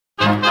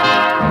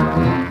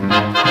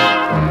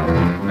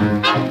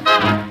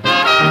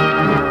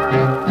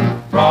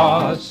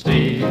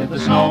Frosty the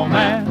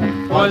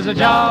snowman was a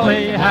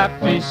jolly,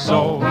 happy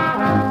soul,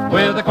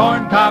 with a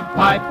corncob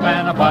pipe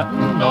and a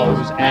button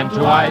nose, and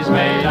 2 eyes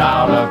made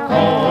out of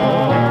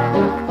coal.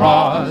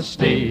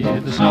 Frosty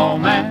the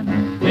snowman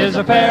is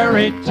a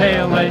fairy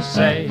tale, they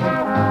say.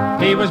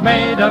 He was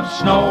made of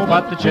snow,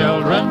 but the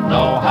children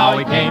know how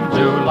he came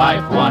to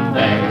life one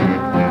day.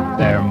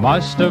 There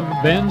must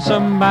have been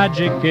some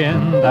magic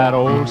in that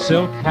old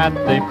silk hat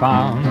they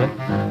found,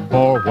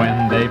 for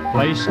when they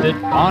placed it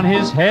on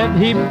his head,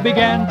 he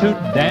began to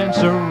dance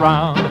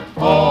around.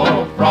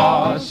 Oh,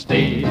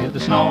 Frosty the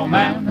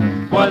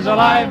snowman was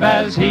alive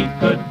as he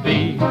could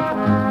be,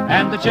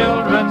 and the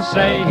children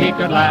say he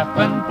could laugh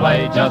and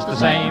play just the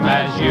same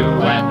as you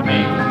and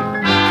me.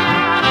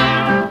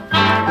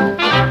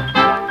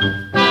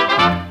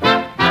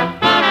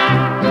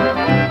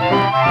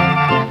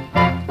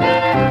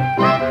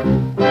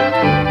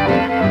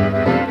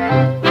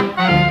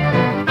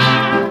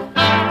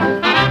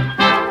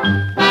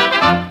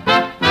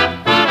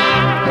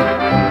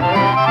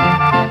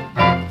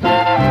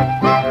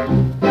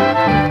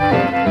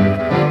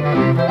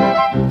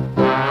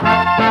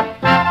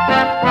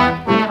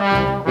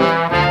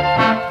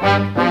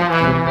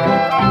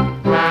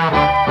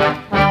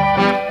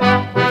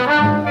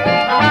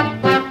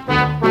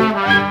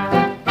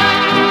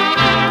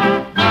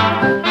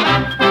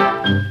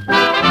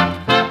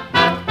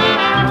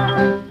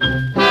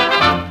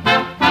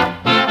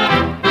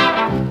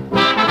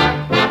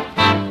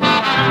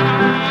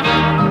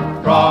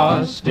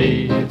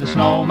 Frosty the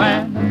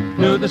snowman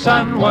knew the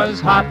sun was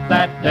hot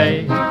that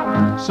day,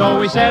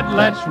 so he said,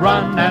 let's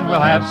run and we'll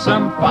have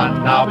some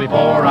fun now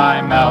before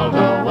I melt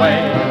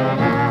away.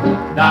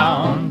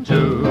 Down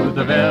to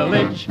the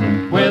village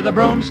with a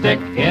broomstick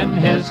in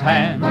his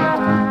hand,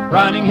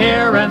 running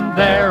here and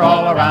there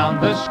all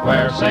around the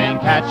square, saying,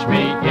 catch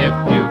me if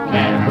you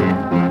can.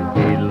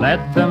 He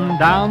led them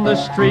down the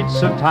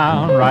streets of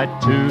town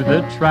right to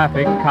the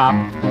traffic cop,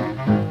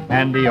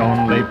 and he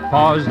only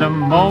paused a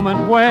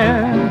moment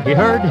when he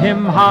heard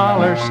him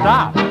holler,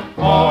 stop.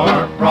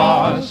 For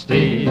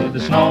Frosty the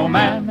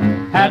snowman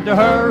had to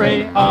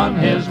hurry on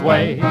his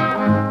way,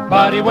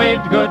 but he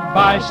waved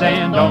goodbye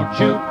saying, don't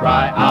you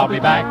cry, I'll be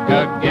back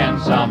again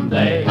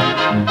someday.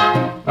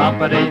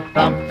 Thumpity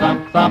thump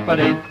thump,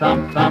 thumpity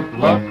thump thump,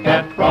 look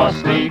at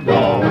Frosty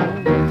go.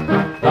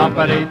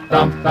 Thumpity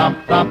thump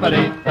thump,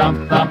 thumpity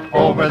thump thump,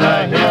 over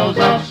the hills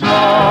of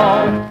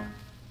snow.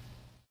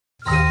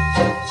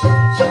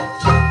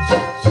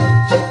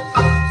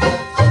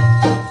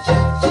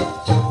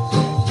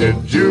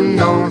 Did you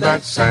know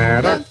that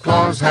Santa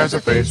Claus has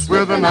a face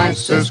with the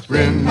nicest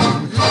grin?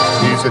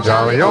 He's a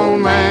jolly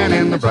old man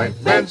in the bright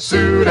red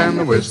suit and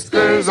the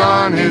whiskers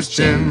on his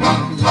chin.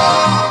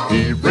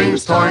 He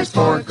brings toys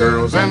for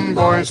girls and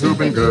boys who've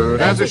been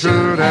good as they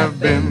should have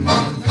been.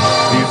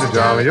 He's a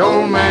jolly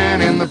old man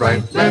in the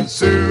bright red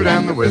suit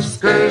and the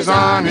whiskers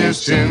on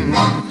his chin.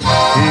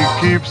 He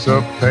keeps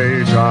a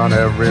page on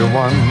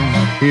everyone.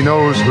 He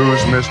knows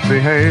who's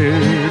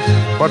misbehaved.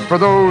 But for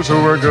those who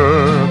are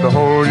good the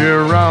whole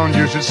year round,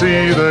 you should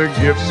see the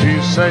gifts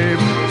he's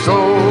saved. So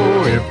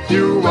if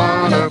you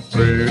want a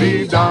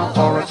pretty doll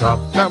or a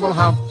top that will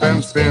hop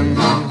and spin,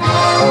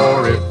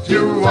 or if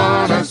you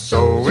want a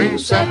sewing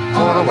set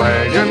or a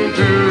wagon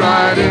to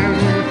ride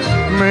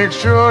in, make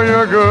sure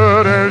you're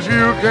good as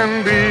you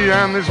can be,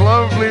 and these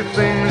lovely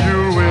things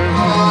you'll win.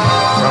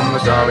 From the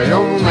jolly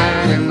old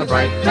man in the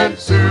bright red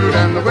suit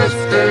and the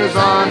whiskers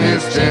on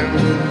his chin.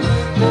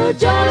 The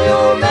jolly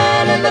old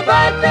man in the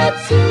bright red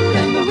suit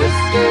and the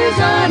whiskers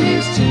on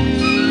his chin.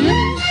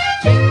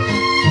 Ding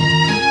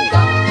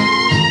dong,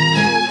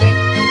 ding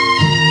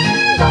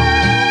dong,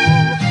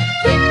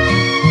 ding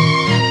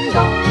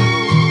dong,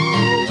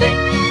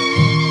 ding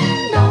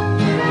dong.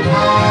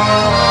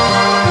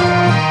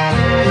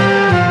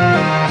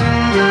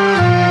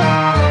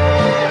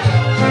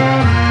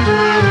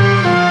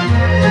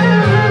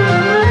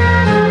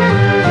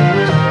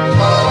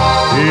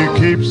 He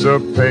keeps a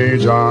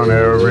page on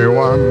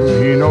everyone.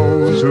 He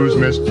knows who's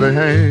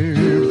misbehaved.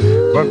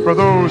 But for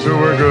those who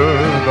are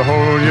good the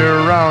whole year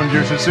round,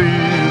 you should see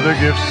the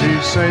gifts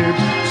he's saved.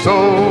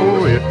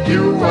 So if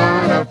you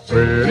want a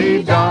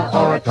pretty doll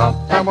or a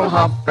top that will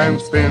hop and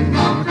spin,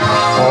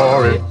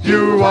 or if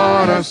you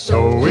want a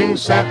sewing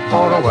set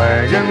or a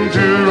wagon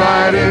to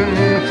ride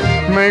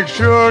in, make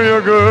sure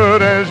you're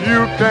good as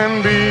you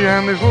can be,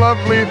 and these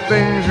lovely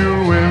things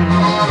you'll win.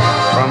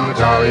 From the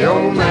jolly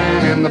old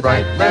man in the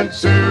bright red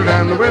suit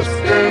and the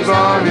whiskers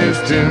on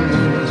his chin.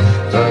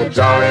 The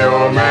jolly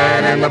old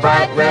man in the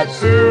bright red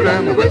suit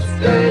and the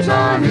whiskers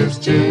on his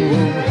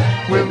chin.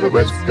 With the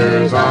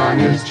whiskers on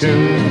his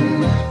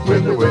chin.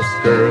 With the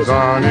whiskers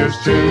on his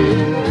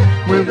chin.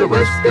 With the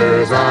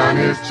whiskers on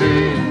his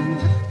chin.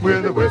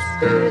 With the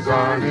whiskers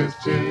on his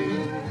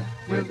chin.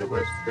 With the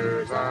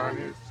whiskers on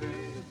his chin.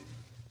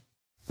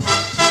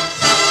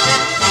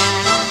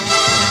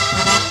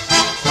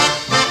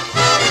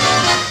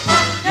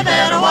 You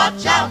better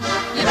watch out,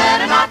 you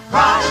better not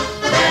cry,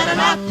 you better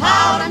not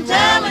pout, I'm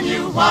telling you.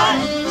 why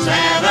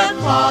Santa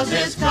Claus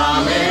is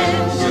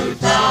coming to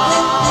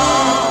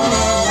town.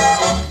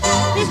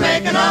 He's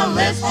making a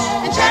list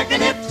and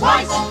checking it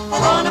twice,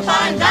 gonna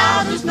find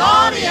out who's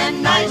naughty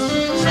and nice.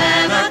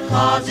 Santa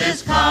Claus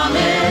is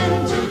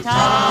coming to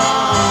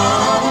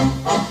town.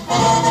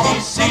 He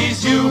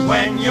sees you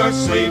when you're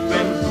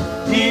sleeping,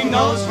 he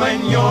knows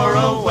when you're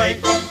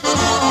awake.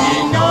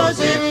 He knows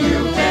if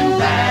you've been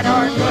bad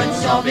or good,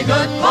 so be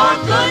good for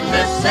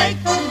goodness sake.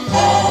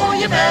 Oh,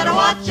 you better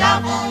watch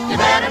out, you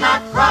better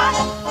not cry,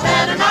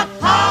 better not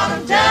pout,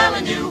 I'm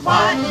telling you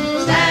why.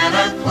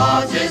 Santa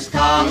Claus is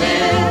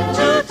coming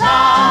to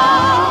town.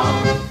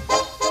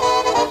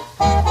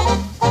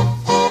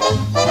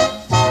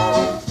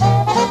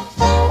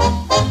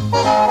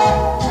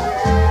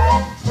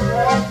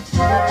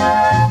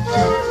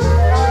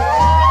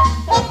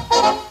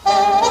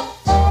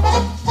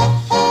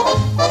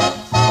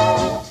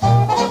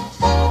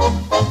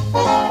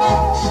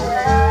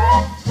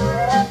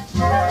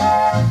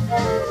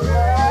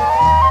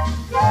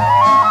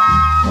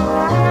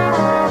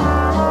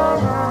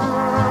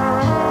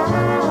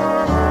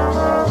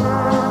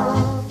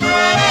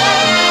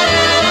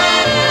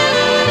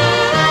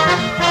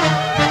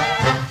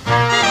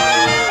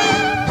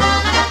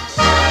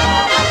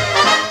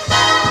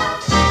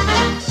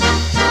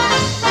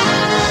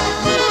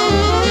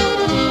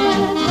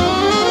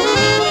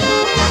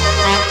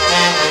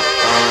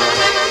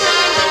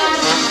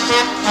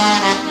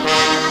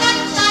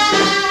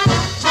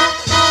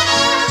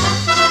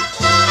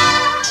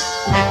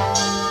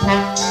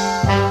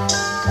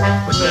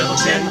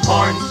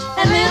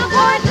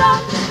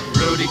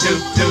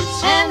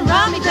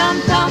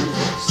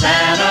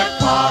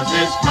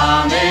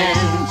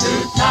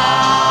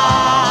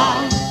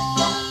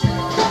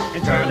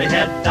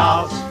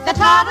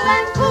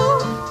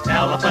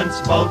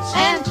 Boats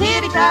and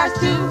kitty cars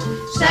too.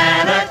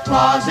 Santa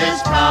Claus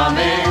is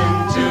coming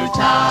to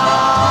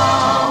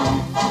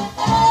town.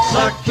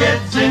 The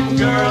kids in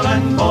girl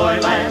and boy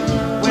land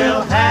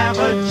will have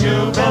a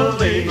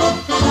jubilee.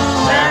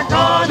 They're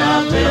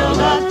gonna build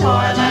a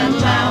toyland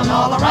town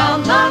all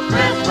around the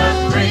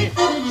Christmas tree.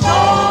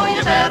 So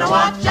you better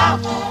watch out,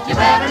 you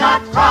better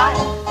not cry,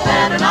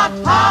 better not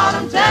pout,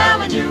 I'm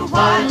telling you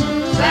why.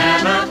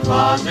 Santa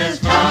Claus is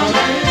coming.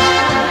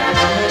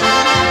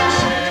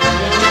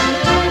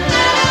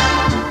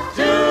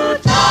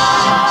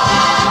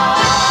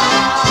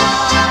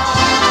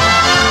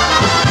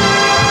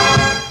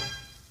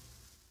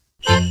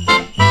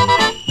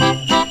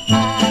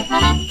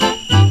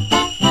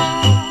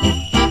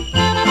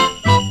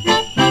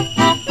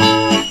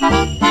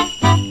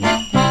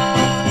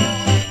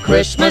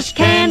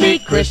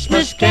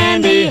 Christmas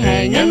candy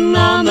hanging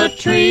on the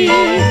tree.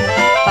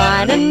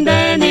 Fine and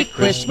dandy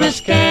Christmas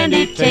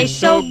candy tastes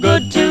so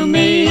good to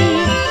me.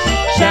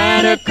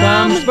 Santa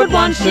comes but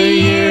once a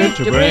year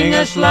to bring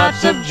us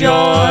lots of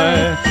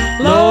joy,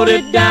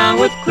 loaded down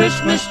with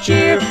Christmas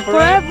cheer for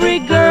every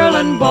girl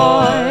and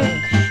boy.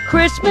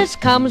 Christmas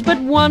comes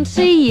but once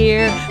a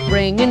year,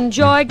 bringing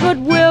joy,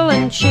 goodwill,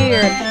 and cheer.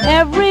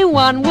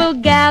 Everyone will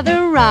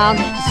gather round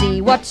to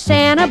see what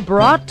Santa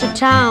brought to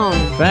town.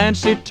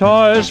 Fancy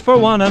toys for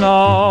one and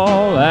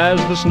all, as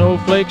the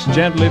snowflakes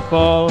gently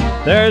fall.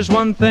 There's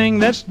one thing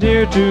that's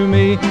dear to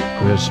me,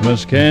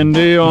 Christmas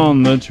candy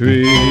on the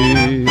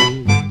tree.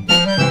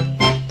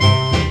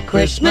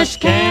 Christmas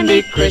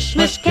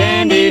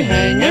candy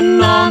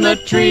hanging on the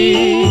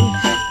tree.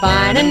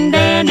 Fine and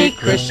dandy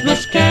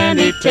Christmas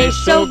candy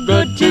tastes so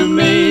good to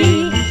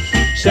me.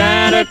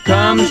 Santa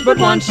comes but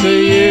once a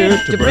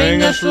year to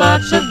bring us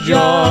lots of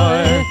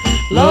joy,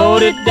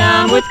 loaded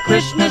down with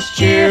Christmas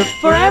cheer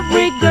for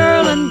every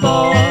girl and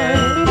boy.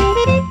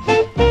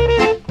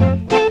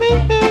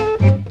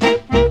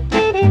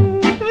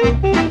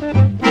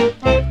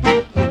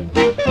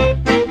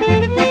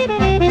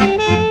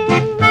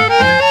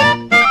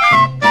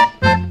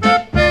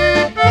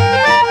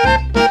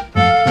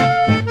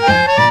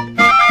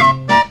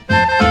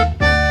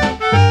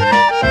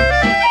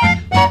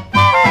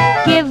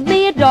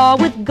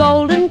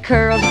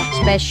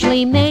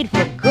 Specially made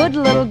for good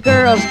little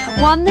girls,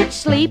 one that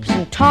sleeps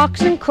and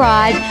talks and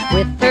cries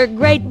with her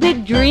great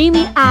big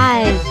dreamy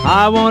eyes.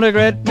 I want a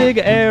great big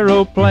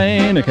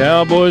aeroplane, a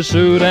cowboy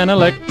suit, and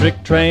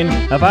electric train.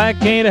 If I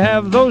can't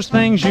have those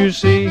things you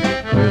see,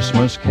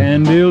 Christmas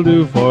candy'll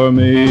do for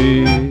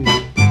me.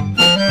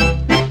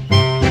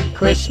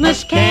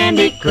 Christmas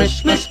candy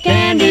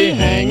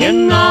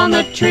hanging on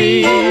the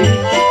tree.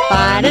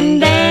 Fine and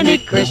dandy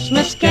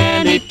Christmas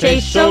candy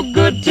tastes so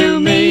good to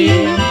me.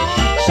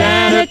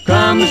 Santa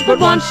comes but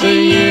once a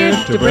year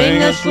to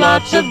bring us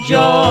lots of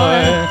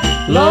joy,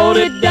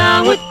 loaded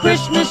down with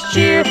Christmas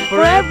cheer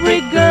for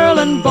every girl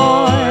and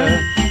boy.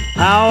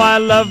 How I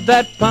love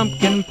that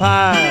pumpkin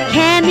pie,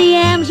 candy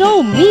yams,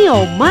 oh me,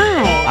 oh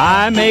my.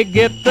 I may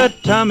get the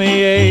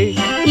tummy ache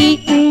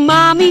eating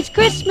Mommy's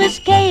Christmas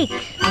cake.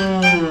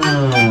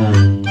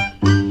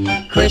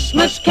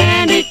 Christmas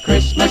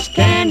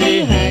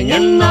candy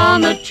hanging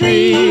on the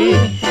tree.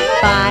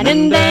 Fine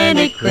and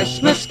dandy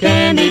Christmas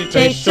candy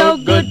tastes so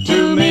good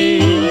to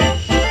me.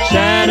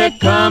 Santa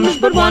comes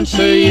but once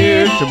a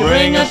year to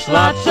bring us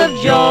lots of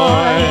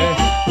joy,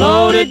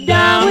 loaded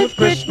down with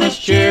Christmas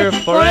cheer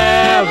for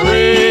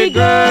every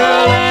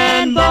girl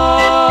and boy.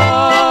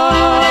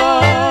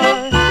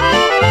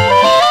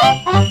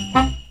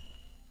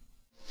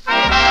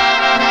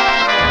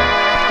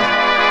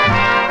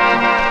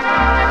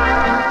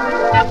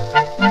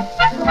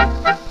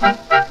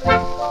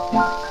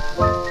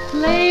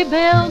 Sleigh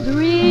bells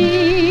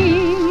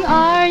ring,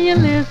 are you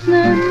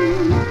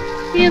listening?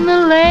 In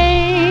the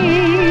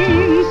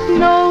lane,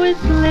 snow is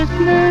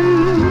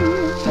glistening.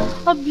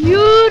 A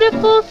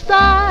beautiful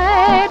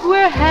sight,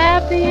 we're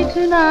happy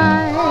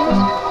tonight,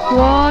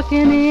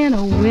 walking in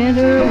a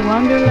winter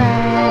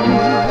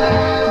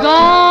wonderland.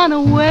 Gone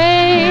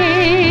away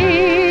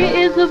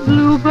is a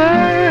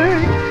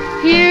bluebird,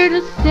 here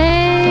to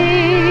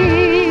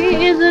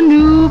stay is a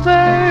new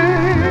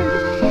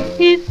bird.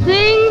 He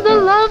sings a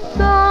love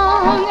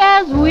song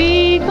as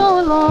we go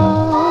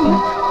along,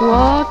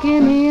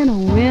 walking in a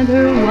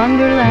winter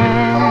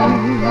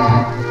wonderland.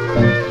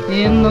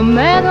 In the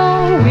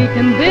meadow we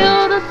can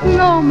build a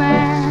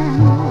snowman,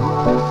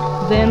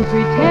 then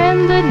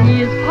pretend that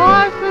he is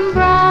Parson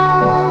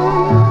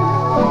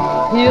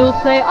Brown. He'll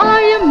say,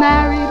 are you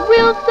married?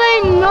 We'll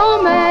say,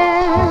 no,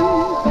 man,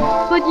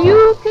 but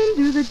you can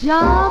do the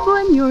job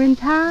when you're in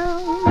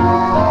town.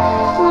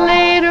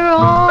 Later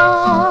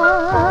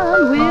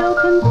on we'll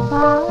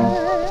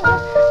conspire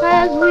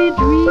as we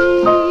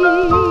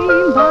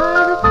dream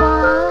by the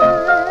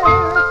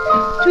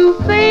fire, to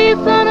face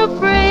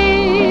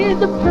unafraid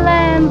the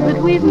plans that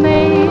we've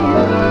made,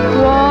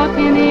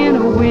 walking in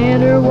a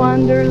winter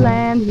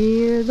wonderland.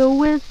 Hear the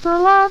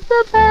whistle of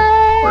the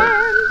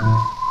band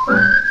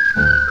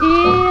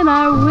in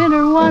our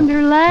winter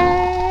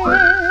wonderland.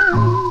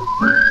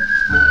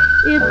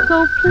 It's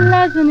so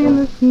pleasant in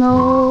the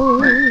snow.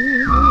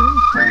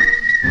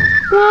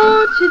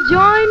 Won't you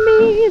join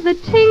me? The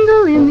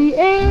tingle in the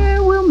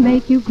air will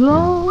make you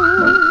glow.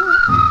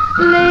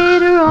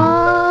 Later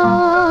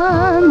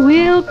on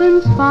we'll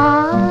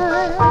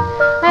conspire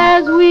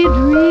as we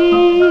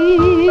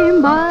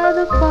dream by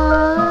the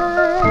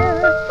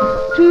fire,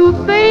 to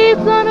face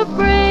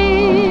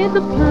unafraid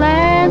the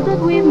plans that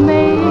we've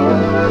made,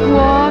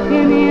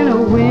 walking in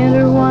a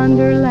winter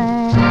wonderland.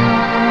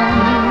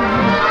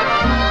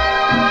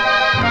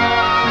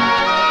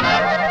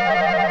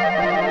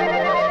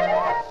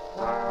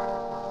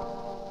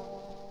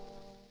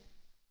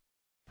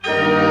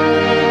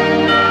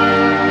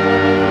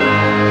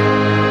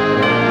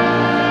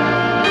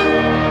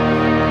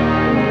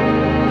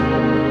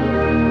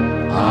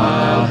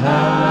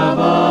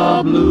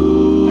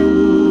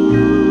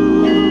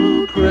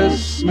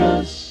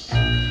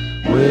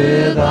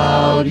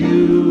 Without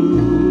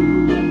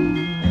you,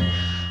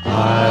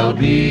 I'll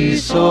be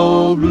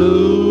so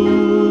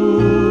blue,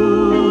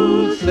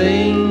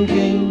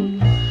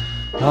 thinking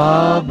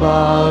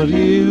about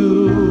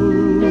you.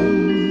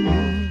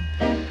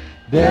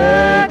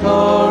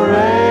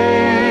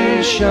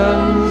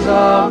 Decorations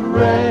of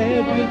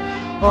red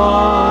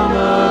on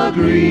a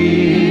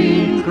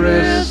green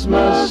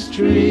Christmas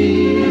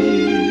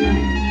tree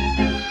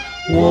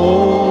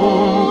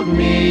won't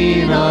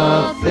mean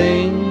a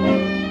thing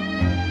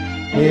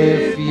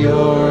if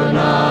you're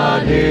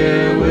not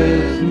here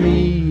with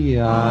me.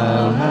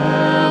 I'll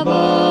have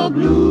a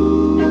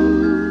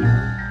blue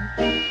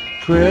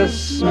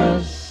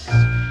Christmas,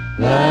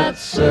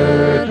 that's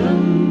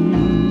certain.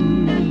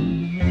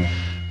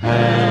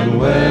 And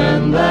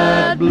when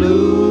that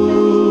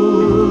blue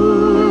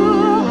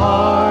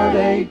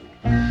heartache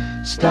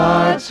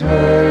starts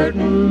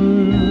hurting,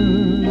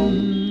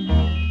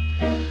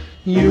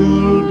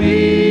 you'll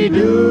be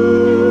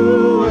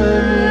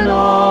doing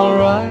all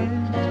right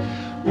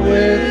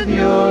with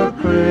your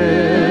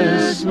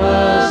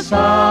Christmas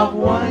of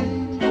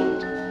white,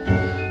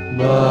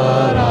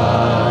 but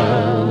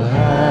I'll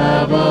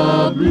have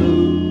a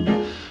blue,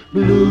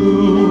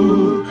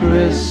 blue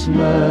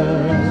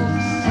Christmas.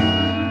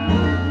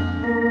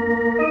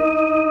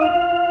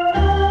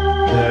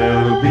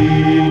 There'll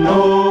be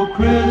no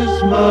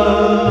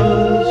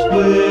Christmas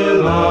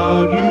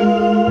without you.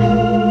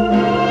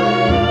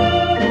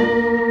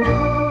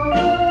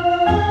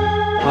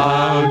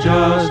 I'll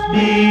just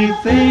be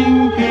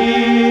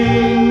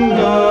thinking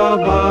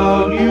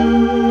about you.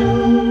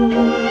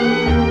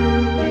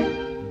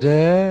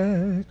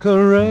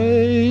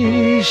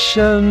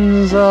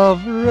 Decorations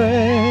of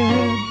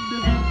red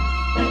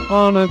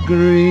on a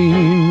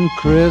green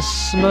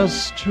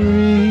Christmas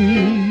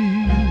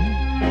tree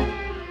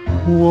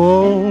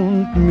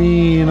won't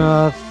mean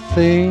a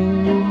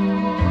thing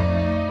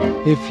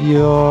if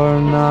you're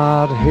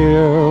not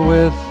here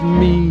with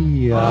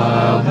me.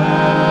 I'll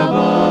have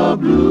a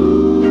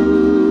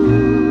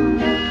blue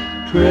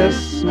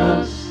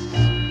Christmas,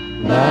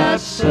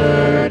 that's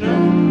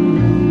certain.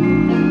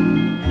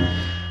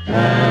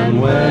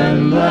 And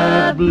when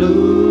that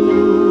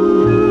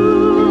blue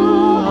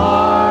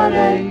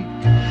heartache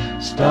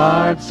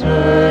starts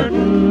hurting,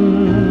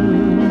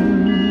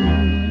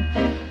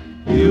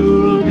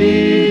 you'll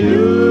be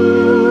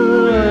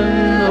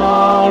doing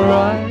all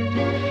right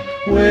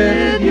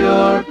with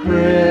your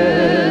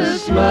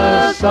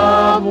Christmas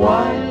of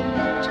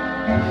white,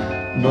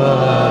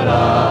 but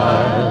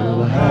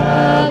I'll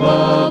have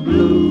a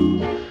blue,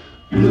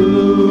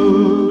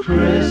 blue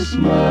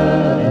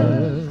Christmas.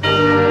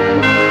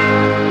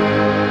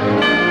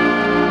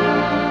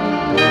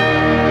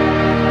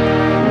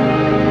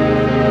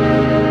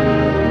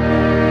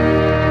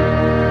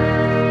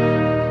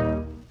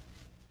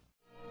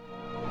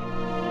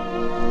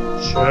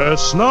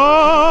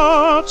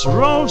 Chestnuts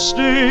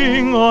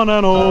roasting on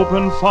an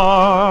open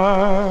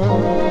fire,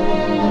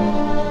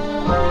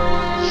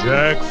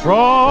 Jack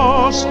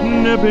Frost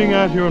nipping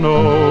at your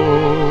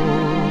nose,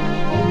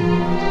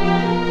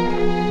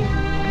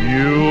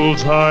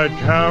 Yuletide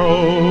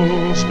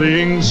carols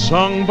being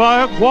sung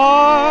by a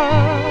choir,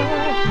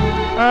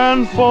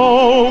 and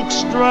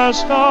folks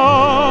dressed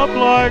up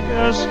like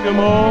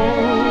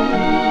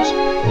Eskimos.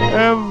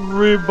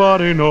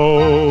 Everybody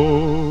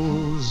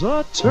knows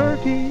a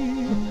turkey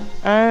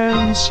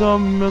and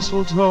some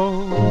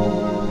mistletoe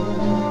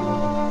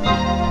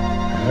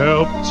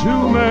help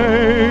to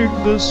make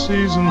the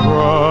season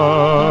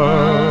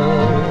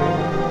bright.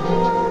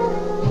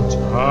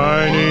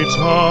 Tiny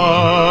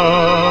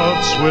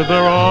tots with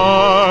their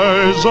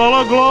eyes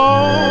all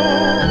aglow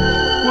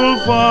will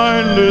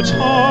find it's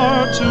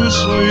hard to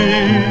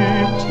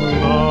sleep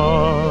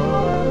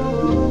tonight.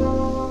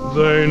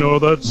 They know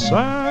that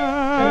Santa's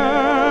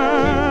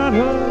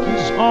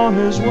on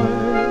his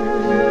way.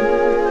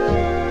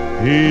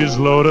 He's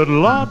loaded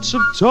lots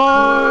of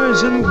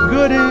toys and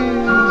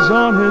goodies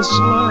on his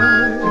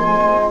sleigh,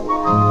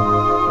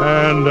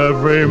 and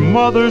every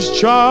mother's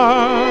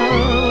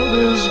child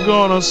is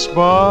gonna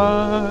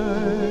spy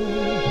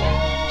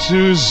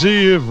to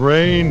see if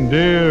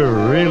reindeer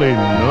really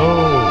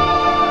know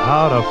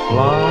how to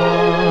fly.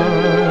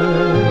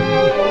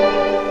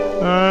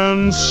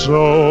 And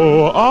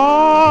so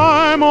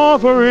I'm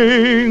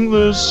offering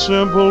this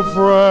simple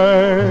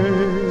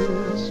phrase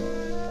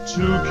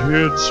to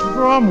kids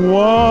from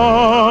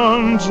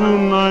 1 to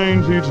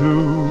 92.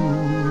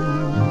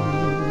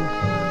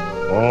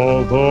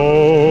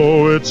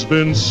 Although it's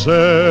been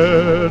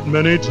said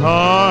many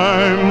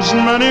times,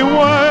 many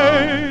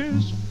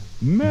ways,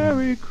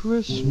 Merry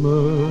Christmas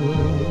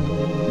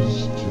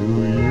to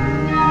you.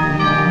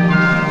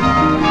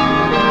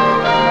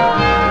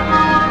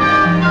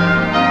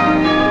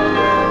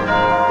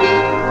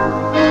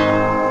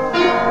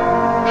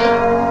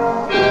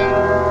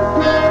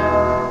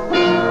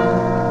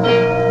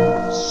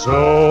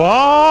 So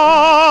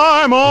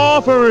I'm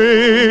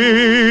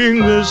offering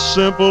this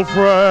simple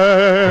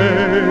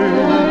phrase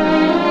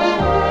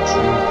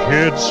to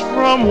kids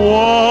from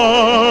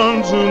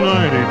 1 to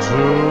 92.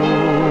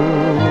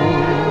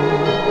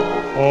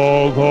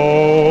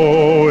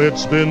 Although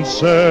it's been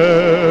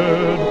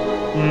said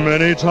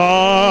many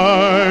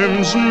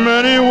times,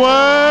 many ways,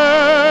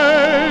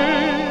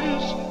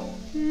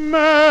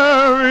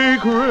 Merry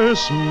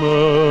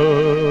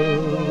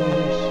Christmas.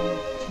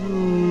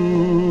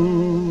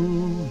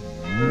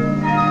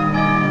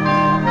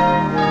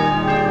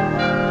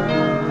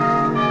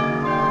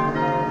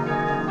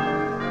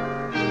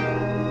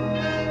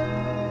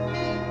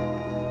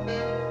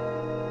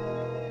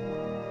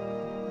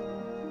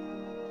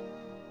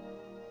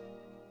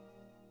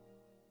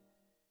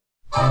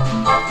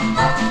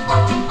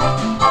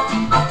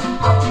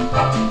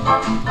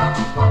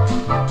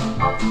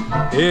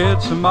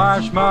 It's a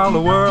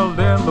marshmallow world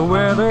in the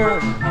winter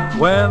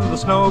when the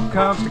snow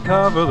comes to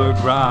cover the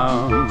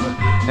ground.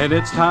 And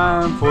it's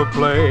time for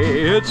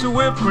play, it's a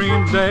whipped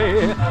cream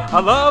day. I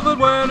love it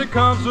when it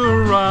comes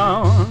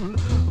around.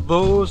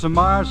 Those are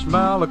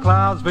marshmallow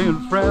clouds being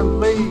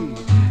friendly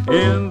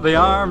in the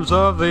arms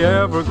of the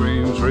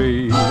evergreen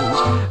trees.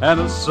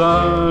 And the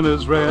sun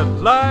is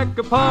red like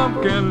a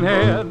pumpkin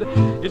head.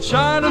 It's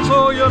shining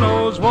so your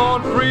nose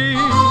won't freeze.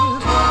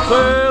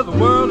 Say the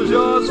world is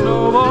your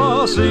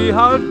snowball, see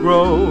how it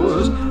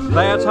grows.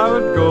 That's how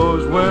it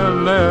goes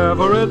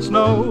whenever it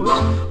snows.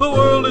 The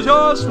world is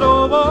your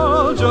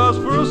snowball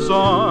just for a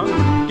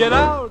song. Get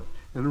out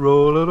and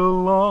roll it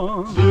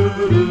along.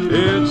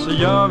 It's a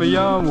yummy,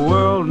 yum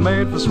world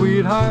made for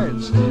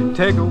sweethearts.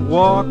 Take a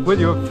walk with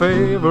your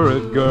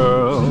favorite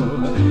girl.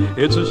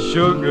 It's a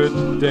sugar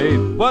date.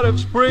 What if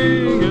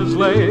spring is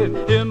late?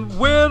 In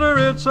winter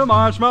it's a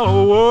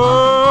marshmallow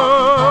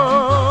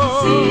world.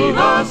 See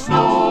the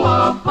snow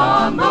up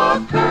on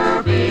the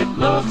curb. It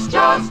looks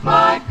just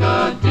like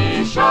a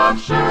dish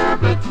of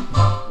sherbet.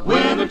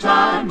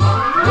 Wintertime,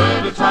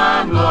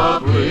 wintertime,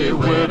 lovely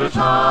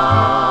wintertime.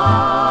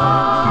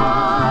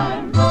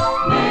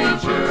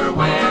 Nature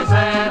wears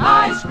an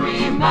ice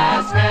cream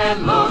mask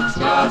and looks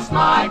just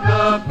like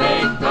a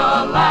baked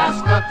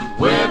Alaska.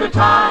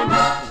 Wintertime,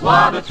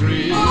 what a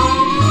treat.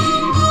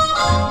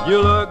 You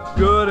look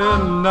good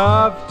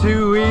enough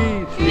to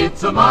eat.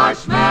 It's a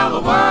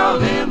marshmallow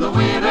world in the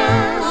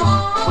winter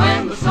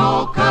when the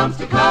snow comes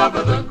to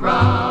cover the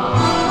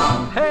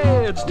ground.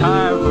 Hey, it's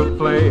time for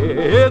play,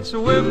 it's a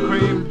whipped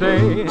cream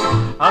day.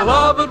 I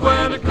love it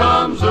when it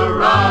comes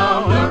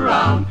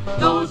around.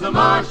 Those are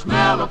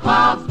marshmallow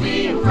clouds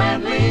being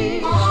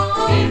friendly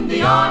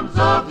arms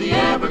of the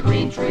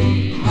evergreen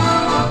tree.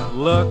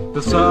 Look,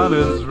 the sun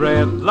is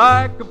red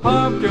like a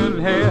pumpkin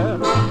head.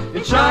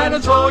 It's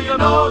shining so your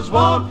nose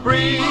won't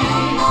freeze.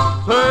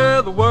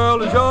 Say the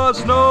world is your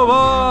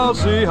snowball,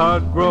 see how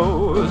it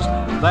grows.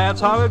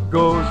 That's how it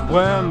goes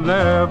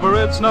whenever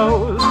it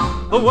snows.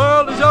 The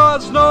world is your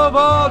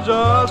snowball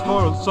just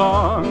for a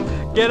song.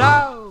 Get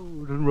out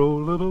and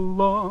roll it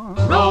along.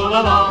 Roll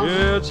along.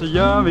 It's a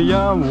yummy,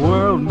 yum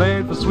world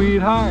made for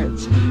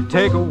sweethearts.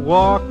 Take a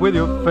walk with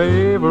your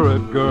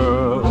favorite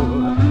girl.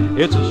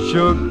 It's a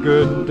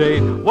sugar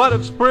date. What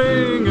if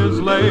spring is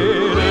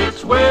late?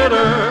 It's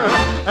winter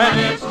and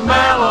it's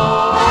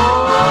mellow.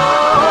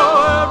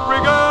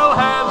 Every girl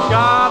has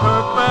got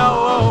her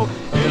fellow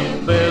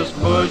in this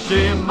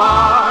mushy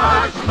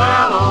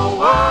marshmallow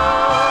world.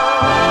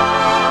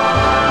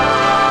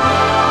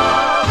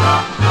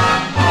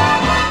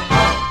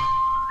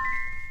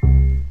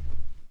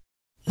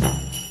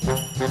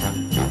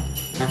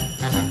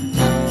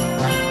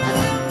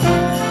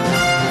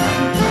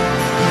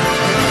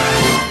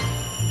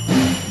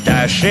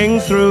 Dashing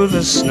through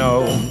the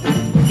snow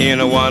in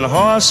a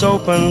one-horse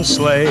open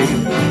sleigh,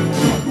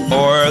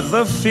 o'er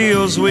the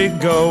fields we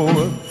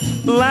go,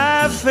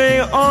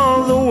 laughing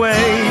all the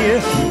way.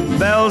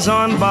 Bells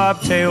on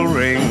bobtail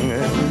ring,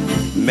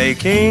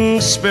 making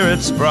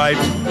spirits bright.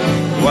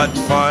 What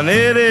fun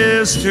it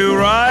is to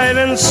ride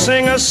and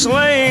sing a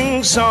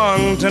sleighing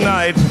song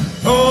tonight.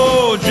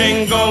 Oh,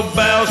 jingle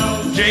bells,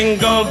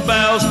 jingle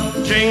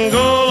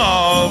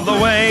all the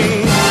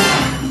way.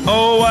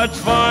 Oh, what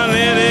fun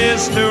it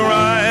is to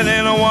ride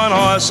in a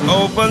one-horse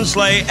open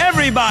sleigh.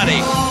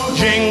 Everybody!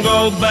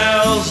 Jingle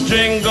bells,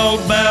 jingle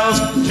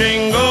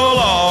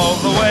all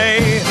the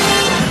way.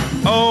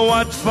 Oh,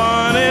 what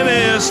fun it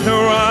is to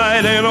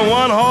ride in a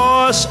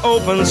one-horse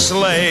open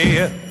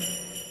sleigh.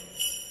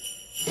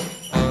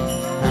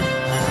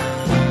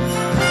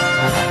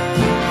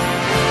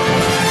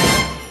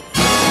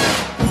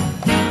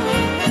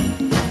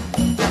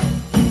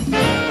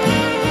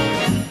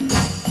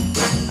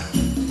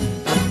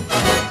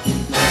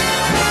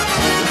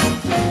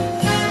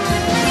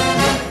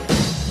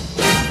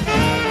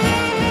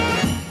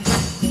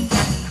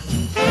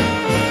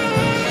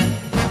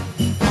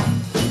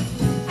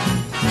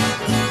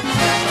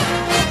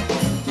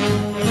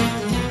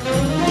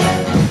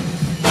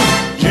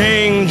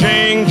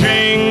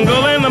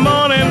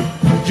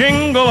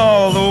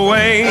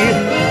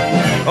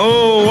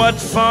 Oh, what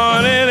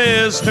fun it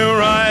is to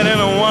ride in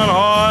a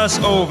one-horse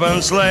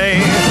open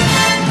sleigh.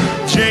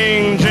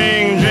 Jing,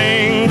 jing,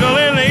 jingle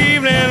in the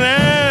evening,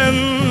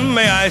 and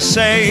may I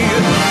say,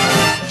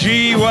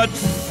 gee, what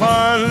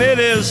fun it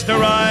is to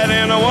ride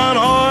in a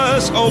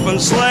one-horse open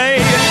sleigh.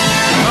 A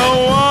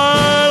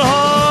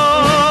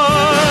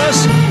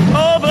one-horse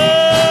open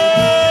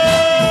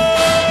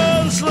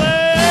sleigh.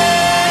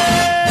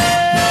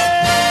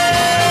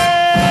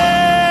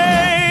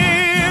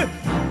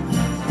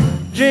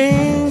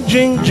 Jing,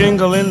 jing,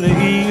 jingle in the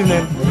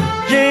evening.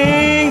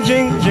 Jing,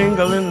 jing,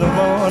 jingle in the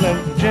morning.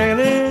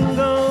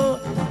 Jingle,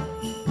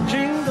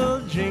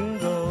 jingle,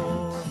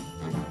 jingle.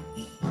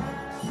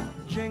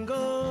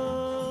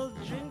 Jingle,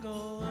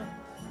 jingle,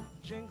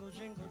 jingle, jingle,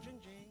 jing,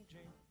 jing,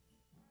 jing.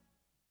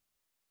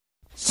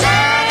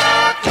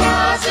 Santa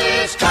Claus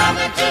is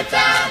coming to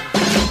town.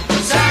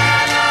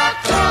 Santa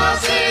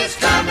Claus is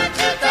coming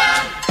to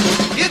town.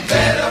 You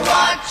better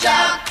watch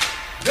out.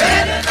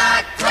 Better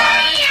not cry.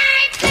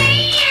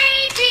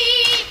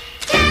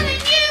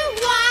 Telling you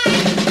why.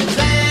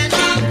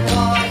 Santa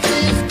Claus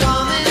is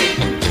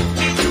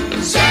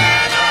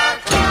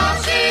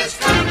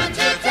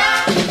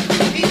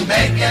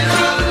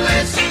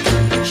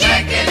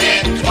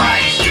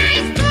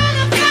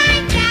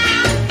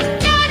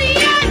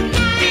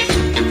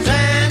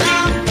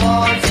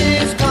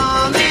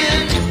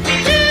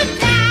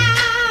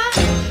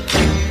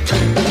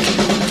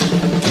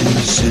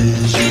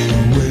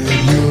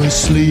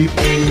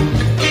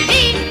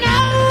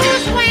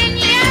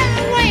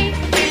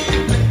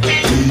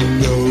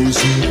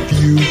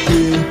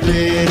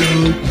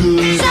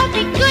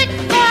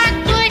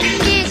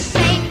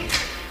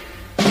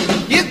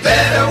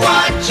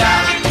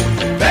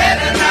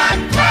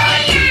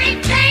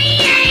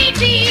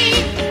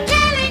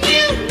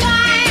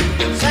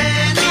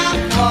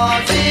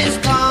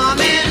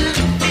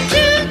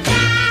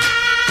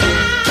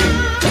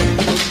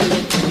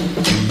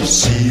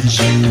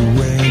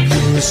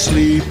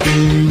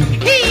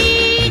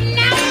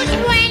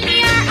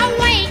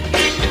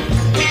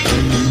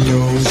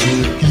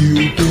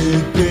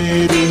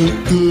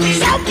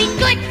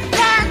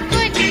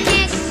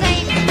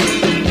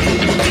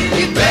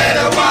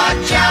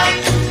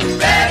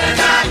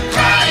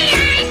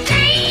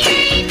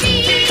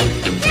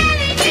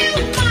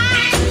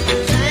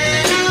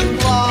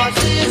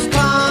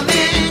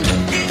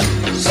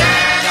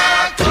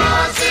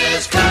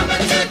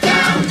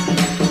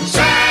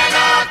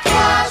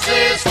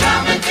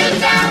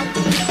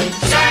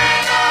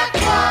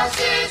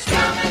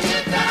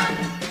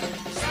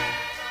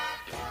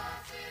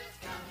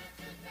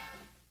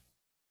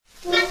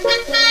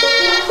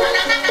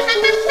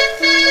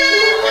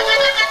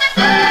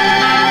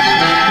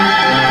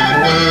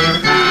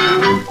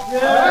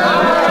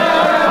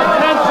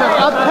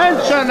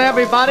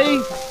everybody.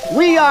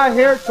 We are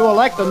here to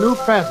elect a new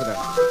president.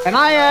 And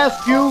I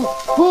ask you,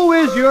 who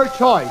is your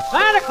choice?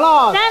 Santa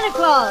Claus! Santa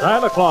Claus!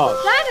 Santa Claus.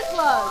 Santa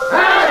Claus!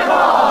 Santa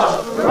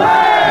Claus!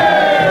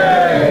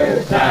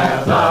 Hooray!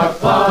 Santa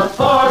Claus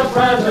for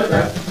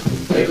president.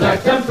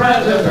 Elect him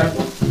president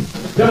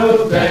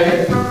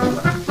today.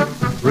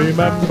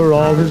 Remember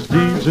all his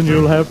deeds and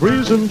you'll have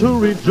reason to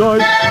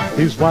rejoice.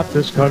 He's what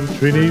this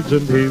country needs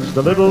and he's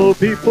the little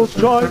people's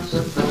choice.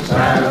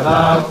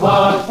 Santa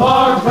Claus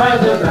for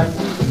president.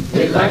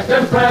 Elect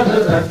him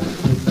president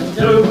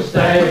to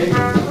stay.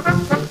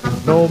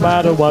 No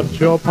matter what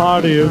your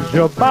party is,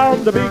 you're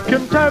bound to be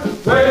content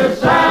with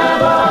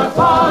Santa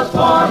Claus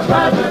for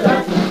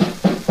president.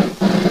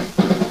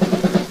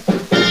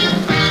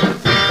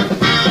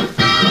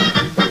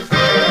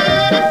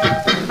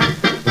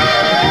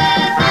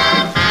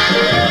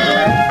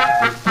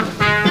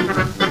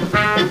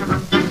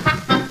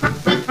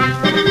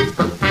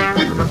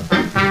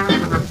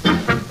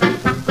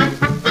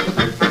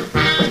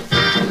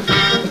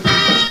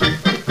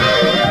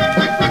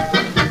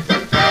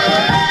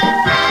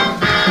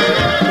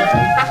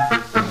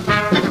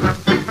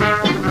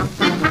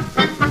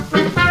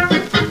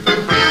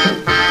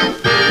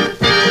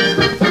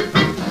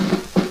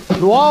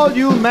 To all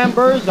you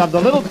members of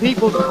the Little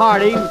People's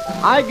Party,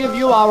 I give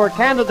you our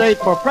candidate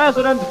for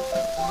president,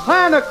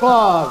 Santa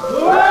Claus.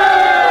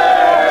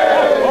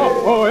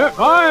 If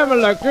I am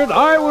elected,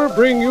 I will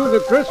bring you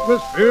the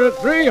Christmas spirit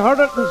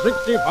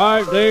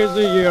 365 days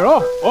a year.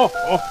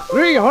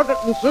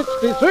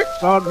 366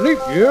 on leap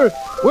year,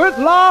 with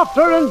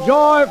laughter and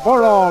joy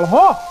for all.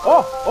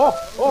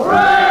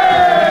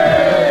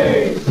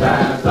 Hooray!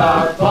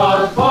 Santa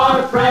Claus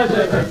for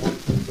president.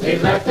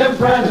 Elect him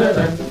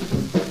president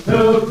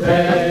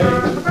today.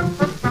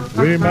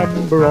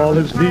 Remember all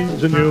his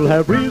deeds and you'll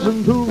have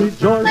reason to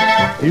rejoice.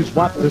 He's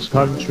what this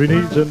country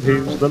needs and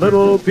he's the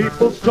little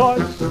people's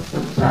choice.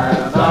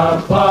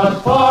 Santa Claus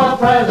for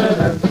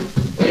president.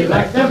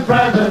 Elect him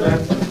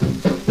president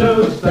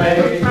to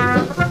stay.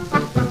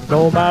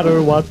 No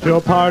matter what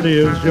your party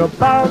is, you're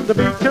bound to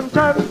be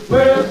content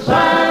with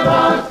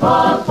Santa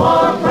Claus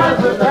for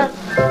president.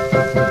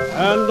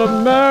 And a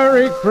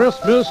Merry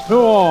Christmas to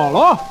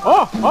all.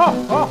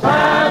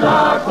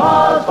 Santa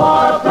Claus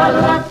for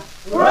president.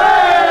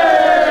 Hooray!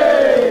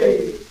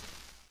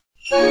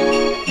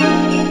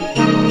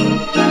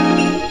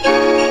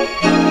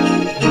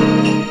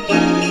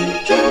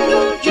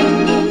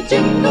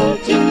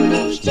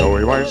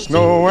 Snowy white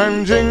snow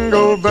and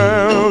jingle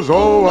bells,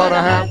 oh what a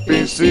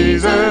happy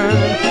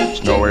season.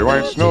 Snowy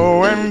white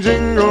snow and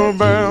jingle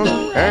bells,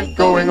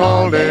 echoing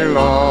all day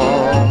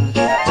long.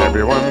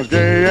 Everyone's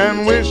gay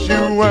and wish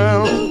you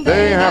well,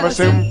 they have a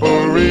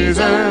simple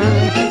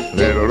reason.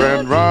 Little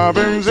red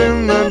robins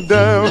in the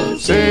dell,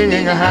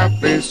 singing a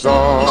happy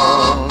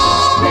song.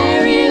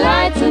 Fairy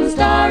lights and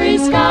starry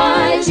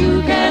skies,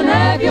 you can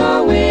have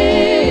your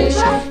wish.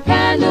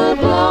 Candle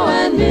glow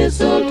and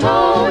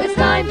mistletoe, it's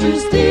time to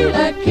steal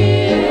a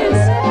kiss.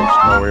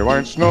 Snowy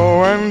white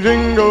snow and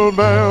jingle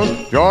bells,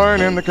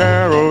 join in the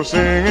carol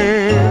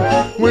singing.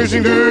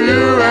 Wishing to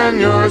you and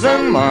yours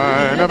and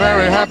mine a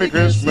very happy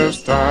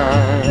Christmas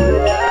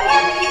time.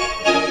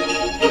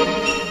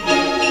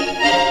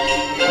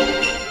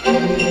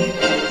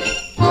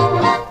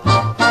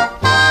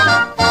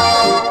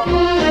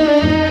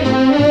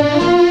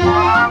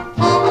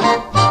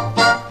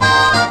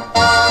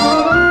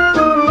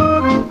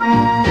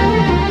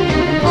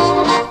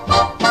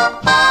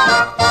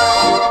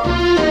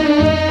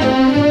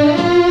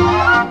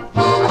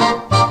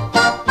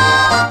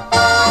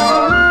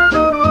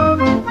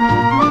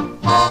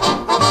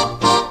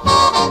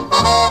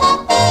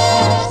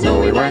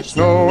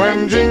 Snow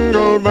and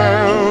jingle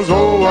bells,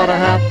 oh what a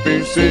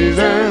happy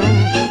season.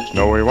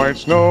 Snowy white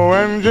snow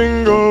and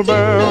jingle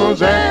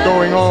bells,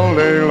 echoing all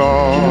day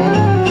long.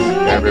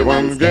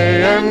 Everyone's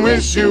gay and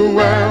wish you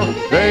well,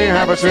 they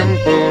have a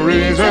simple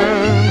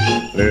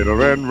reason. Little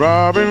red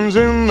robins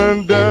in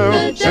the dell,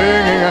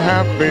 singing a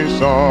happy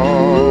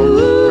song.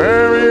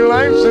 Fairy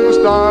lights and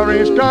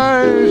starry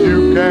skies,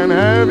 you can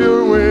have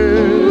your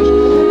wish.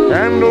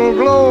 Candle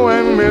glow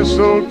and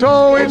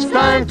mistletoe, it's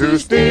time to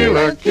steal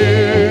a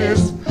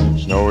kiss.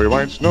 Snowy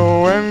white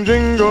snow and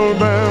jingle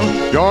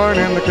bells, join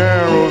in the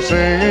carol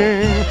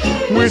singing.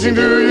 Wishing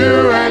to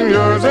you and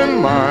yours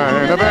and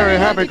mine a very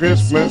happy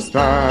Christmas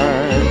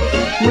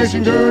time.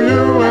 Wishing to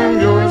you and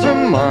yours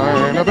and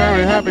mine a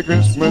very happy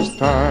Christmas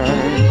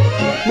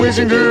time.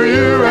 Wishing to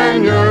you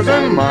and yours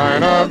and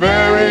mine a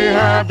very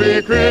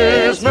happy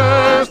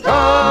Christmas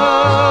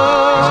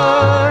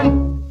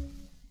time.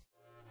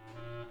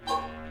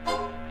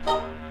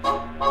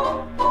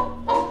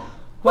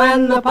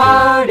 When the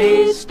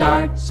party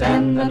starts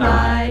and the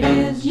night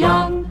is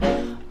young,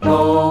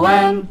 go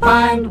and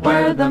find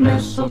where the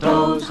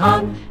mistletoe's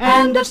hung,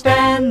 and if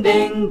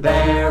standing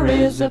there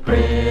is a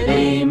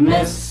pretty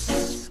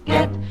miss,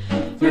 get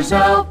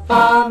yourself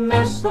a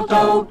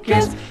mistletoe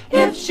kiss.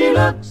 If she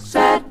looks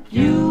at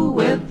you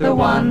with her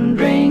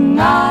wondering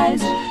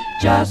eyes,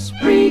 just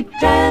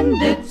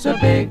pretend it's a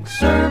big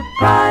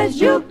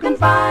surprise. You can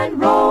find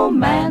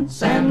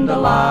romance and a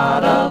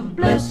lot of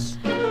bliss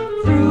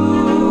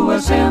through a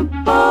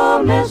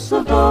simple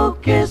mistletoe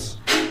kiss.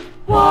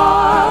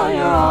 While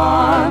your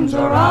arms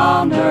are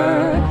around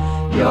her,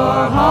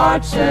 your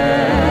heart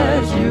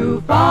says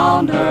you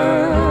found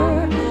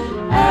her,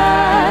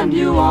 and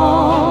you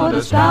won't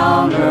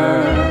astound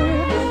her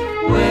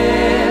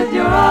with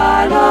your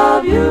I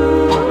love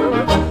you.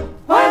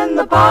 When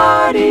the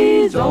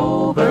party's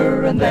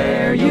over and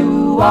there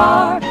you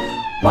are,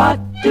 what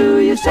do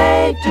you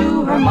say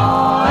to her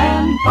ma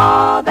and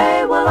pa?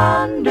 They will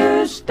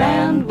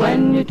understand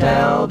when you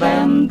tell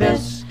them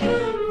this.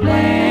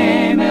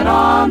 Blame it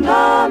on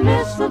the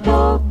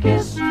mistletoe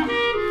kiss.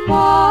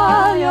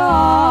 While your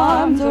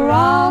arms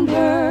around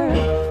her,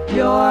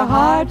 your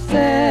heart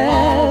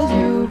says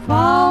you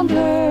found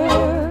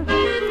her,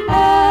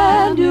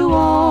 and you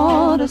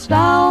won't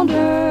astound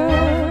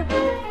her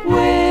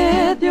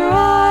with your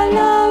I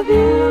love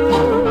you.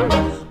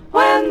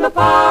 When the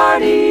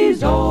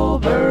party's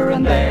over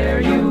and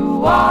there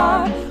you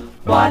are,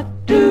 what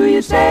do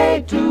you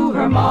say to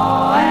her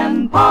ma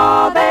and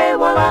pa? They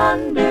will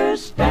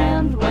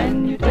understand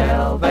when you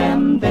tell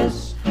them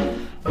this.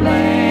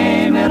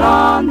 Blame it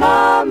on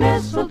the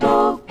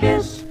mistletoe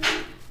kiss.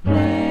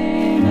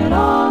 Blame it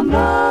on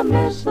the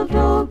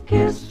mistletoe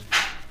kiss.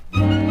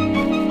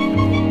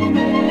 Blame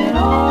it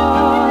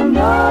on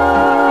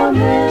the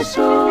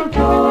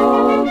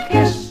mistletoe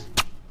kiss.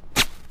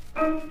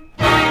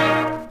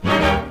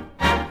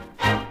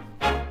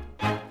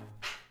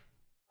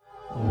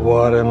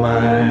 What am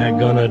I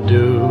gonna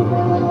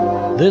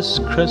do this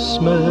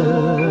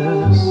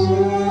Christmas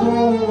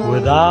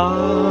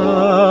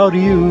without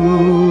you?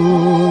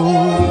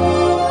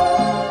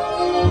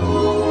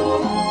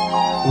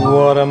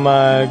 What am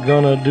I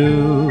gonna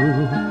do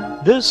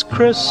this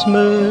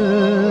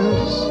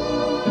Christmas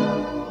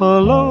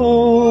alone?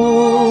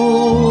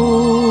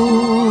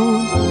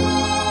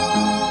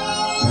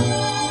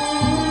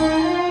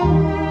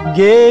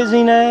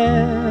 Gazing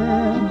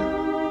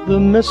at the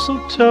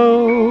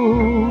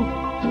mistletoe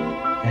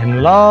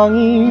and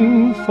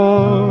longing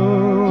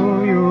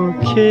for your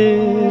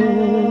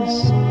kiss.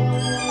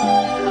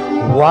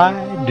 Why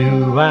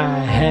do I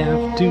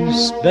have to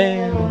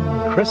spend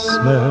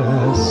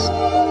Christmas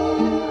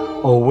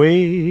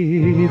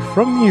away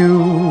from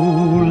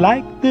you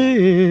like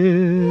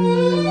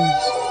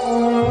this?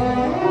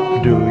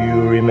 Do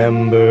you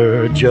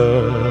remember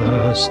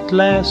just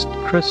last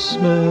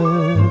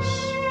Christmas?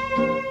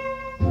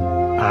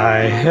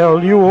 I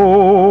held you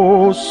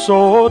oh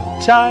so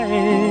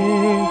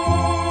tight.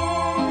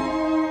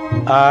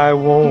 I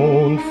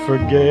won't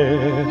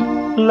forget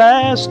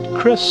last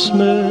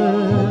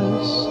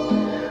Christmas,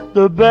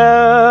 the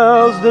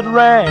bells that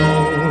rang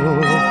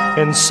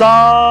in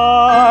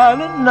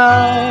silent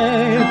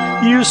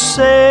night. You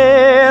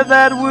say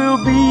that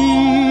we'll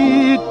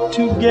be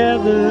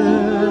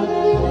together,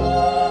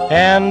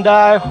 and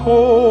I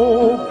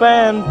hope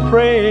and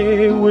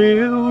pray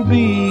we'll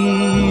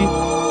be.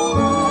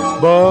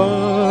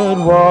 But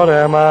what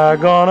am I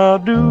gonna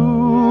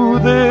do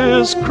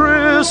this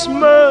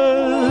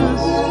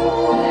Christmas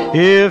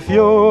if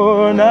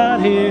you're not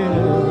here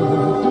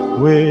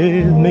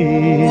with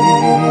me?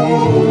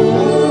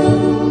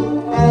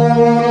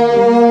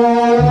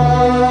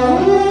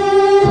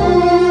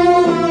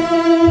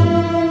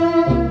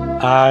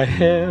 I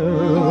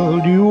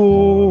held you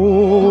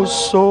oh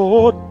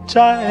so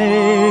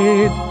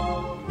tight.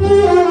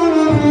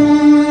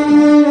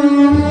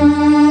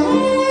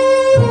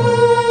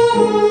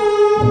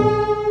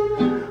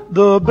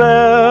 The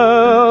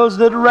bells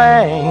that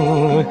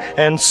rang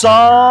and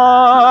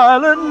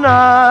silent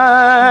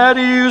night,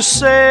 you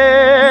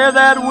say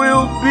that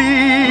we'll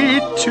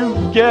be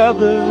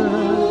together,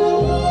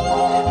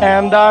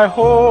 and I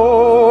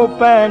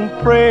hope and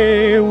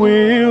pray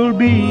we'll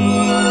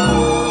be.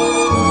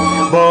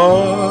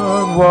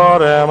 But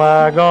what am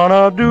I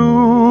gonna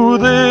do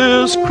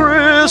this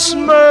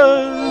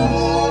Christmas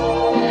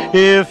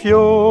if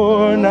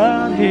you're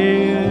not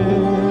here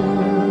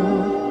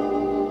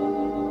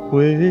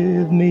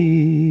with me?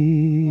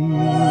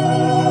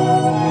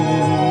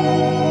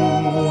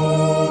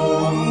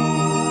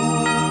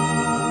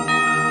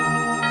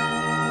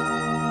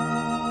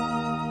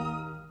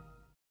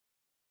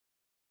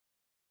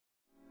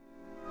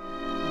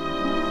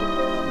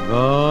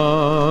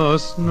 The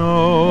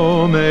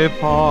snow may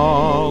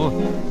fall,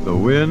 the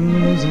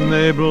winds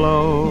may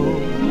blow.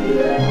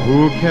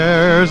 Who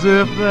cares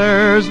if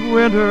there's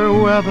winter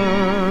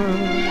weather?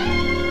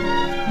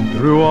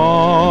 Through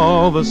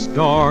all the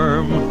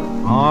storm,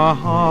 our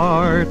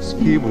hearts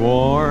keep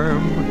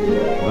warm.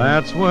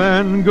 That's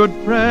when good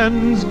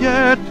friends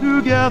get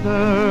together.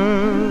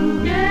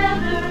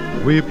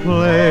 We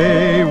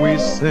play, we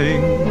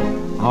sing,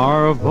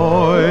 our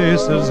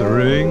voices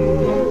ring.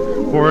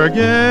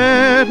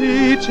 Forget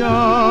each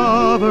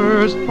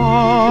other's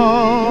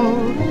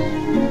faults.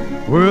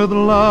 With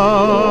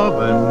love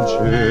and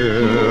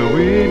cheer,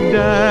 we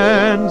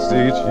dance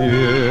each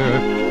year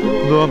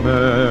the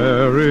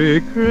Merry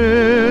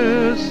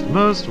Christmas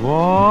Christmas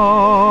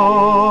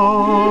waltz.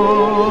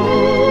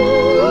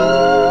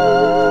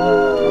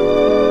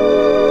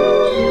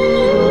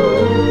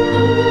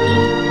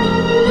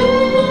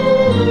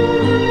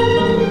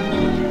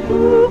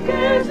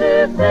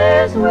 If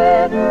there's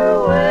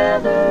winter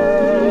weather,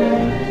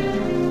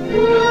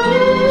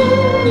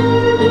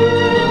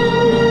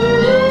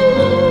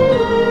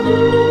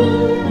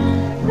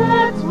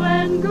 that's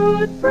when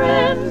good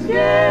friends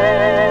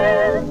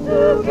get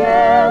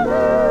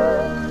together.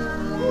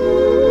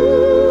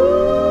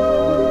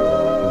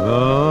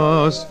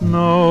 The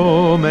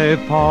snow may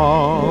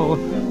fall,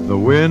 the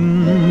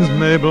winds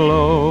may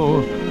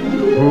blow.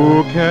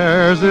 Who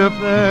cares if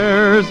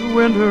there's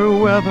winter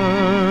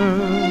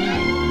weather?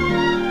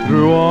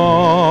 Through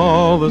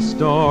all the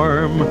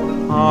storm,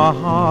 our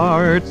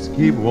hearts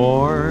keep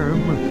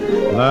warm.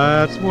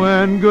 That's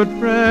when good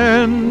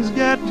friends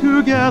get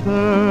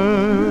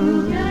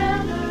together.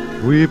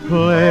 We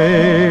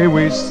play,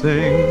 we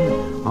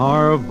sing,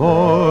 our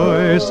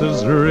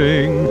voices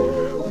ring.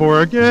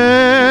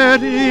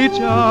 Forget each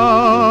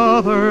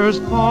other's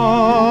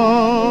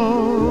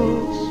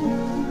faults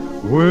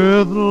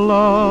with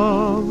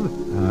love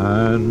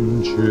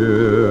and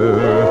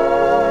cheer.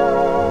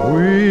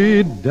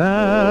 We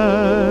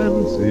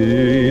dance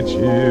each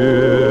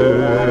year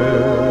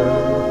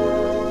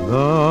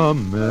the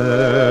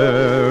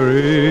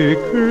Merry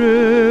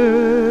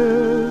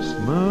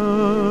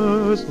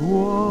Christmas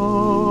waltz.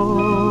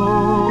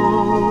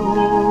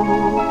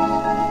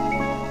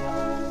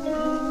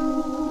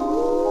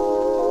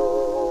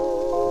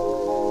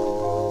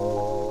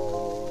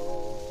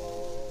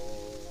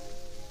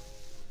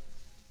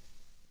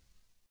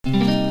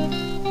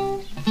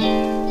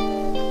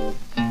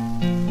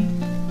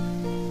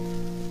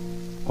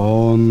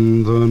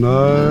 On the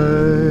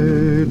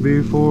night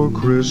before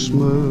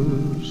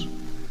Christmas,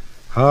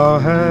 how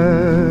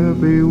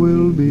happy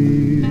we'll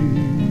be.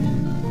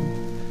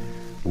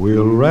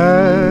 We'll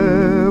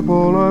wrap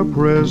all our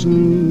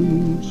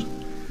presents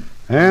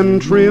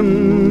and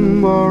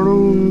trim our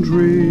own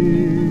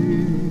tree.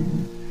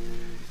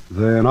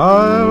 Then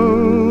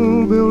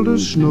I'll build a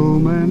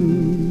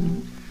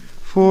snowman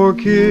for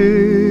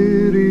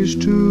kiddies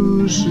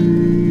to see.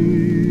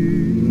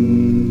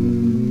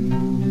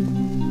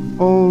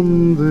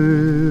 On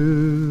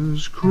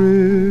this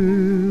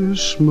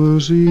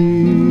Christmas Eve,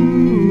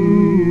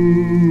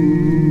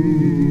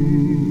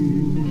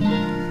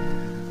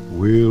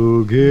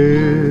 we'll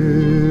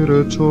get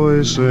a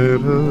toy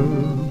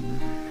Santa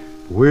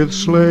with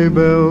sleigh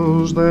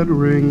bells that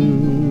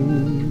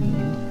ring,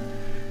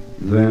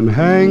 then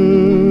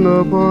hang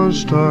up our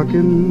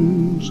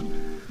stockings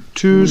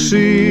to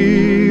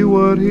see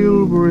what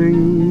he'll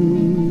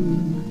bring.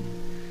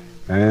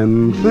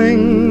 And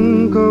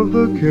think of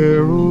the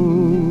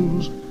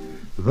carols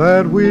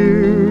that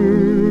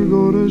we're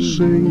gonna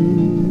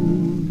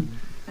sing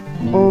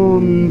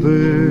on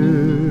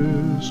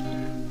this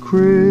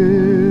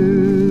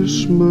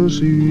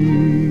Christmas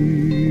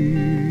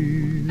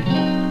Eve.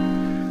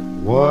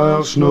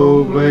 While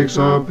snowflakes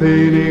are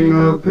painting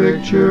a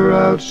picture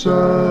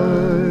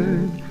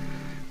outside,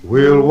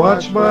 we'll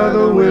watch by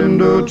the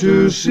window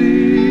to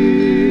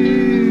see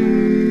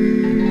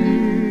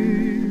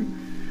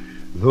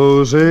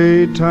those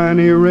 8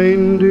 tiny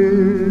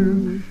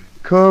reindeer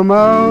come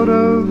out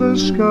of the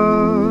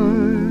sky,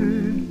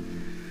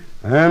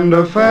 and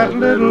a fat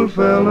little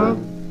fella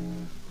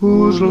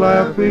who's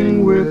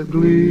laughing with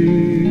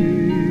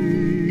glee.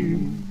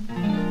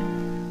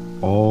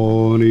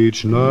 On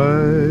each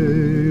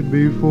night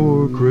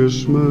before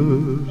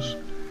Christmas,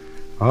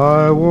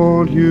 I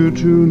want you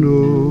to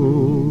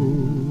know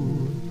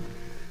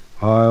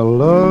I'll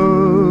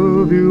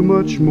love you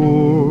much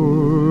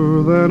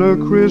more than a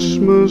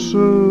Christmas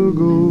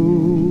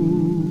ago.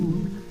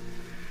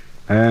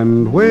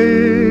 And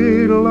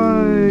wait till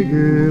I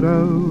get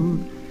out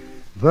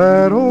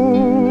that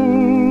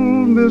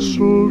old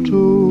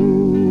mistletoe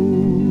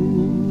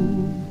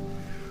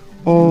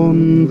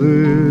on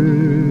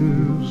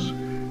this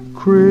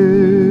Christmas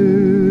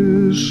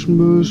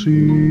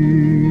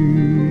Eve.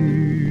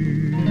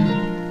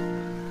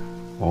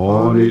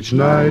 On each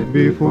night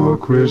before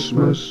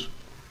Christmas,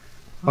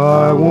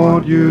 I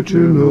want you to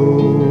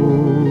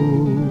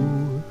know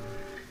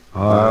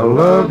I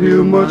love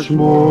you much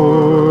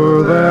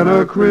more than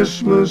a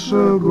Christmas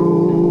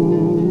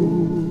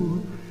ago.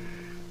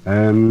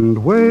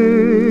 And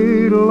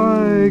wait till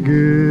I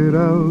get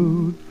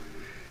out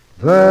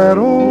that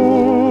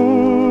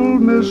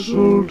old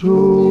mistletoe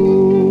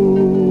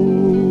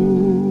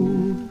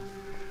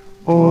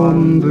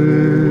on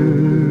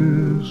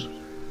this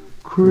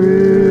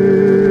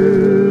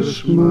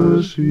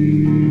Christmas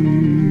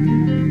Eve.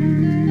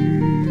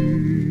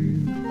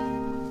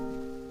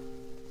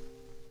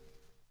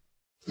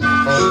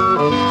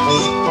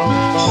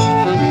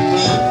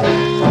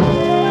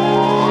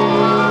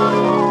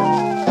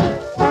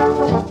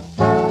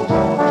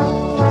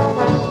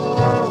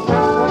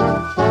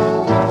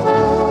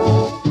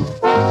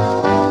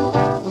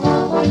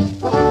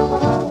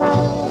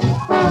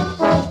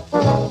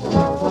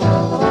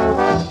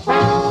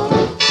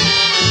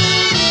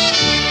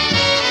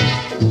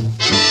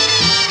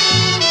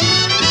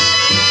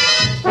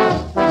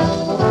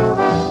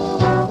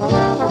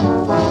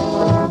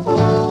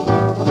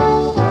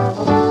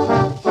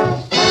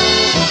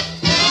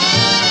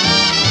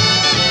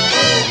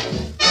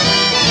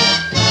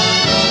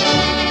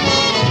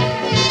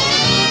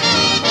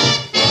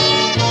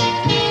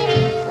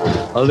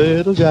 A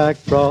little Jack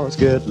Frost,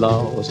 get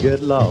lost,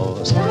 get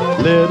lost.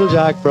 Little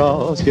Jack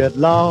Frost, get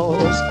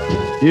lost.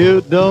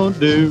 You don't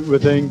do a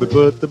thing but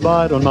put the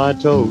bite on my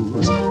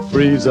toes.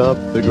 Freeze up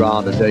the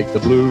ground and take the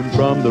bloom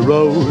from the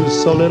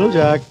rose. So little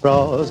Jack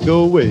Frost,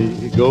 go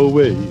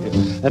away,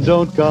 and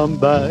don't come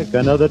back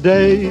another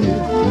day.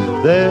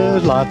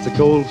 There's lots of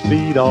cold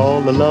feet,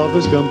 all the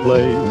lovers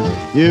complain.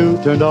 You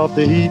turned off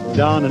the heat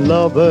down in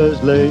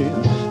Lover's Lane.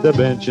 The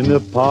bench in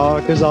the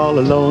park is all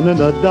alone in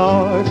the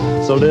dark.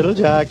 So little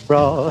Jack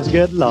Frost,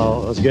 get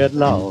lost, get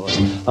lost.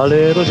 A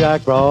little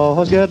Jack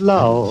Frost, get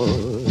lost.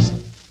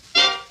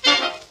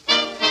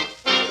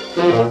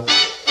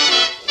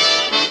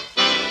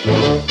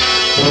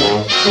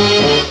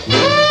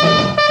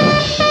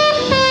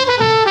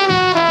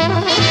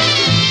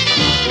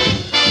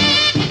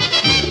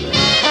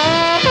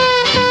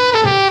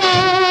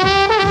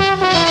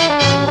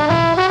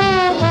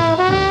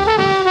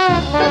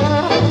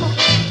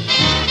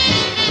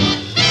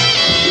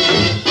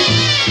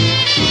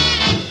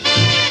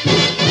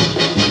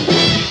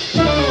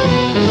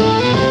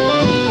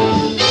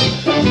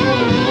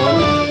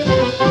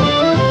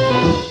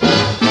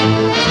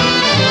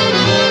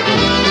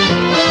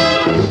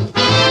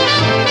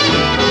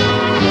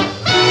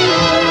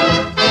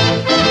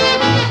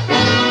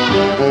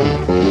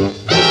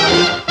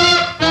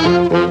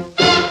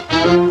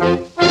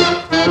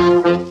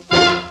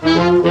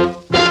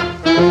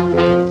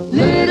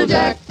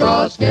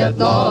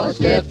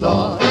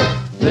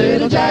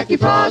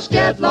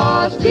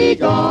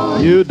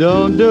 You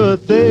don't do a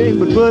thing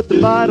but put the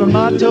bite on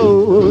my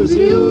toes.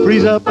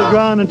 Freeze up the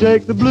ground and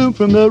take the bloom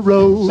from the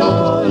rose.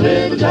 So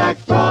little Jack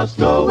Frost,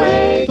 go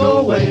away,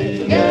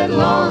 get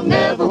along,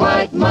 never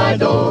whiten my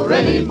door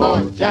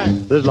anymore, Jack.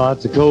 There's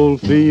lots of cold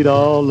feet,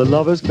 all the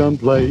lovers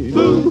complain.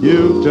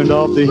 You turned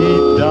off the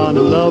heat down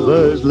in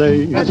Lover's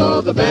Lane. And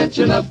so the bench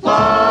in the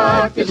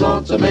park is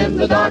lonesome in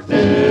the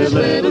darkness.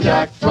 Little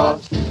Jack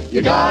Frost,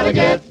 you gotta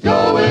get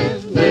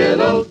going,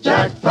 little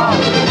Jack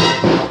Frost.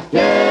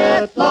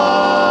 Get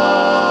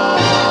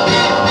lost.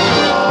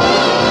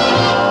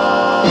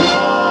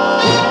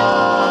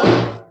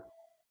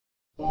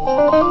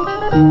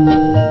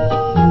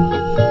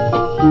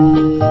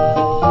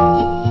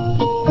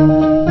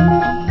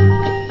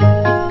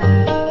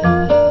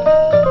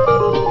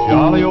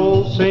 Jolly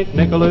old St.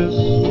 Nicholas,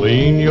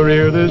 lean your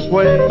ear this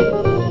way.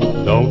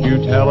 Don't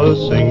you tell a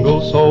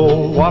single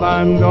soul what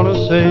I'm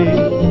gonna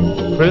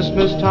say.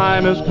 Christmas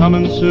time is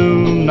coming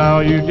soon, now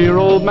you dear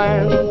old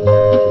man.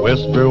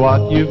 Whisper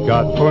what you've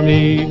got for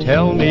me,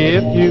 tell me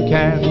if you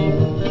can.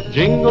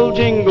 Jingle,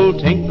 jingle,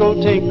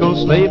 tinkle, tinkle,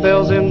 sleigh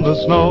bells in the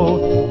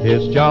snow.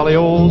 It's jolly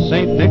old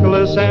St.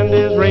 Nicholas and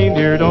his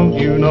reindeer, don't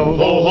you know?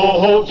 Ho, ho,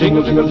 ho,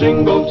 jingle, jingle,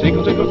 jingle,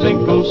 tinkle, tinkle,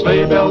 tinkle,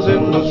 sleigh bells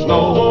in the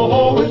snow. Ho,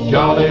 ho, it's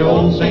jolly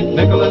old St.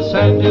 Nicholas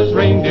and his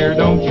reindeer,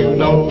 don't you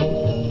know?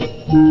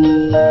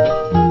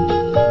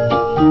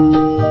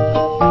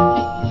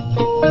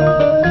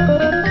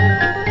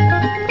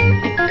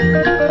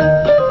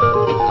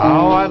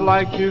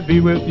 Like to be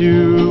with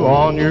you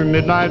on your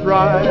midnight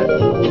ride.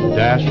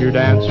 Dasher,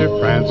 Dancer,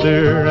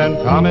 Prancer, and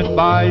Comet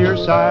by your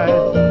side.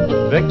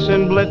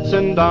 Vixen,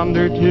 Blitzen,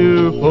 Donder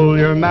too, pull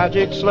your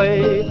magic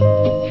sleigh.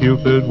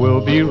 Cupid will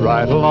be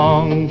right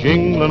along,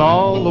 jingling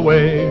all the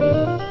way.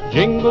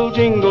 Jingle,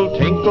 jingle,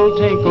 tinkle,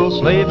 tinkle,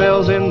 sleigh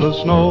bells in the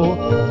snow.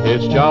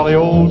 It's jolly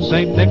old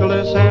St.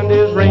 Nicholas and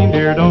his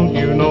reindeer, don't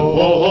you know?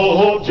 Ho, ho,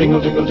 ho, jingle,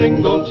 jingle,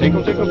 jingle,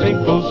 tinkle, tinkle,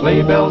 tinkle,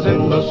 sleigh bells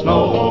in the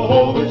snow. Ho,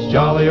 ho, it's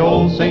jolly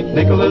old St.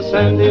 Nicholas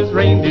and his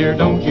reindeer,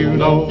 don't you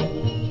know?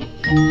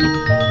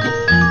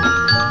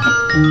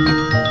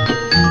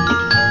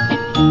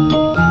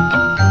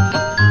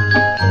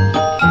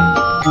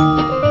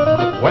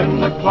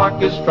 When the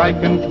clock is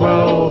striking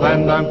 12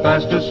 and I'm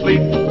fast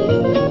asleep,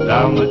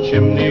 down the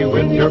chimney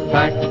with your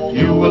pack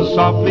you will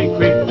softly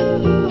creep.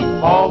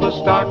 All the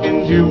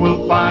stockings you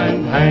will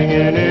find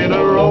hanging in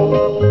a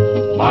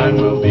row. Mine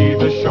will be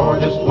the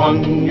shortest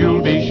one,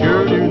 you'll be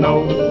sure to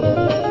know.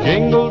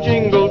 Jingle,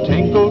 jingle,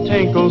 tinkle,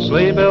 tinkle,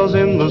 sleigh bells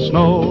in the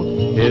snow.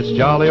 It's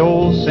jolly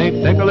old St.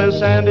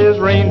 Nicholas and his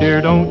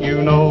reindeer, don't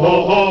you know?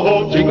 Ho, ho,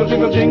 ho, jingle,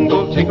 jingle,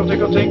 jingle, tinkle,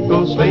 tinkle,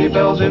 tinkle, sleigh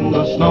bells in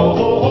the snow.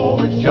 Ho,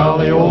 ho, it's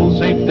jolly old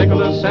St.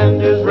 Nicholas and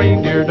his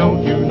reindeer,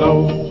 don't you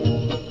know?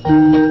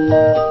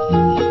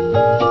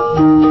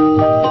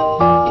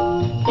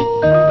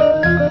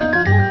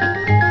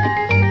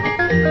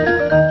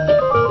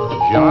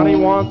 Johnny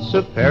wants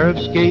a pair of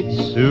skates,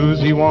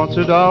 Susie wants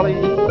a dolly,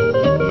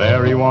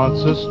 Mary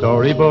wants a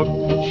storybook,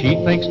 she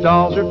thinks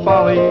dolls are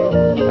folly.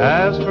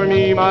 As for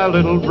me, my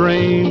little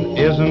brain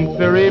isn't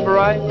very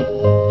bright.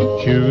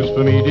 Choose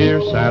for me,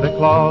 dear Santa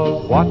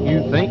Claus, what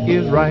you think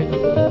is right.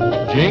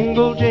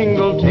 Jingle,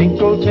 jingle,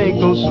 tinkle,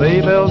 tinkle,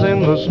 sleigh bells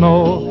in the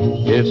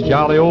snow. It's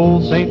jolly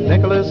old St.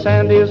 Nicholas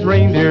and his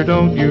reindeer,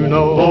 don't you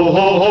know? Ho,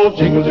 ho, ho,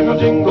 jingle, jingle,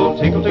 jingle,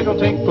 tinkle, tinkle,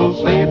 tinkle,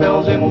 sleigh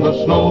bells in the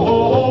snow.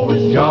 Ho, ho,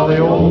 it's jolly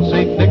old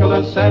St.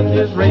 Nicholas and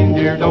his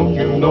reindeer, don't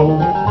you know?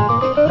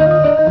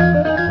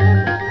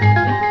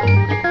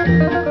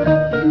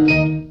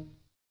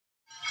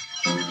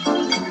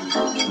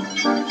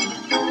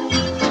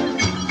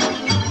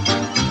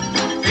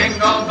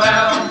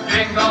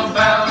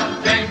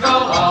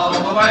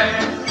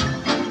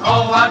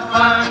 Oh, what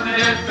fun it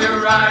is to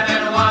ride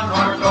in a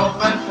one-horse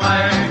open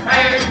sleigh.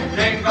 Hey,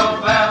 jingle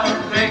bells,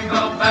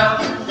 jingle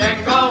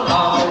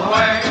all the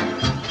way.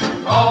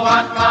 Oh,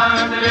 what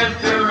fun it is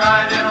to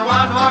ride in a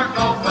one-horse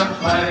open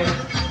sleigh.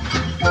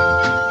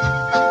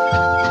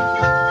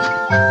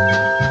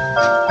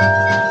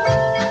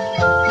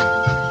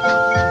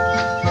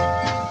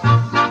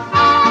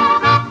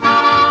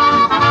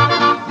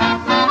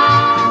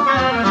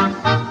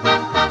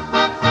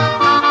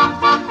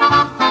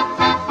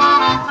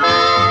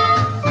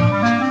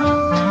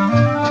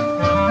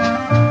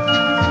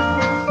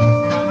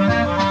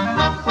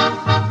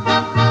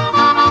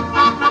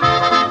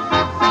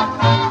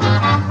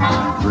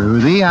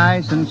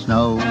 Ice and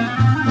snow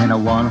in a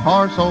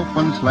one-horse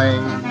open sleigh.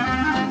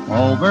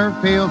 Over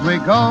fields we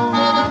go,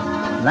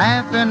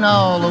 laughing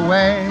all the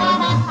way.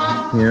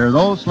 Hear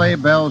those sleigh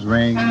bells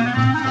ring,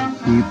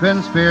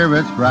 keeping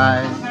spirits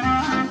bright.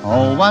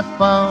 Oh, what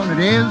fun it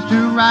is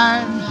to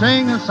ride and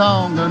sing a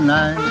song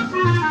tonight.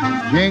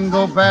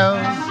 Jingle bells,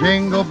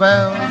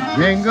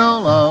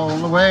 jingle all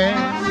the way.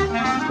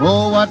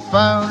 Oh, what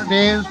fun it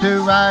is to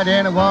ride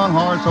in a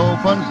one-horse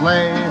open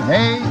sleigh.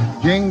 Hey,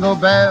 jingle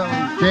bells,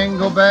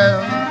 jingle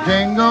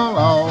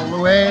all the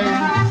way.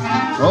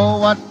 Oh,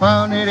 what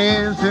fun it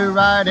is to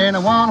ride in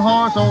a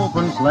one-horse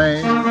open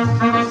sleigh.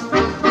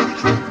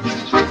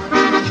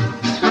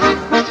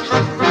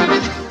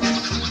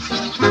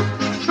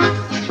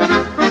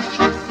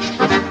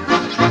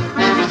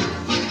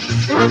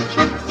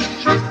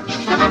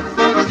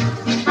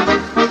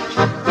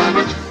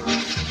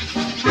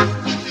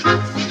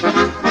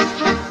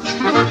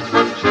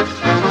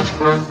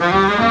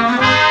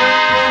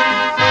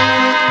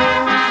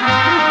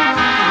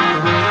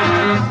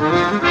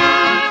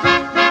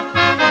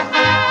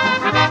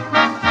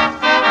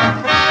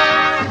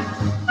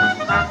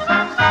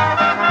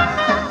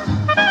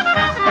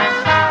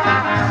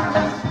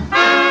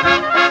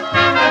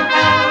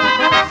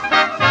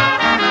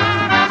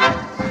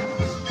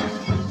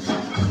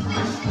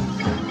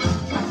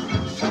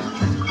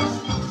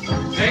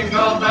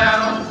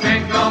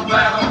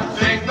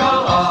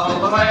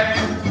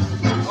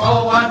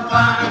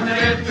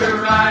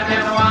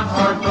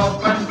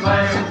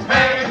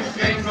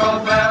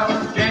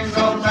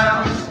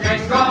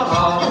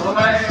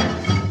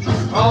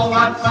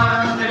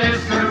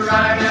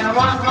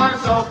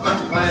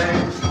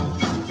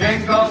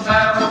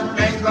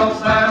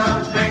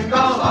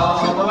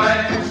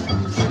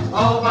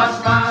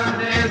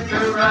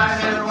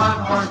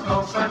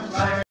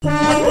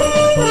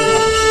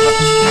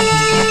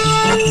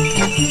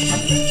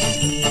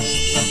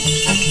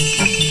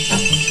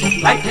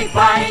 Lightning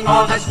flying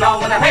over the snow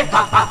with a hey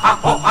ha ha ha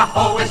ho ha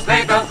ho, with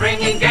sleigh bells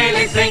ringing,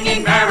 gaily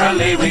singing,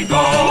 merrily we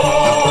go.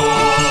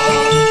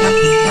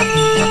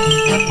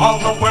 All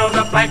the world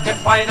of blanket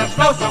white and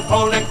snow so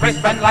cold and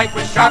crisp and light,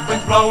 with sharp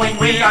winds blowing,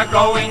 we are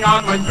going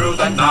onward through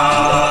the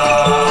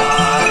night.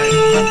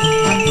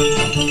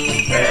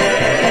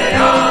 Hey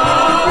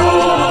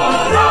ah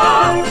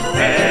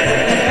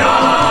hey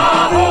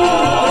ah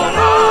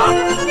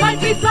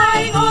Lightning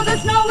flying over the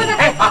snow with a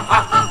hey ha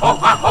ha ha ho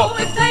ha ho,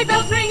 with sleigh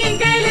bells ringing,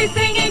 gaily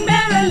singing,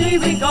 merrily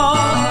we go.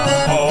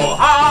 oh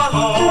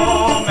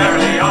hallo,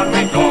 merrily on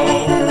we go.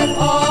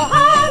 Oh,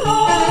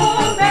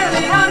 hallo,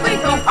 merrily on we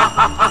go.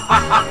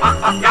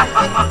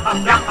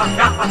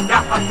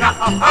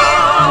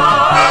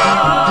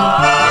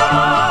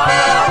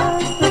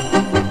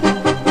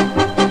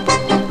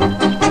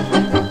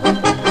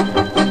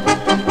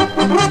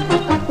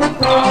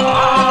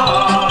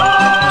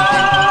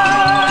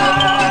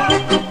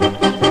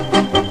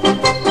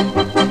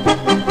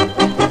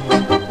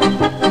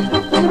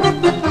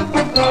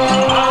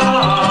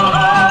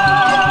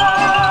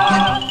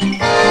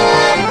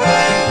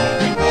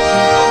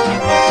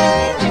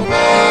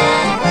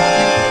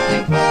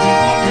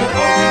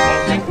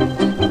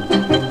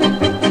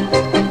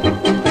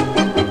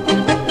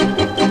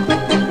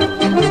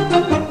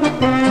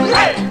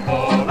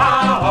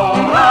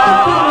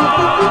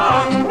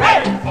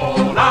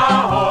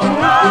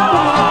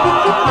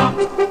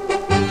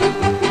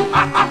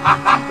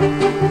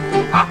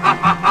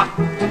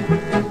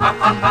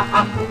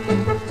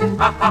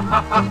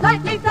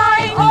 Lightning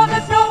flying over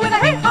the snow with a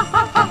hey ha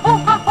ha ha ho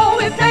ha ho,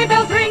 with sleigh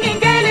bells ringing,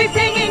 gaily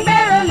singing,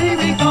 merrily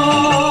we go.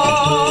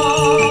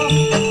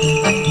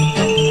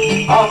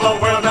 All the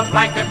world of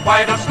blanket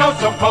white of snow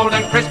so cold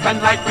and crisp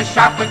and light, with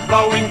sharp winds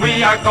blowing,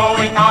 we are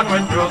going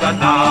onward through the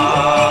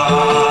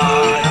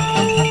night.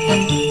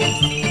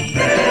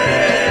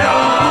 Hey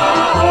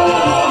ah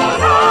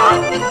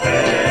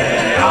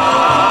hey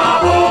ah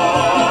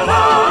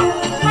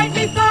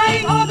Lightning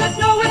flying over the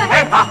snow with a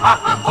hey ha ha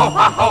ha ho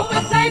ha ho,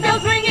 with sleigh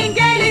bells ringing,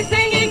 gaily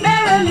singing,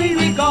 merrily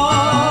we go.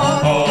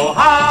 oh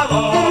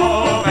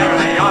hallo,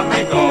 merrily on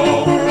we go.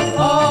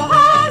 Oh,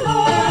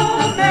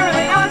 hallo,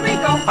 merrily on we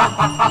go.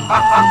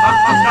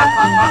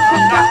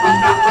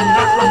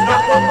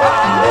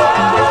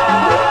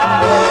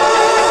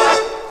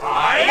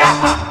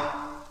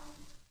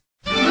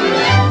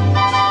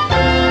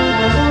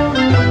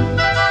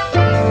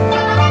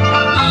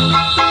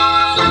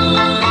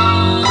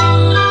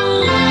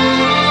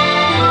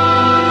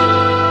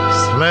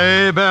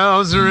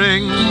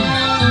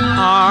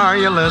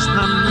 you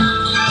listening?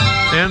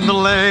 In the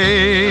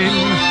lane,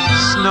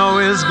 snow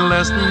is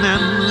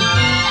glistening.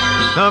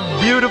 A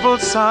beautiful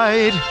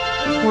sight.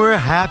 We're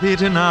happy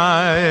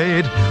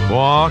tonight,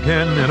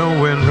 walking in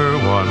a winter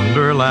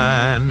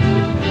wonderland.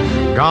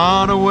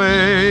 Gone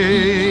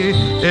away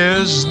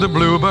is the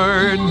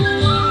bluebird.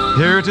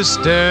 Here to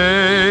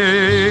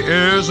stay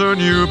is a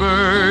new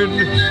bird.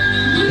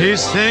 He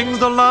sings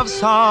the love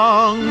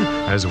song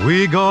as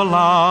we go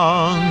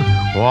along,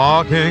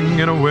 walking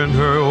in a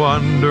winter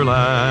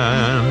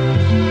wonderland.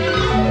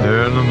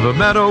 In the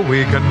meadow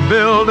we can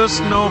build a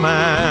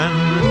snowman,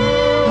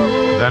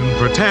 then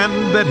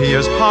pretend that he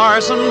is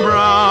Parson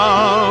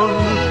Brown.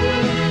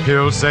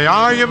 He'll say,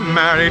 are you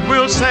married?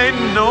 We'll say,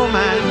 no,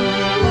 man.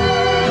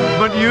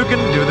 But you can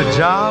do the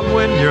job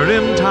when you're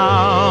in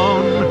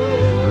town.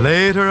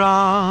 Later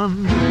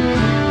on,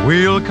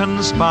 we'll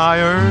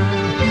conspire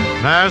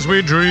as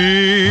we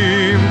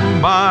dream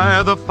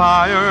by the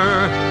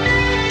fire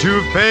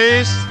to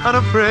face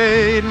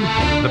unafraid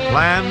the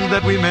plans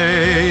that we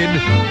made,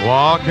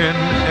 walking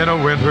in a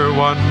winter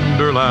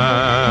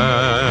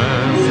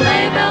wonderland.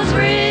 Sleigh bells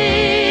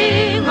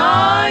ring,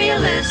 are you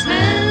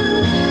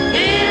listening?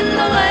 In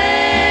the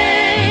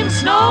lane,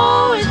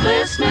 snow is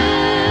glistening.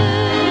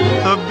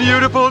 A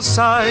beautiful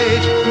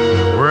sight,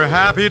 we're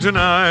happy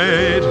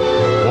tonight,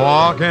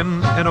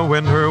 walking in a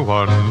winter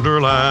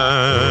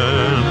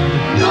wonderland.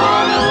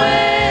 Gone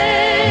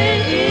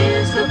away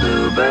is the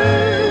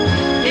bluebird,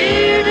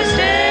 here to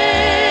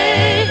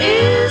stay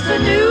is the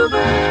new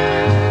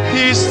bird.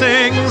 He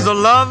sings a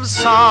love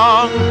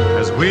song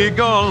as we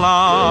go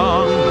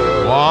along,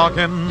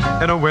 walking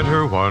in a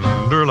winter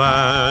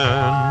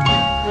wonderland.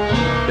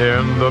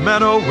 In the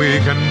meadow we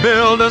can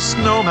build a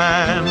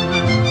snowman,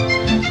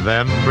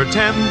 then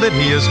pretend that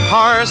he is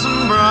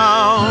Parson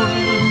Brown.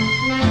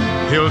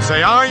 He'll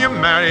say, are you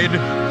married?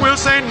 We'll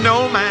say,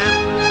 no,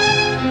 man.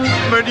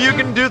 But you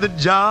can do the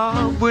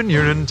job when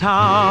you're in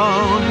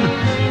town.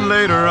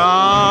 Later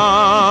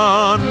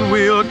on,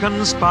 we'll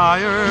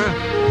conspire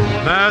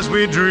as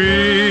we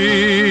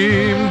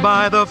dream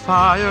by the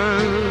fire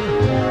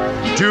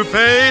to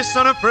face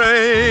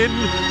unafraid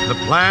the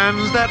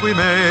plans that we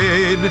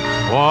made,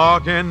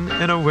 walking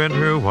in a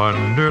winter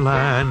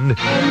wonderland.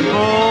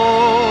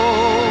 Oh,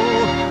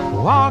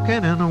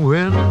 walking in a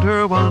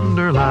winter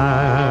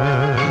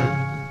wonderland.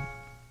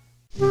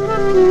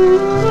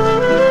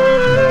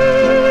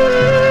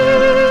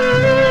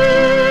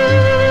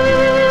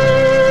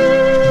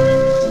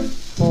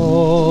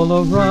 All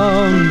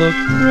around the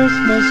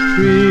Christmas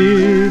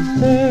tree,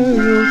 there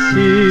you'll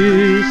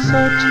see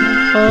such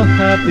a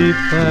happy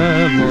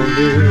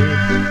family.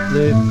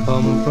 They've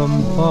come from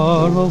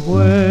far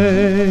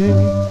away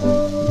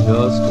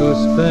just to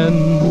spend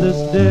this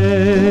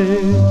day.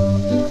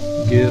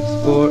 Gifts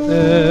for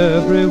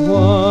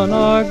everyone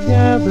are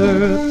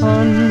gathered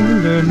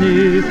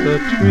underneath the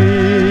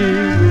tree.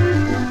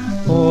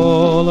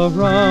 All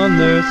around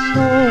there's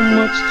so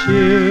much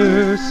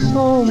cheer,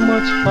 so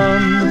much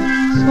fun,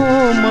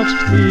 so much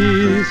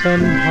peace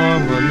and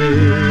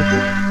harmony.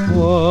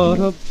 What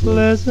a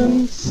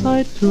pleasant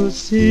sight to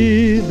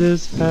see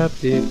this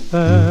happy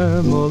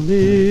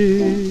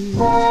family.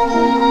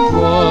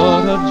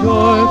 What a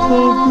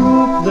joyful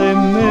group they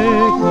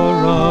make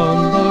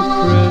around the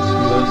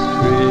Christmas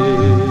tree.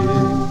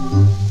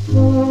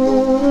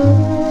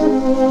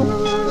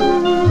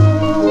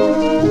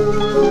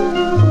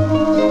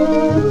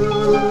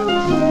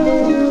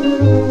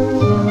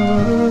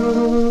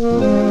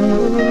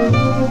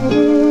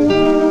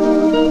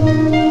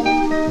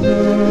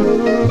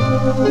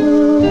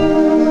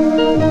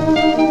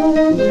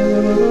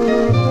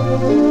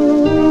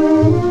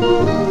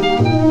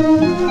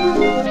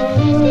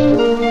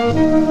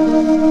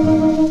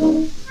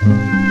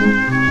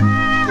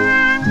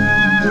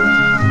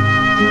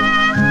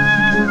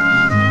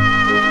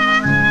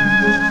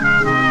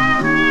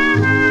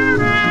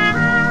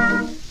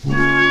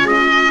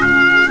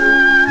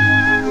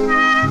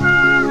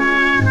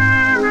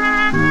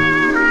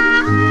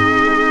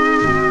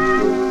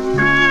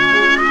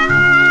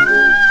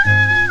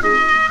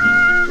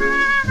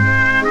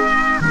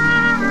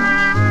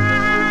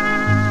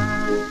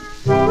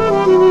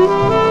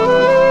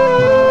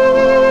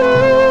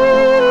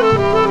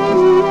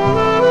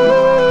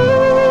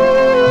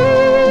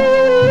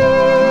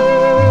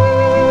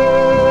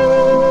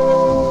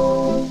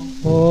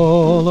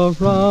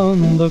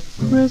 The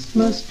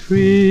Christmas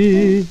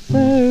tree,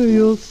 there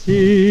you'll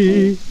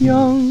see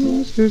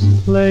youngsters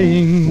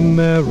playing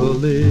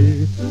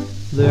merrily.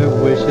 Their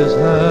wishes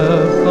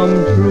have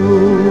come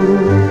true.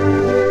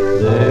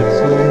 They've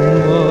so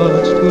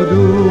much to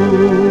do.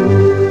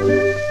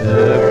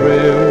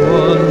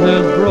 Everyone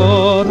has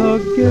brought a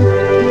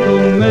gift to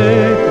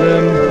make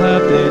them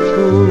happy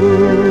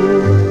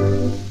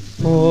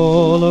too.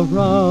 All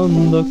around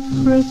the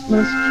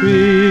Christmas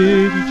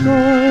tree,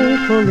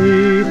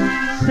 joyfully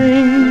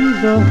sings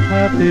the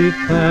happy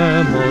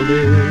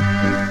family.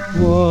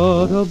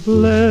 What a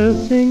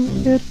blessing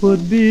it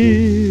would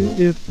be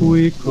if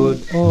we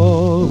could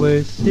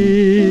always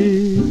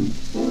see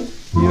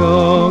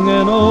young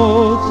and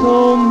old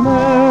so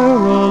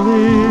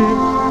merrily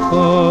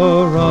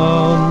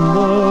around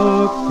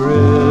the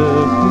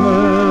Christmas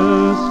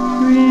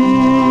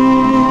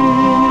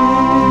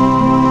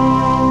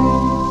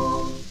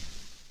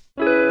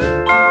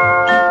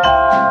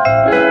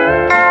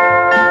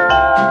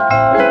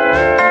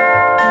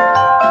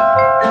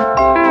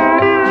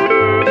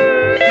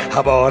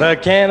I bought a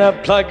can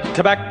of plug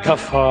tobacco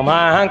for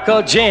my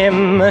Uncle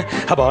Jim.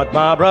 I bought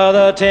my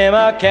brother Tim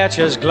a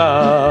catcher's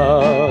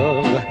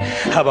glove.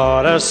 I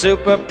bought a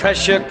super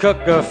pressure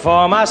cooker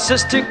for my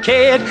sister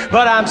Kate,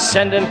 but I'm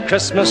sending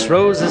Christmas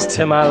roses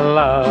to my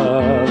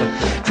love.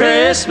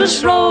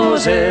 Christmas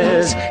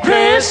roses,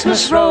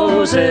 Christmas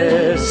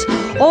roses.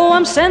 Oh,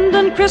 I'm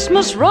sending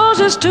Christmas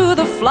roses to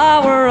the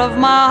flower of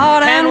my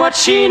heart. And what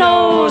she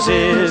knows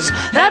is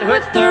that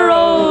with the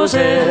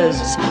roses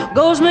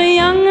goes me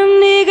young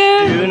and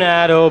eager, do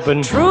not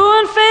open, true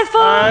and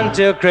faithful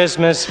until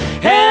Christmas,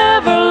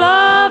 ever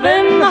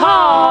loving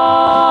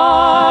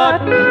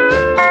heart.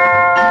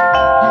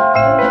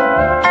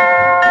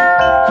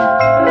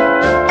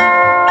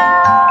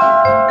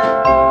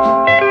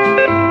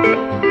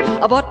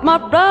 I bought my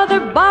brother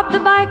Bob the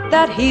bike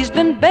that he's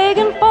been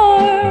begging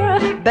for.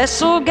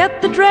 Bess'll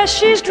get the dress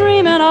she's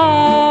dreaming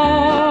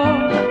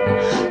of.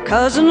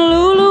 Cousin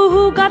Lulu,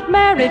 who got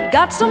married,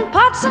 got some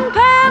pots and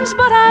pans,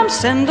 but I'm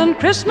sending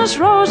Christmas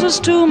roses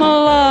to my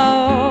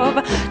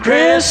love.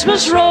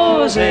 Christmas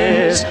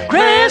roses,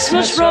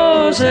 Christmas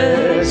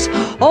roses.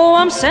 Oh,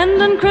 I'm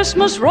sending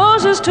Christmas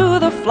roses to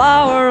the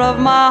flower of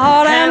my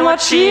heart. And what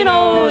she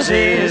knows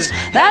is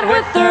that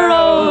with the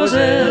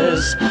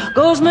roses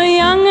goes me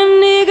young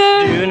and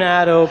eager, do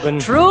not open,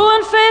 true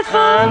and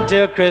faithful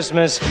until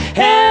Christmas,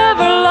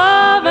 ever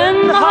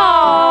loving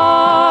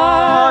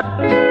heart.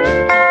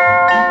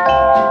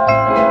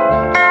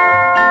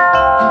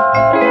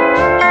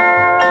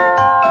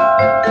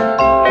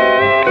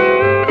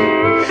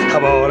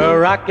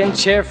 Rocking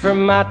chair for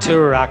Ma to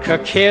rock her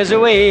cares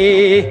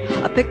away.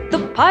 I picked the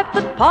pipe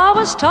that Pa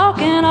was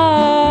talking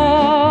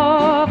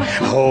of.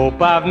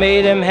 Hope I've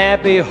made him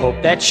happy,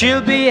 hope that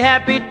she'll be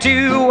happy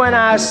too when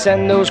I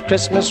send those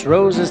Christmas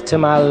roses to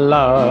my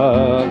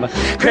love.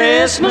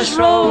 Christmas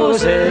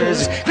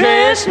roses,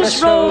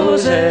 Christmas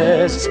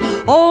roses.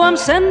 Oh, I'm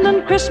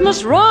sending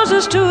Christmas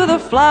roses to the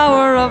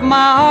flower of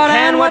my heart.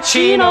 And what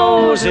she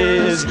knows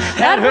is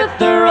that with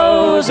the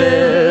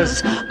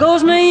roses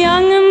goes me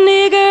young and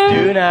eager,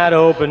 do not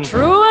open,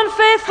 true and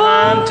faithful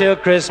until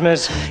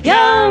Christmas,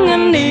 young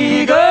and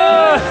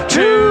eager,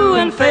 true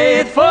and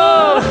faithful,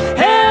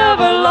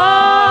 ever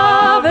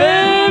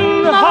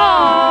loving heart.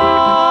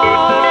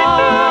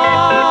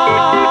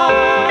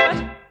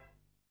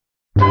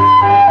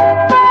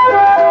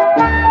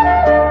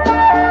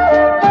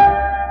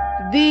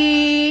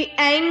 The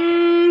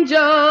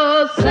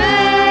angels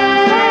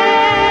sang,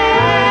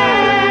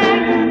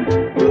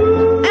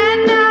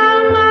 and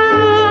our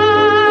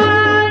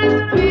heart is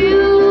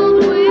filled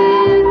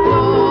with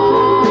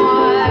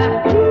joy.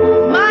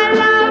 My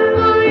love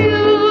for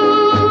you,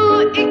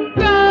 it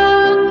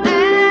grows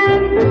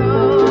and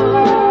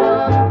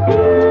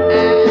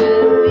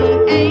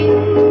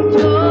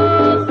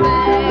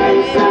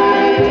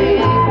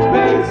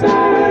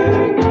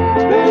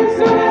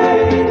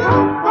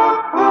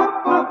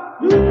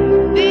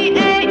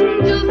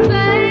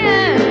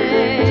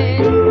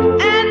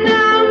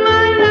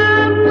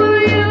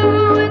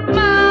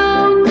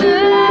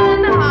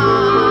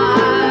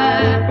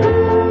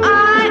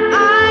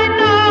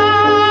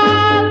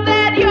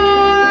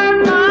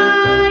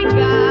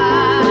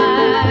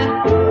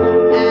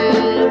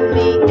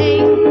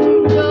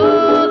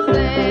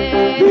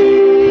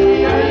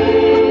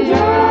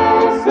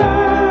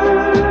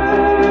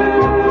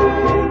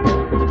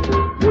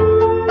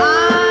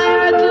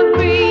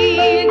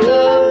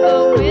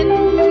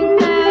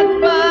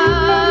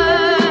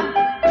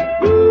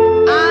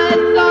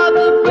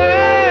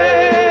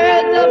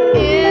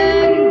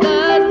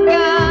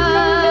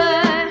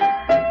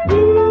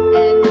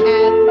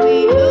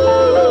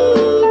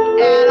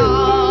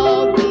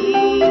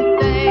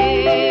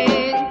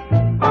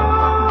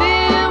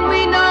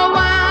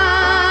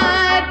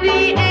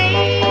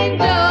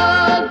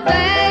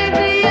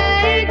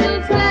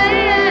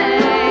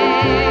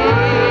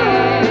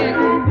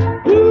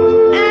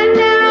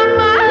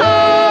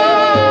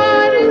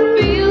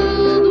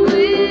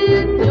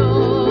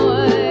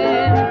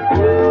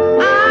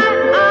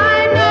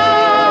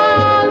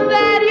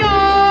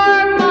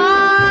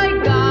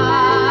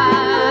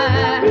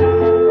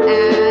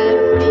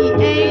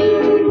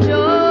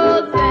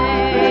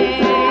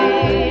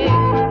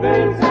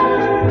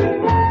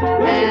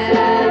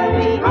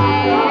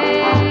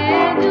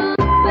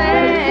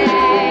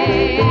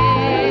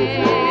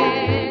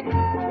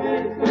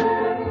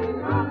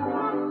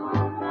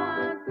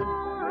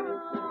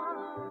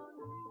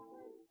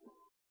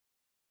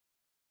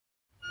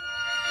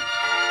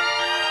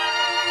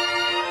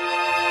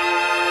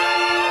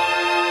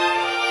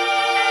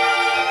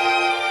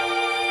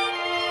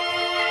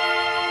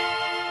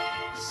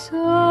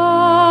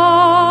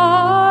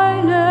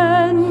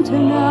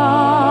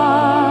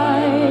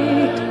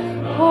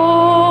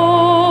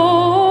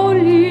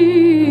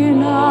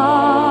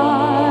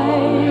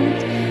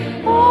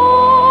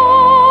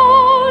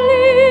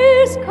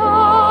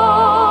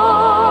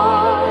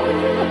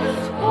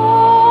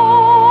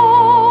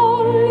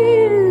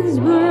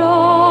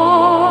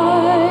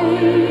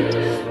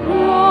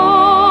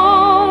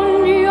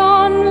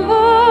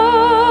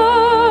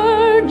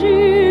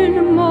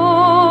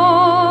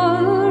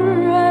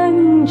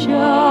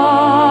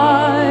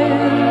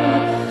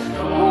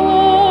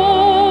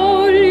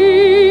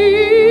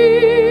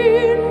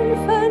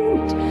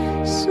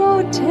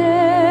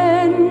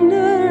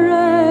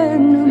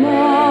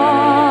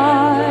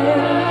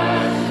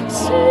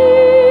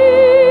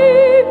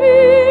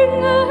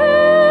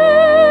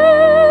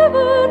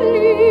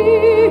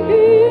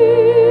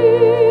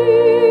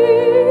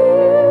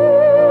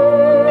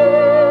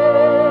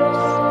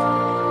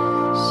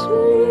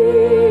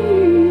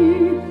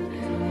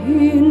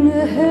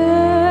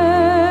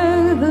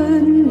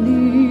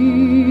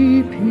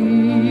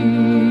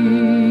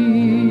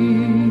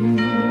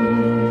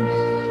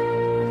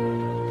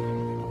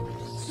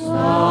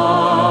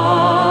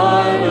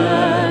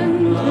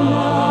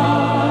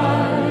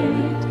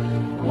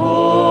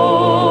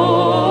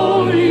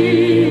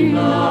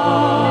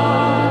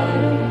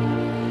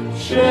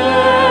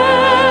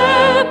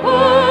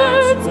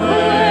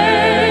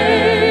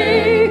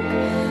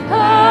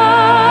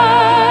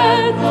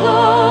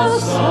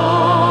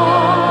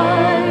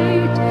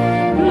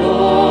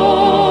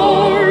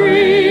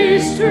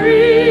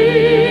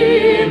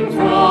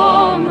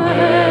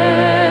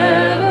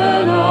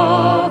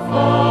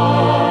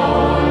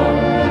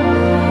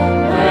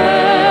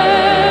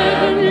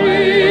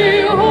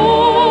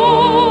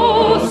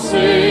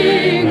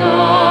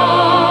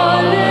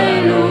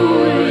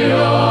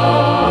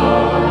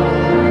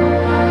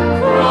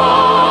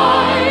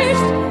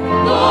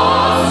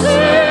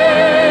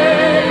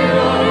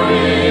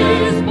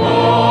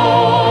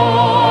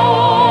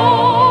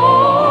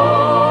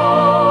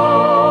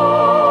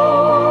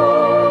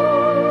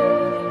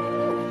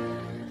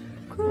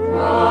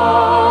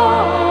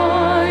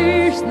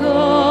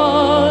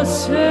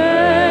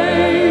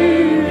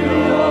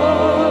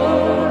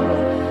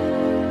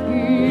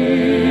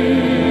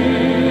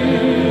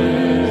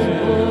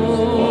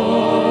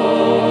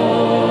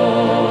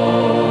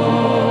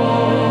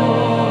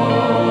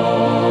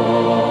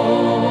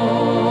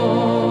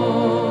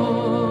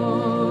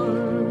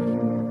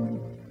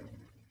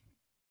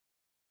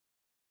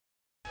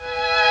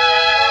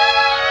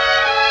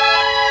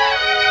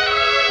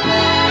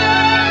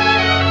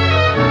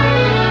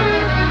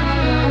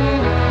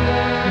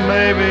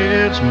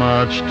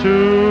much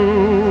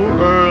too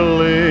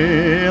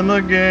early in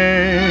the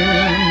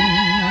game.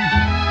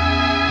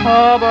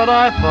 Oh, but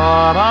I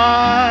thought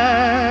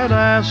I'd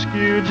ask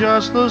you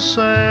just the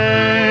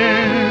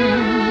same.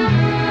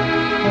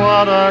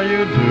 What are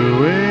you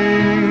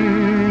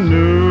doing,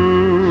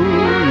 New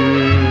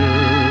Year?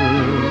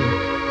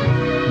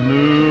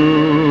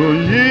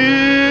 New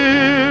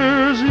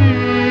Year's Eve.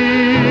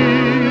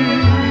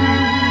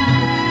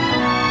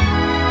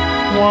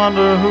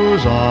 Wonder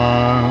whose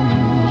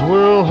arms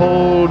will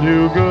hold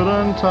you good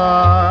and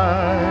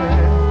tight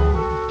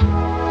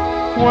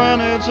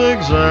when it's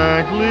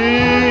exactly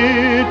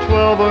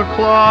 12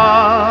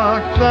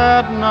 o'clock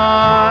that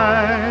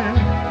night,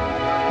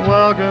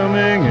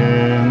 welcoming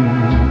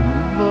in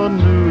the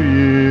new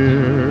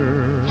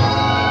year.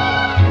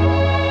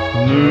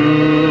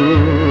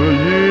 New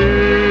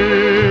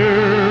Year's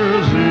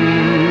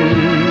Eve.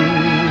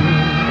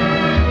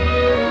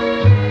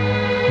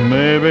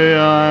 Maybe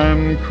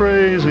I'm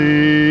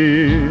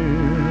crazy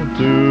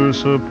to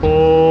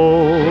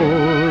suppose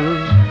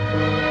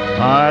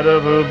I'd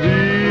ever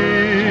be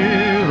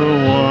the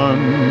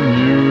one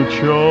you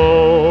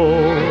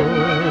chose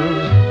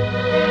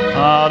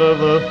out of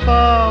the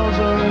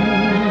thousand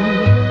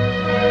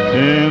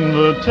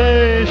invitations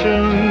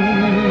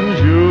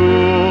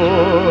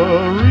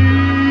you'll receive.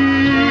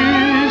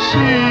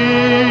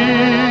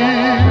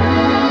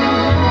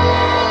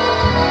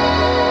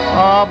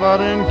 Ah,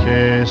 but in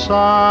case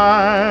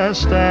I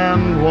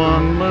stand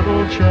one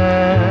little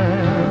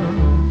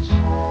chance,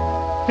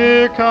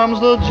 here comes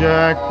the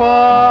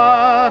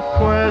jackpot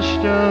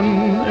question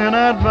in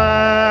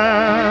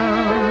advance.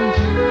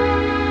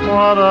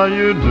 What are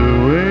you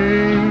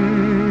doing,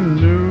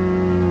 New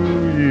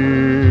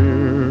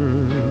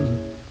Year?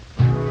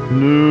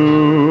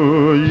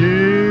 New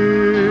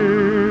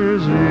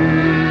Year's Eve.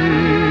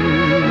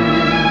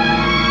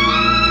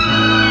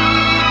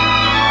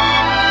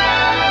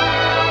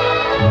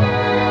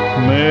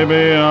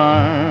 Maybe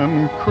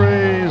I'm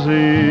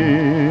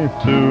crazy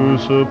to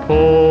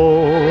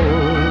suppose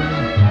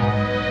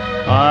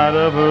I'd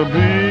ever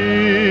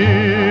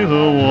be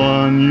the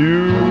one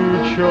you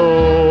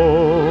chose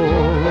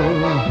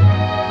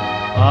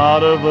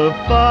out of the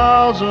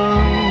thousand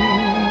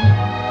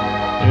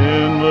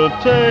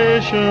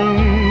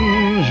invitations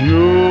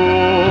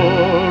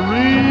you'll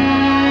receive.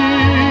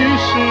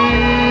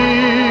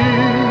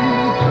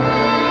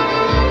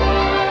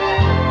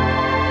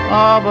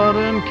 Ah, but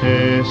in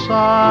case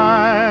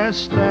I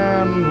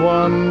stand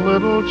one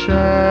little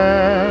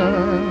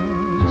chance,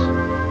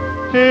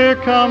 here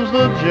comes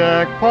the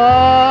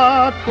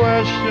jackpot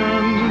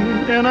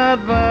question in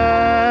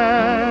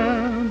advance.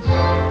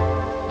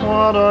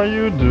 What are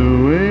you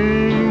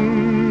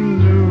doing,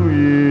 New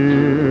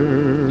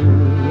Year?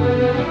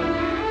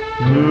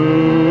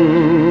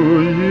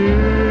 New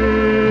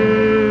Year's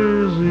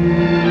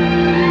Eve.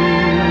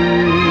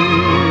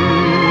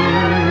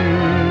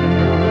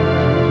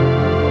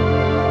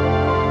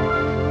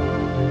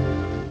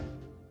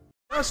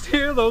 Just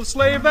hear those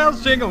sleigh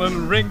bells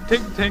jingling,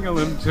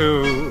 ring-ting-tingling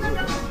too.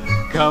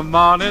 Come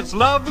on, it's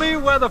lovely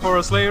weather for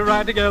a sleigh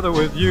ride together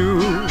with you.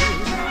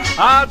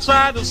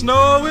 Outside the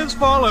snow is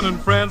falling and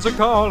friends are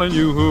calling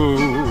you.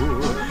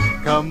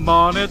 Come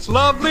on, it's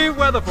lovely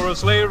weather for a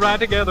sleigh ride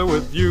together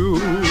with you.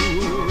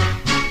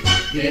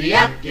 Giddy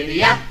up,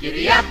 giddy up,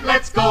 giddy up,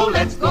 let's go,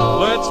 let's go.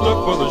 Let's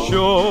look for the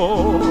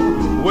shore.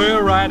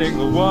 We're riding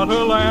the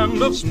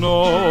wonderland of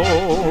snow.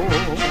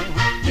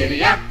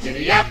 Giddy up,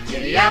 giddy up,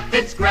 giddy up,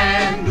 it's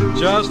grand.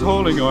 Just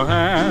holding your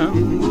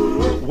hand,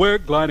 we're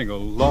gliding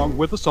along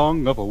with the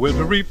song of a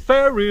wintry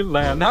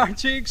fairyland. Our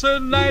cheeks are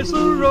nice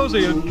and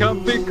rosy and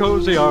comfy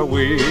cozy are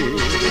we.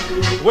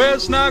 We're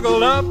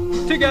snuggled up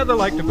together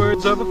like the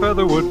birds of a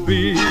feather would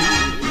be.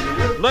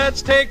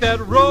 Let's take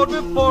that road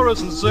before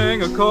us and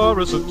sing a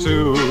chorus or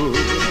two.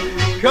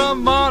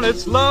 Come on,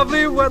 it's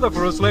lovely weather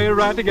for a sleigh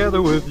ride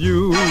together with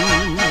you.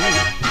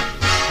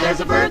 There's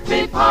a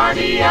birthday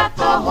party at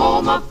the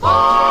home of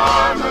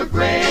Farmer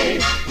Gray.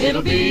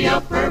 It'll be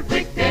a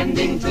perfect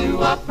ending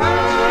to a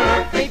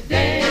perfect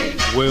day.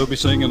 We'll be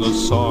singing the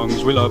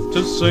songs we love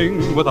to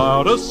sing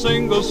without a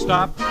single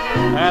stop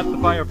at the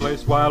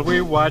fireplace while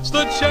we watch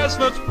the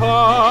chestnuts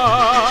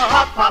pop.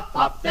 Pop, pop,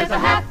 pop, there's a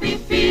happy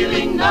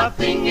feeling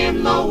nothing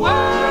in the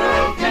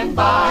world can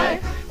buy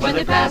when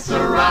they pass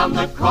around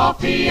the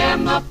coffee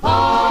and the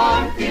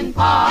pumpkin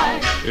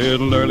pie.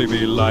 It'll early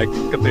be like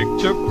a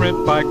picture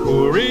print by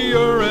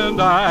Courier and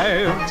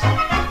I.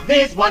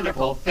 These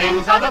wonderful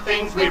things are the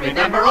things we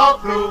remember all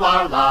through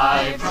our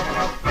lives.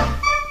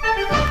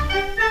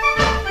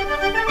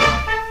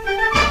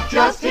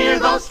 Just hear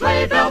those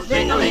sleigh bells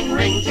jingling,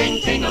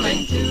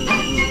 ring-ting-tingling too.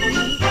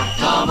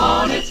 Come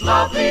on, it's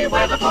lovely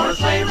weather for a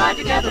sleigh ride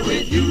together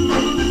with you.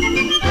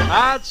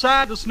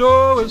 Outside the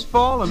snow is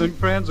falling and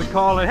friends are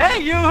calling, hey,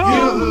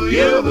 yoo-hoo! Yoo-hoo,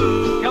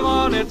 yoo-hoo! Come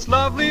on, it's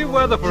lovely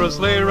weather for a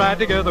sleigh ride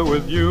together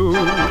with you.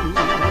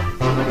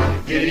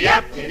 Giddy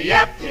up, giddy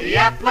up, giddy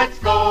up, let's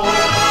go!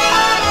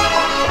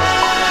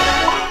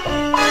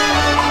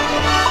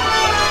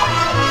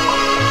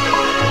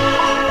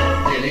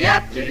 Giddy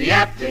up, giddy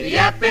up, giddy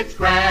up, life, it's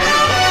grand.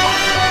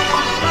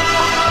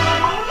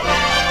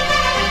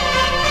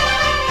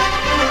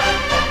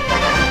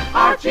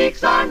 Our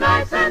cheeks are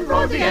nice and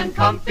rosy and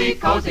comfy,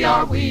 cozy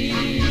are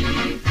we.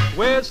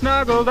 We're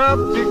snuggled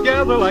up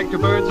together like two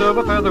birds of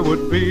a feather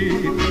would be.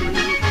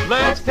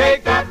 Let's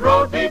take that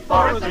road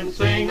before us and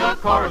sing a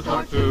chorus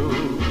or two.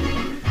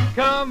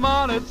 Come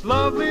on, it's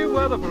lovely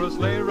weather for a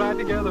sleigh ride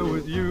together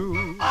with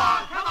you.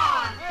 Oh, come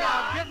on,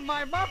 John. I'm getting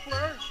my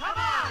muffler. Come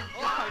on, John.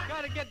 Oh, I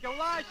gotta get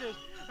galoshes.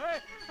 Hey,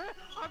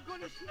 I'm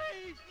gonna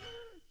sneeze.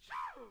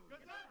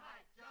 Good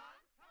night, John.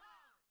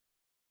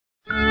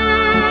 Come on.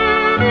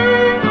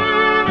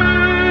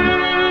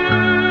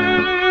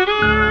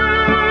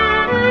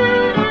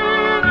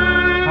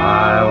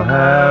 I'll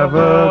have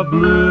a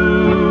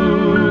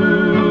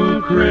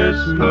blue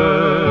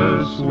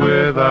Christmas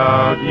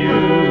without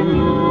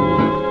you.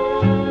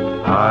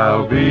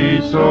 I'll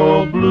be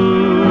so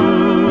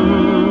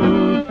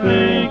blue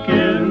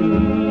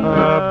thinking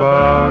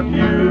about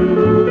you.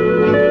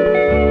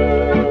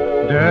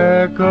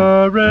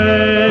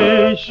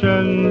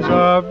 Decorations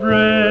of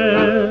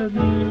red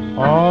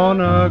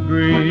on a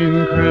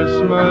green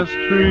Christmas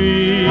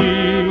tree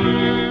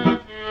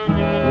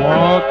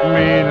won't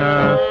mean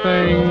a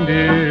thing,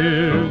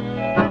 dear,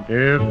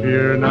 if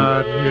you're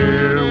not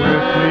here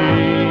with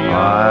me.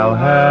 I'll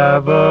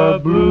have a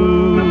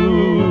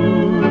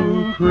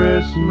blue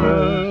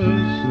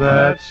Christmas,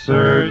 that's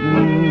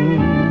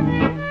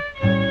certain.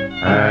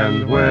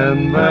 And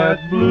when that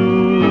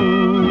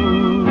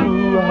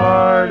blue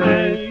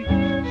heartache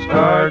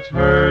starts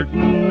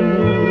hurting,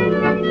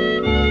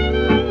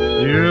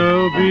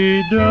 you'll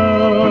be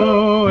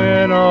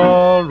doing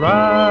all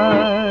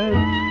right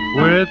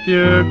with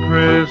your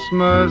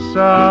Christmas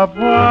of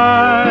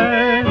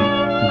white.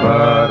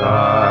 But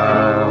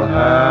I'll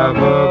have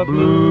a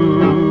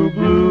blue,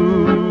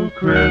 blue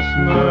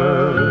Christmas.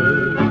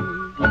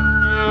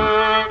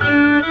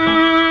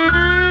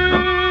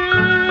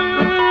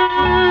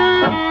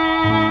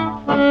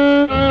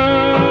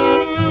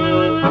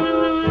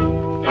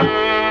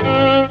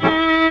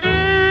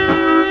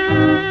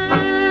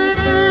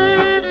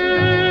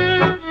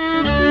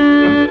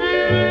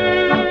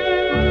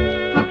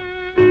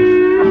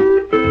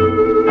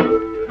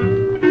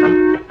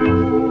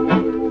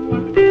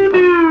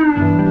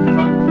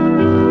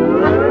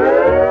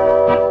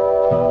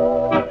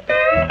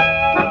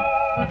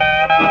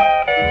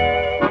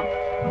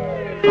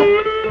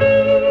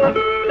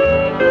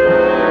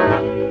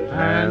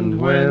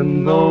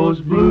 When those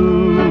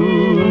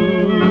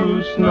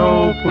blue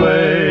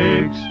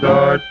snowflakes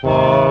start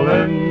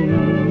falling,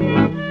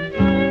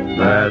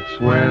 that's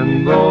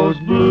when those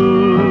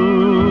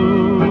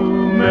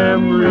blue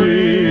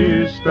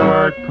memories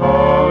start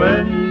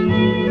calling.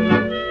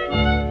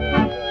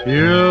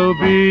 You'll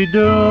be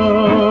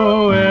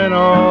doing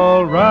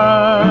all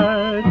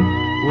right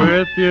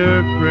with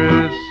your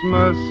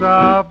Christmas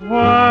of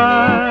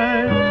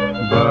white,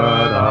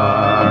 but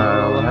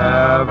I'll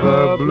have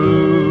a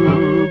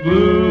blue,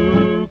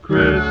 blue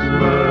Christmas.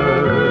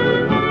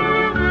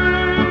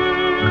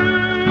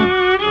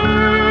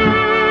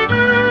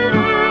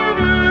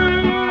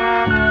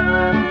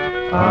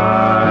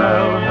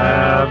 I'll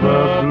have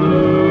a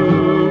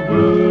blue,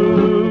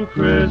 blue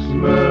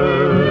Christmas.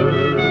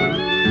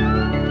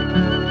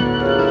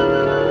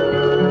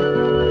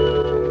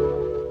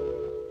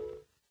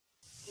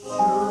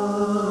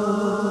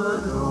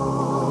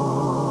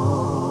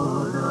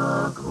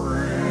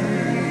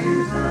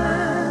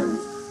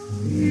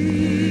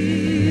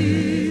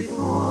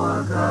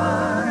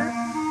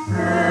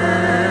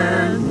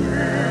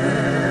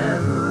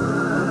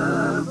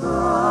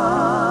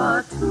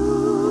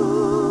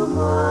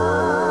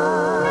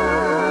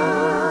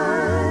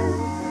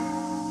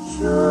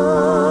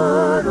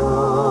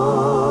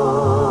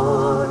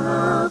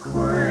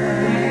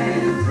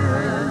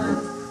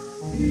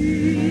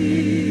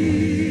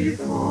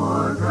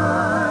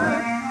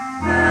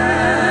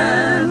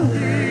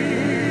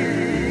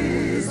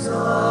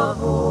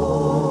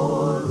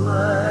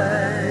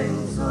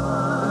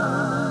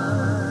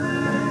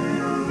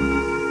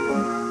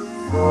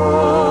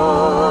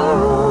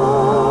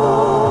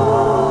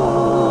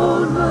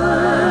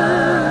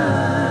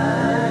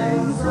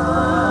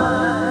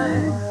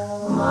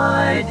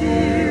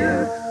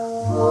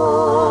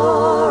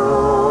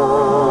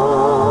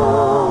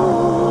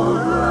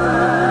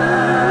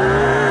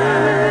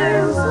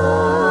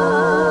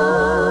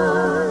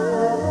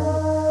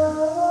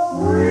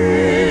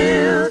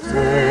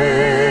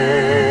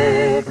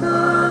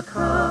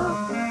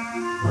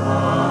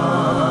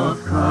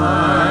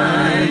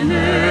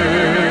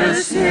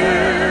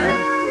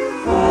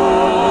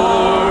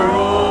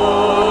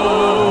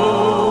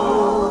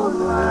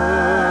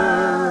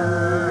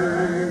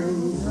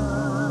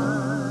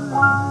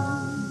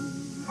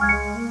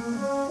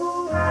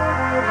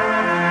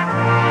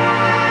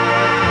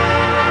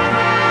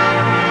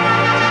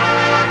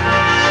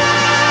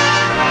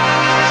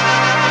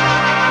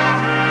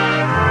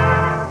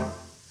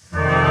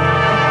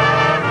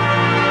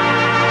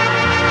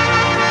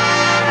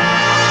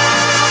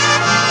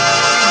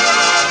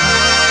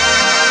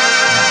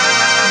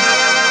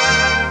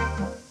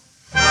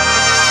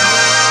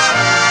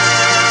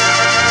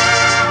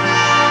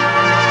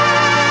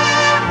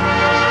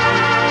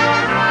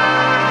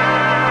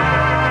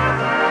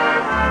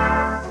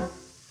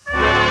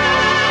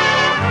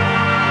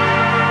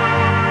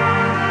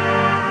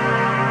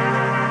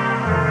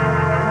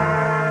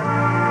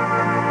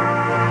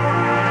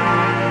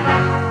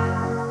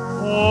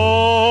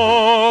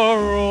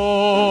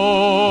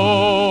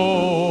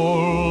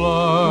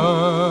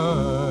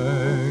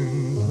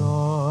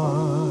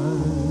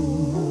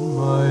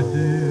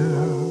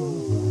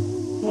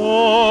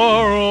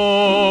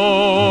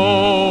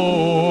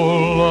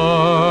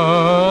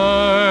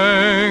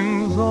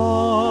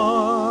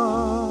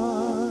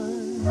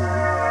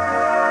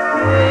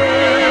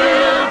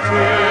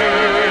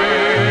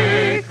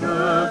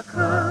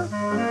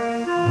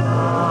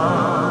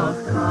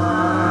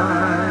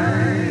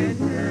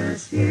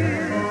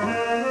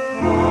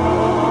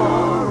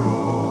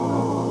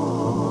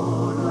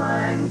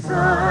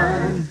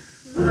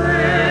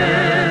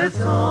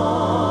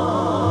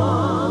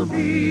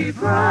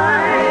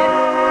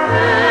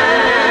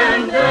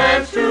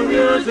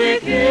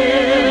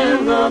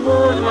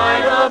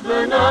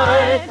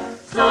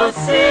 So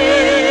sing,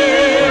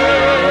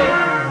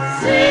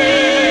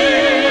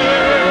 sing,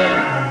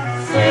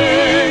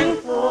 sing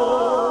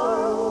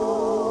for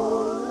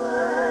old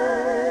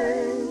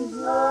lang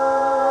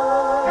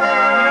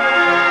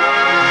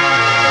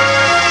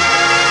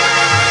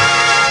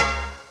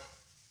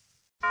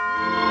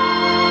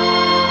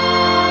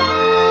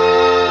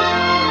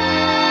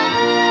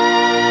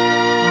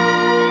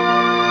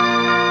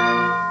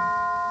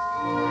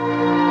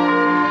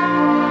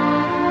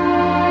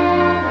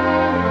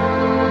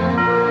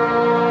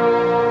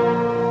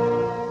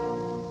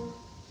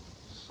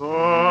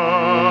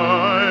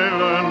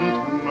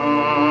Silent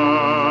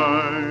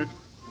night,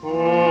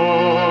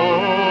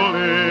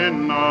 holy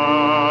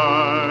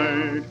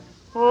night,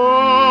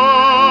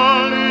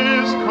 all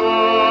is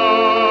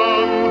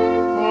calm,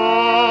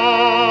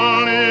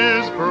 all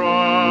is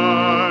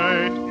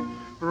bright,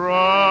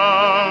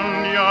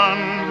 round yon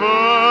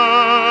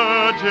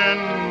virgin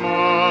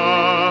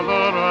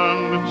mother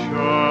and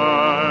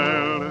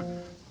child,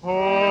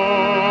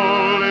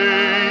 holy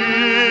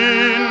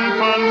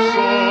infant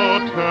so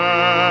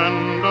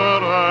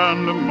tender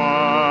and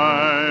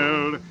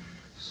mild,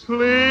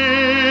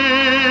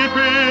 sleep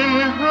in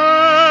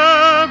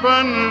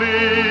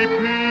heavenly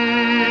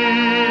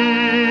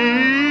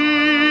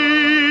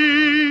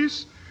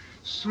peace,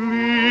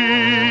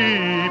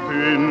 sleep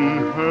in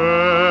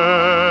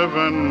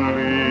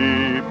heavenly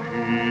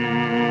peace.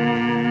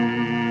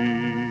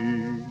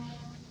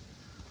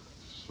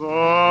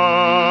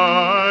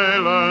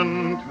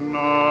 Silent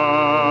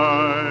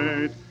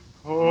night,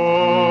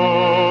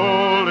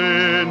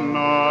 holy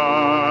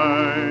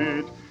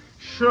night,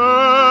 shepherds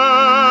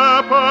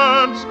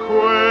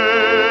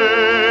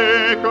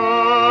quake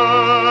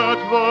at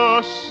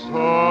the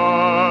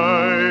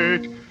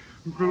sight,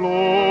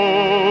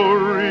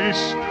 glory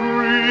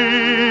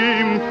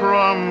stream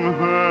from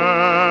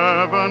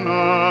heaven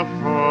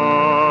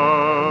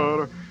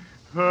afar,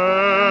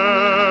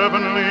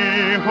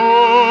 heavenly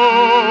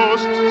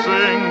hosts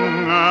sing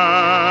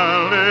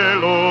Alleluia.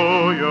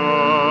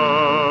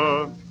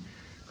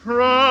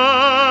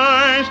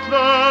 Christ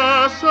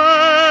the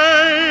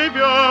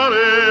Savior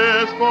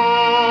is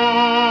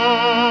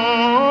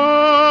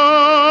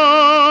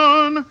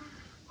born.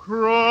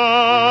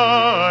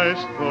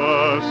 Christ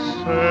the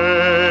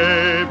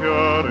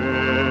Savior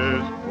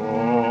is born.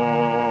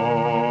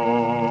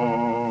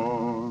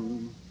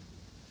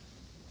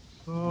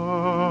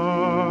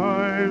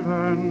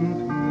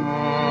 Silent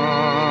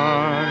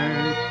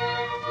night,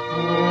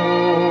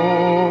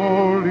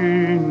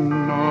 holy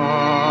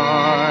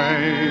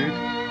night,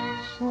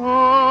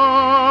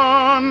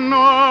 Son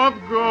of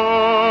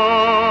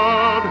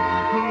God,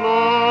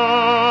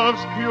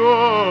 love's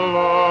pure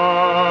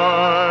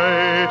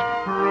light,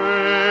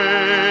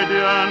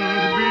 radiant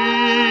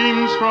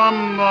beams from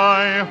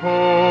thy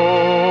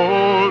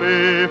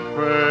holy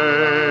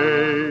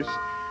face,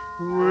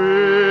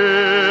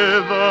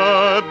 with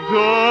the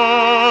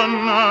dawn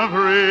of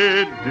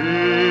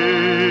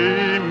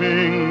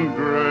redeeming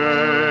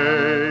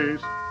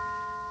grace.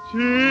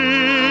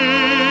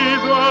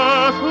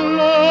 Jesus,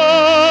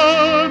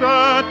 Lord,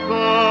 at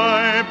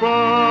thy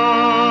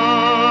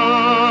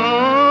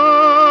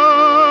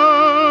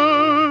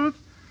birth,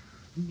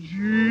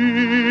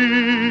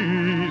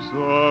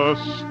 Jesus,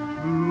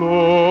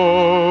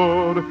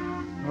 Lord,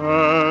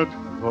 at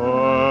thy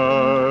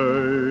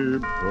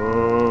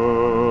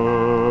birth.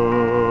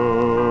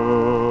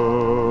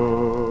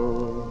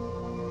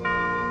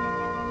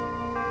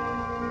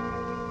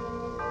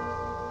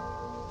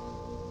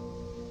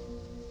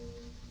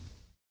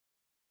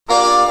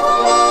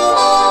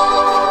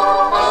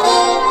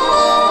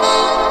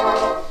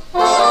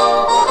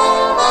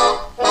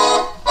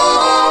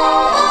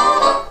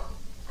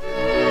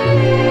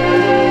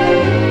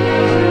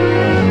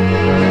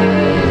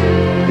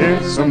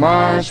 It's a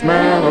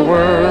marshmallow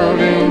world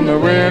in the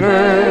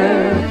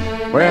winter,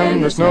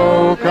 when the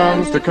snow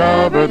comes to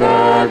cover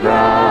the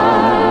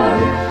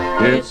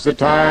ground. It's a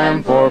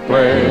time for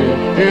play,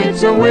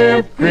 it's a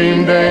whipped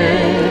cream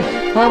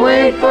day, I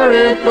wait for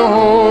it the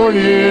whole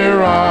year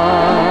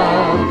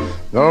round.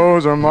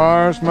 Those are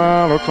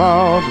marshmallow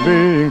clouds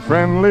being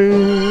friendly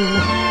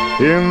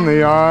in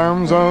the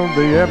arms of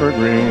the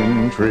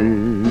evergreen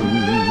trees.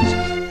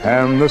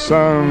 And the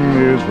sun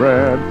is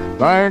red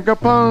like a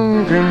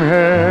pumpkin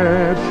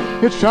head,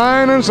 it's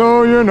shining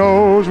so your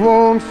nose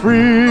won't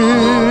freeze.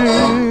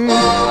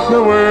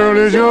 The world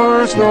is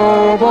your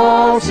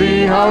snowball,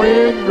 see how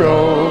it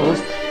grows.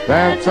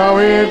 That's how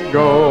it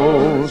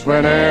goes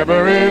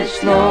whenever it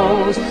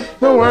snows.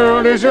 The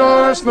world is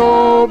your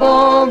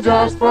snowball,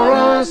 just for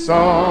a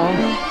song.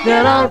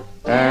 Get out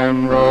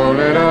and roll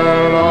it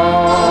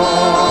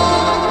along.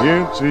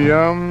 It's a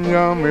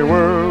yummy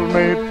world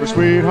made for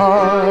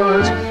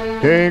sweethearts.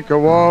 Take a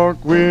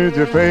walk with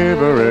your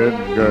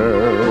favorite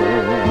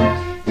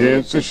girl.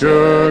 It's a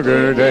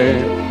sugar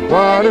day,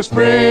 what if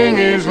spring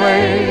is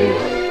late.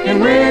 In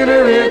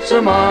winter it's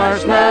a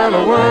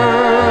marshmallow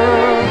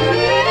world.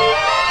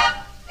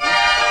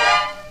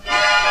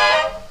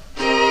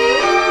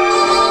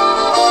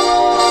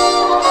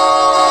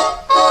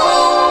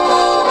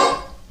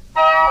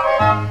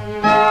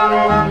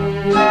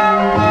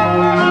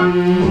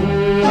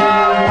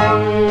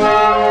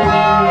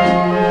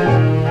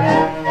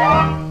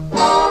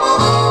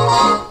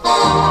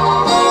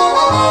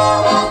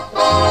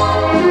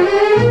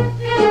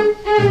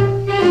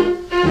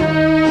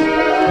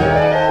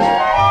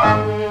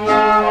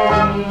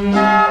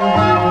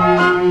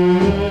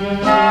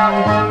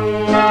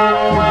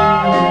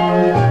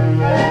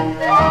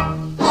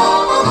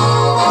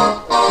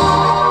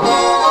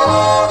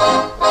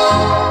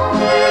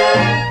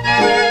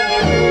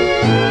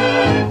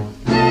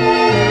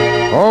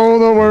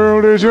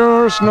 is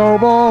your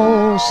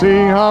snowball, see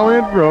how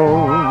it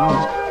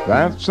rolls.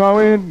 That's how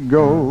it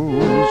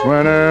goes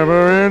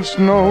whenever it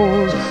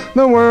snows.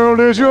 The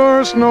world is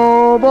your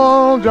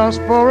snowball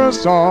just for a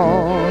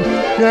song.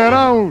 Get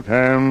out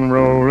and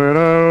roll it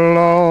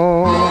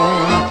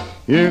along.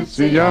 It's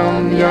a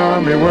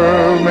yummy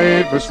world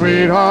made for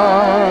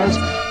sweethearts.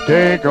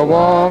 Take a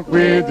walk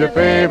with your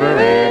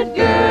favorite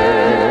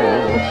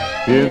girl.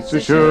 It's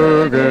a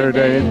sugar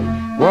date.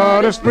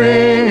 What a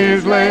spring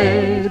is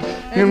laid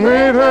in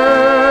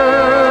winter.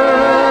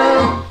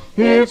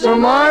 It's a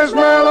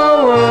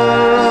marshmallow world.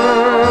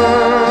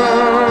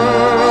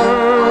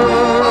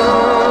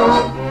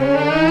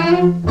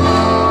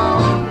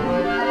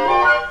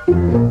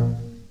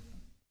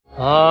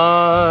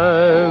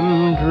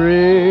 I'm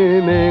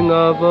dreaming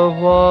of a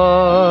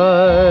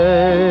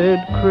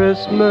white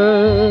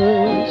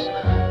Christmas,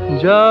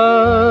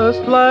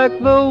 just like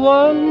the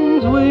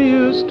ones we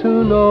used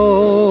to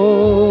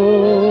know,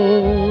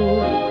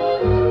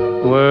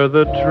 where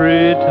the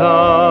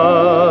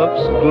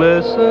treetops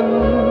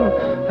glisten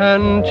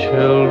and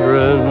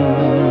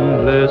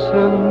children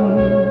listen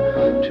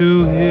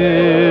to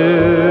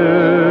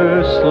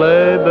hear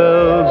sleigh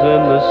bells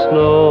in the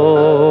snow.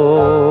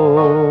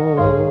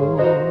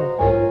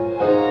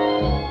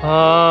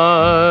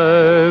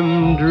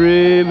 I'm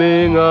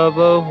dreaming of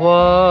a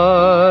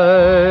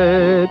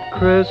white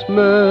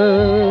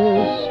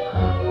Christmas,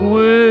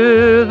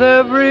 with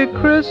every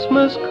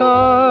Christmas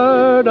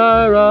card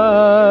I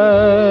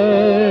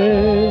write.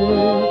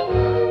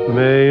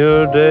 May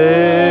your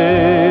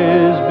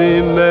days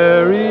be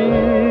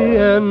merry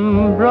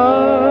and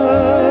bright,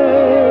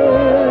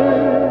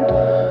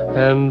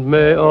 and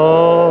may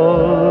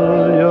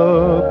all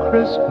your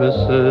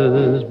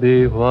Christmases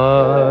be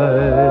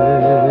white.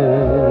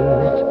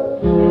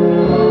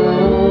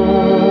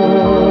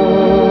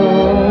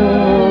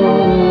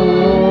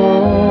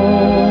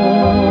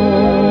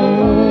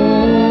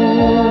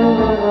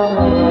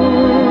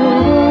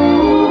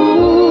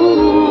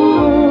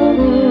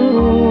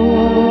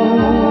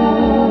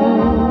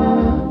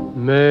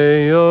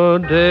 May your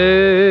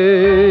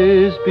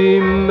days be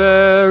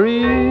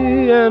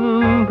merry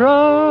and bright,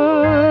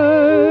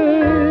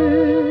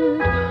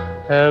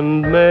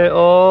 and may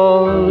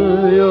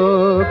all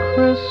your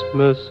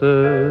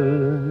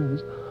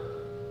Christmases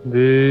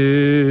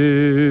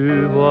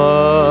be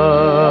white.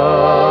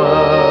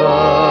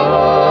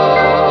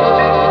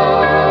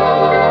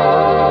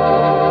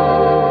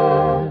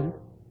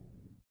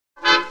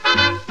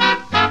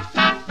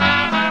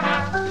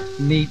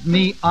 Meet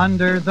me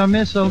under the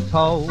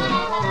mistletoe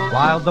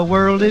while the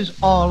world is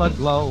all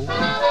aglow,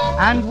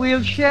 and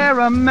we'll share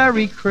a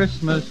merry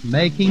Christmas,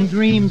 making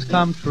dreams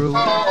come true.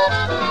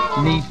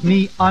 Meet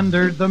me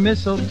under the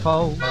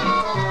mistletoe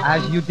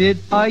as you did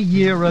a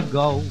year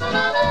ago.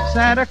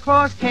 Santa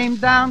Claus came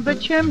down the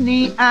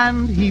chimney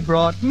and he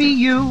brought me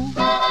you.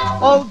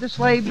 Oh, the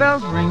sleigh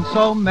bells ring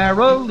so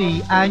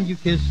merrily, and you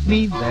kissed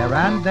me there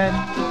and then,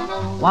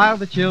 while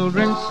the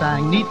children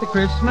sang 'neath the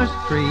Christmas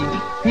tree,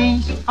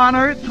 peace on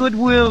earth,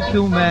 goodwill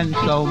to men.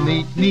 So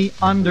meet me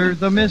under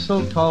the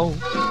mistletoe,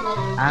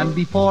 and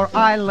before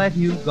I let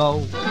you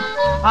go,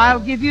 I'll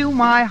give you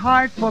my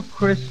heart for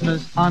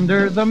Christmas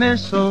under the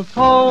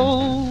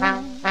mistletoe.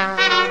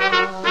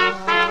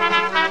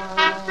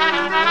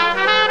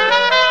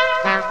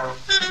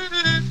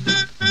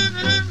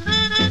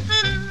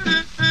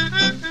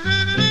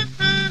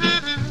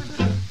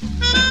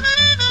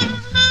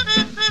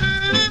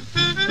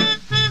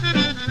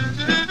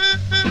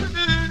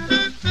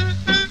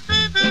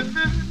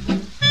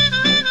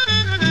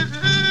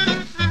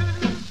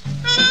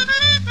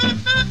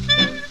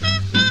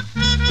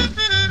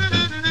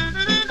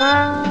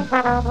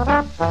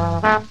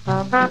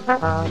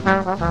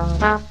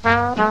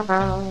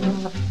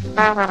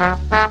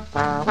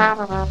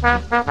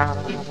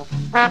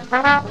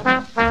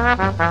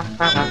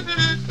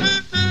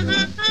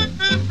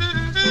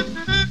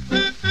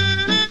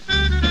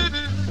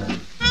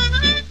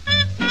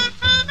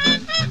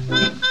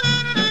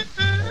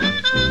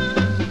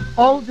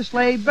 Oh, the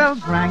sleigh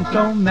bells rang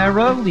so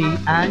merrily,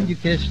 and you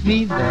kissed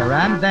me there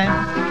and then,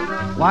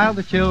 while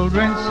the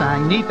children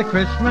sang 'neath the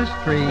Christmas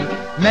tree,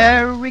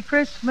 Merry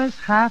Christmas,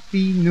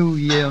 Happy New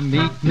Year.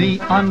 Meet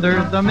me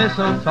under the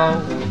mistletoe,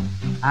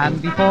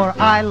 and before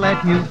I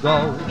let you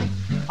go,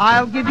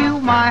 I'll give you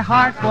my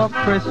heart for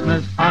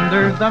Christmas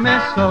under the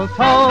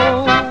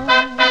mistletoe.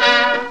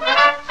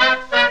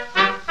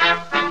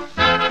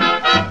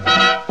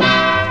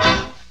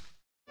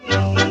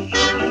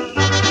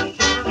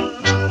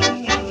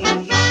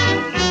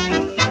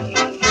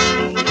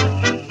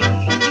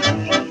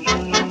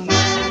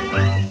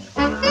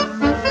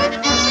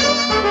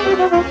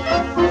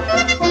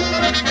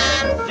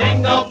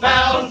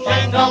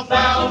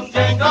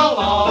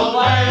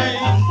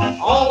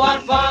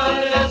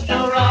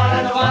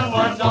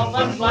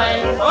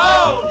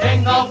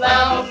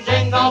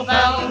 Jingle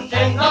bells,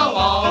 jingle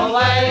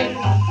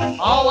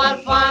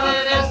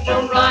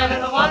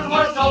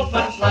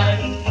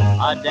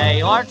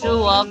day or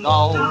two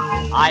ago,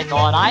 I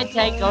thought I'd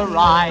take a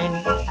ride,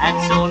 and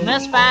soon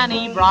Miss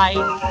Fanny Bright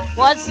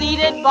was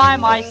seated by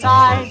my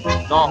side.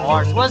 The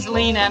horse was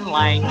lean and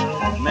lank,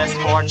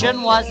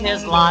 misfortune was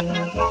his lot.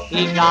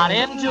 He got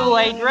into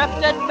a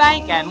drifted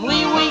bank, and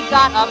we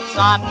got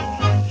upset.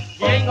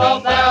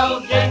 Jingle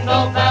bell,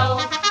 jingle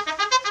bell.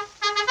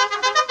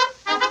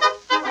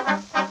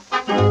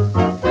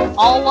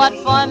 Oh, what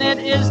fun it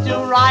is to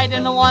ride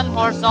in a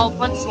one-horse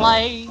open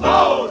sleigh.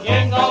 Oh,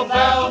 jingle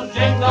bell,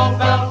 jingle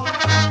bell.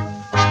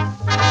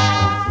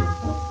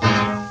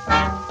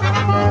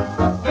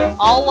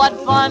 Oh, what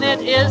fun it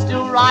is to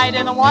ride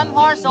in a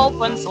one-horse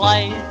open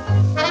sleigh.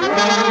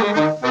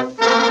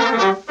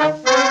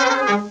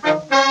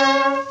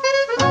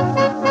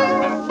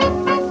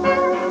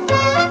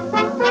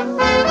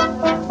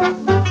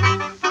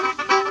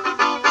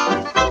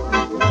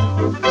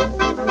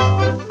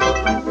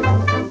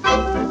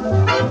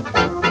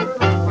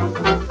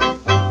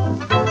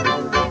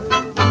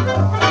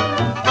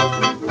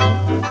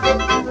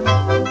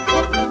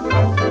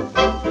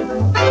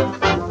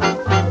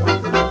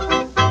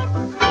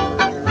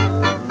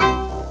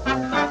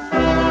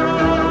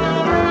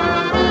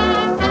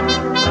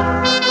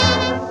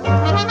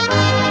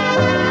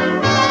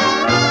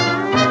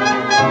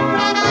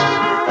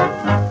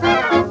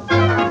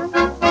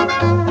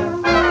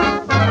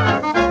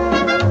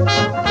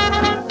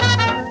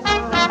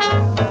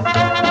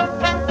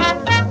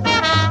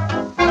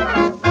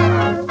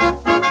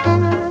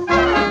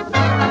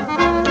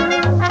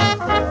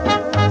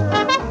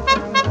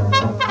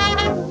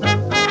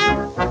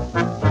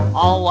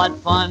 What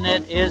fun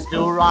it is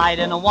to ride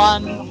in a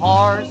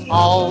one-horse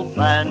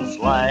open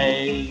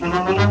sleigh.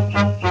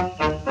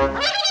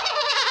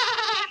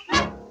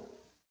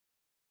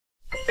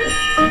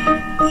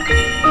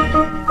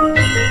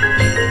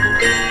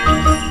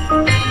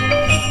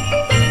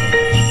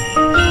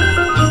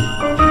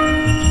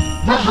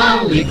 The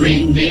holly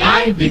green, the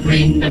ivy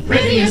green, the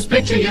prettiest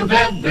picture you've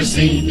ever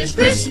seen is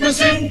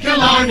Christmas in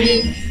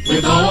Killarney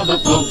with all the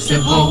folks at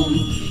home.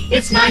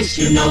 It's nice,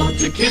 you know,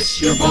 to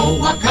kiss your beau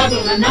while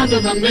cuddling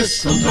under the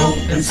mistletoe.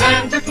 And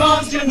Santa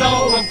Claus, you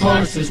know, of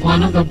course, is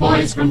one of the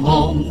boys from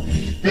home.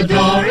 The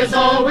door is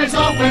always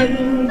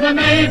open, the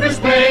neighbors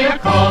pay a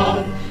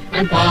call,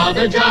 and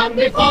Father John,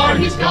 before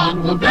he's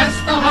gone, will bless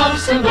the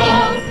house and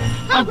all.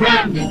 How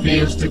grand it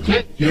feels to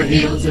click your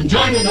heels and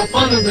join in the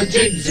fun of the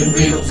jigs and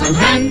reels. I'm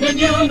handing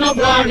you no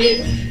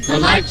blarney, the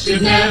lights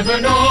you've never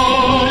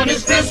known.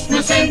 It's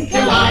Christmas in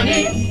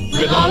Killarney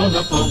with all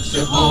the folks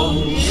at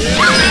home.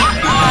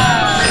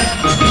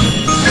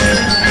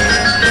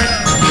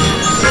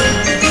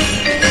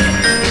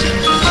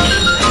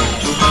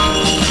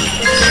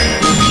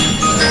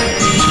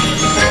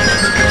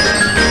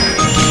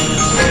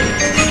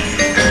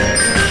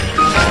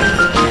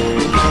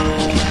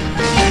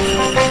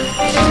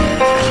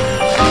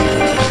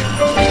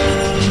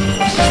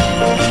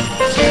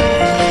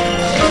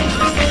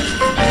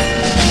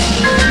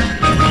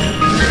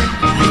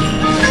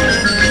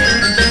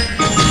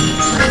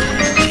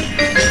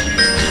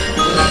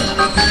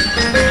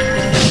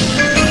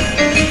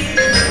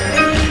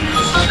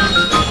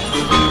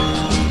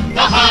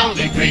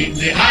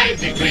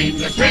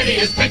 The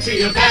prettiest picture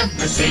you've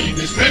ever seen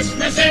is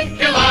Christmas in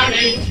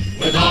Killarney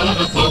with all of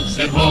the folks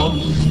at home.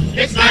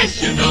 It's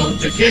nice, you know,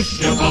 to kiss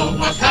your beau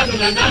while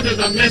cuddling under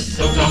the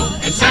mistletoe.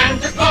 And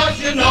Santa Claus,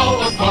 you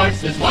know, of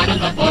course, is one of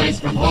the boys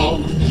from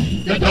home.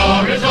 The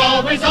door is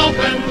always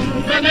open,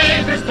 the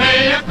neighbors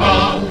pay a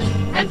call,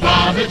 and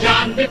Father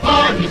John,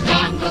 before he's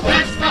gone, will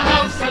bless the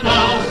house and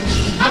all.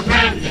 How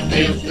grand it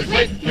feels to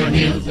click your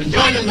heels and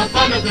join in the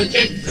fun of the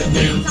jigs and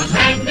reels. I'm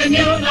handing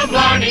you no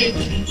blarney,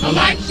 the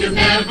lights you've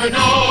never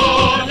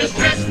known. It's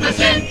Christmas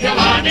in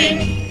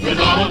Killarney with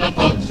all the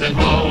folks at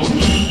home.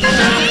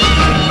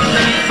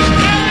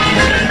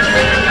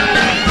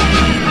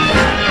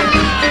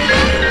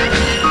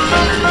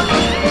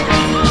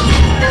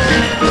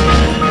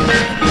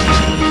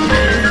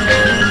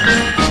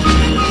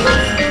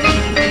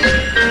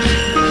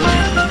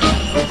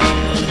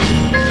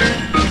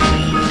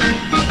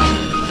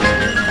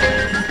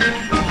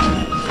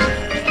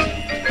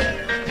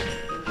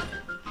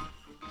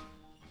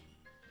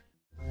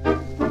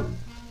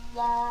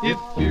 If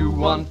you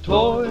want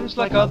toys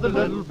like other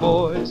little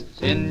boys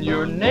in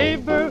your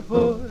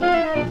neighborhood,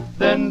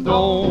 then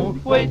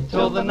don't wait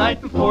till the night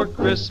before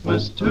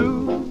Christmas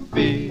to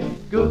be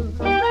good.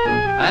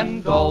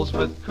 And dolls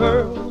with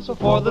curls are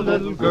for the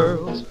little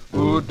girls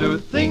who do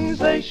things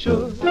they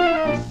should.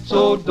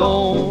 So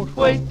don't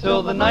wait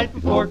till the night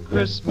before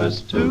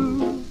Christmas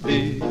to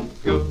be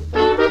good.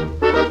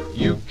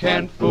 You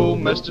can't fool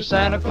Mr.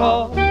 Santa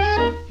Claus,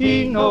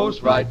 he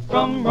knows right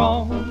from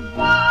wrong.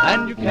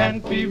 And you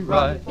can't be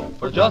right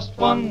for just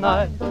one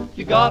night,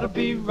 you gotta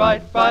be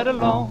right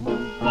along.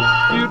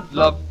 You'd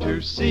love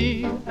to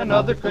see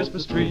another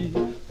Christmas tree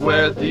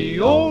where the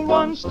old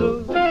one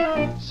stood.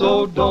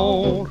 So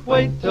don't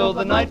wait till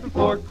the night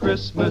before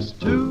Christmas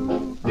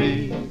to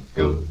be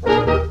good.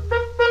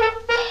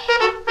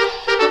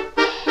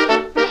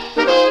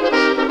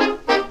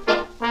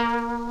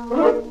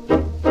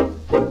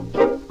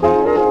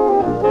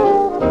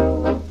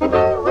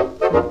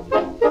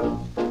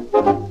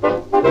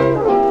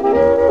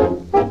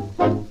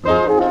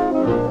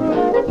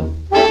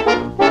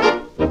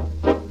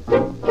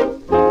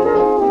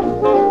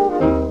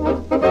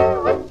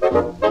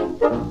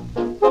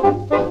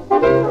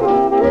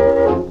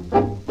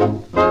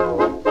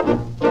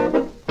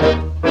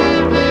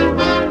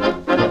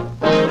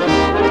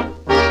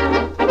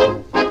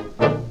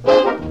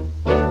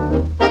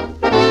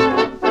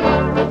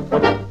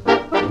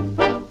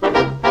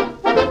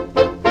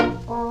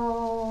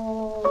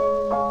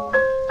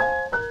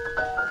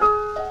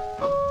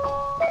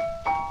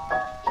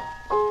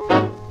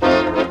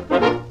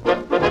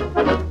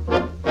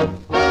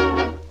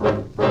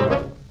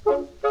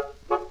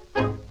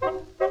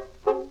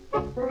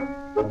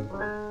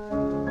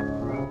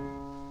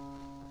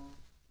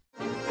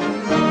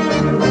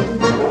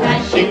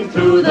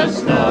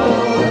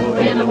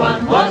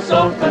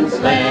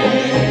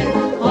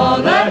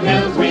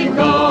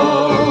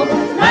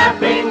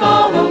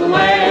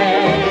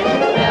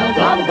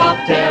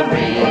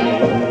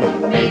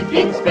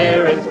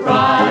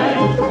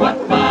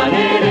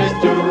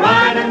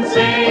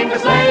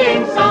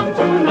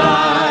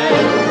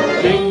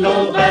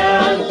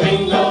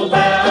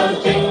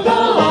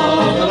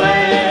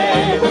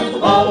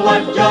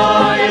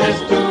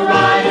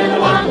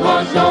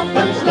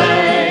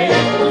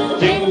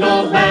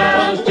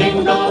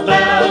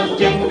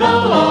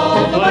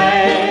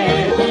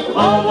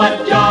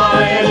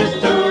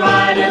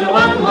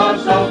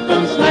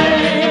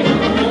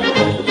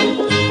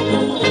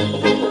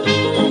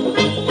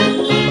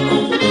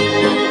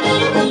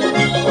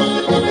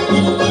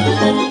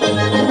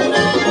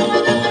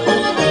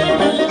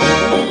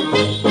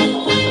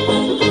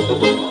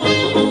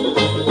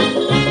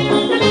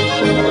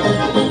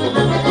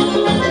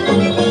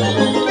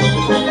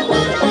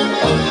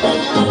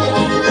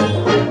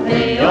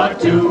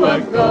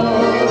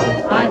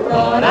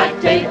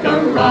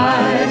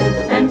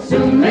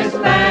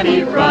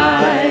 Fanny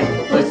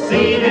Bride was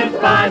seated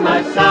by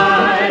my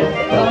side.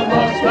 The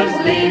horse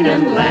was lean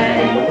and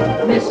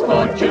lame,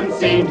 misfortune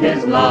seemed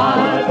his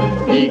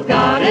lot. He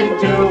got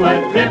into a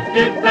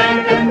drifted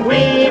bank and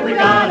we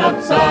got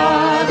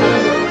upside.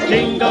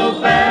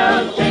 Jingle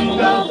bells,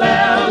 jingle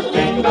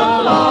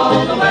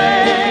all the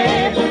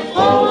way.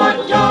 Oh,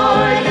 what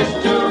joy it is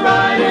to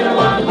ride in a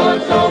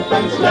one-horse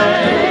open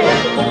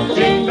sleigh.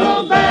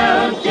 Jingle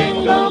bells,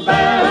 jingle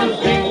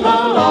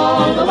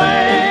all the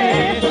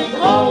way.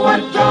 Oh, what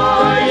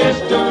joy it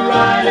is to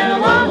ride in a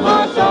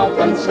one-horse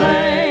open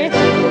sleigh.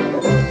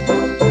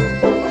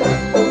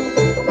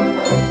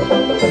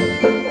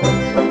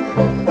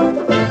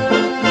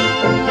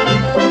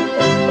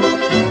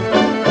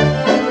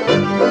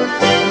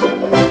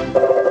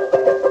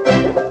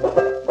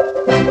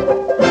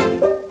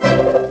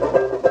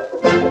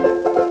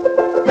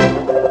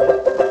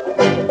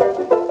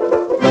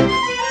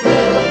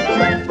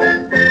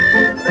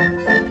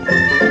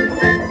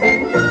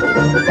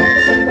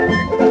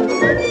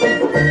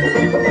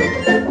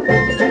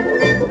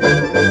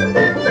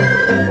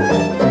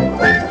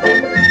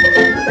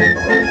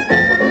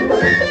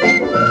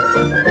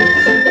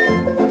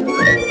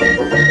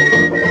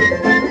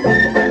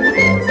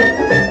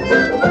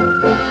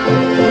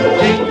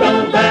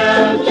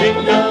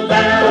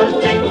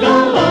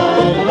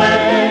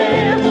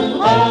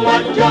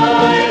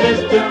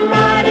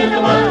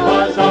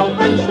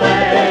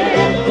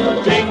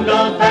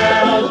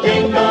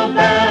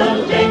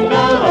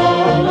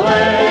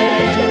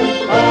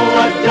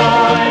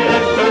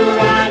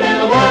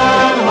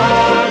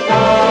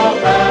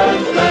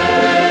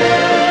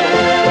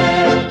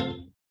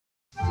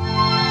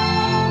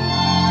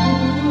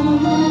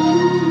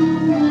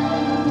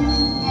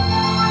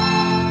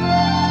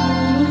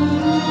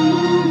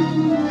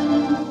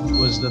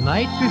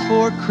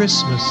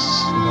 Christmas,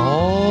 and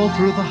all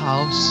through the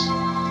house,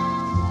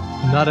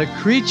 not a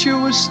creature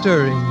was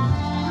stirring,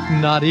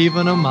 not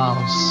even a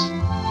mouse.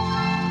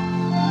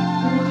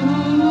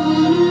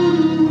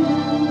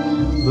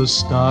 The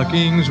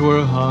stockings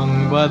were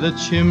hung by the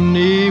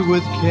chimney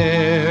with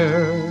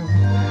care,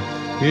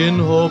 in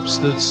hopes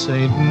that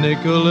Saint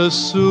Nicholas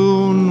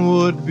soon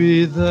would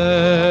be there.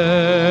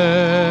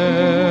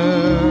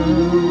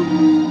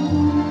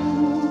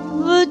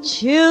 The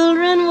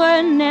children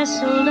were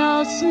nestled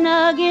all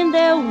snug in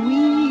their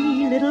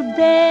wee little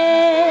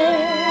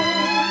beds,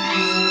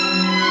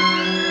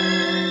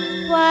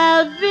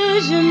 while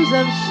visions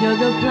of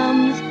sugar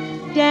plums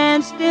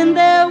danced in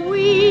their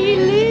wee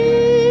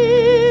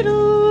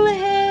little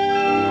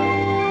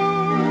heads.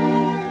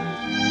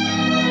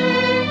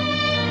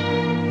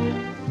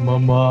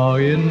 Mama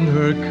in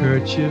her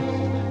kerchief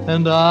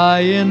and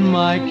I in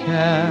my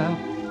cap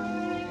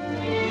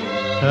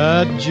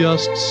had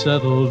just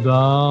settled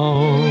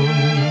down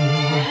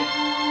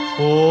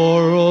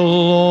for a long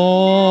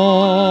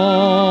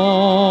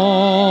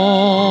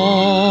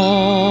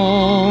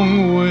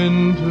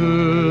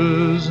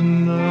winter's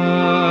night.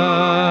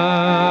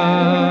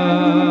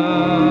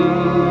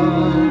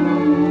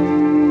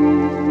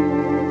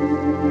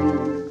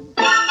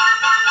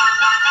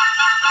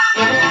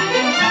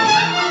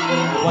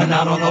 When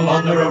out on the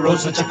lawn there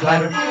arose such a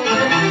clatter,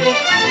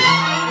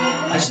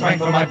 I sprang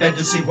from my bed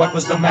to see what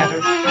was the matter.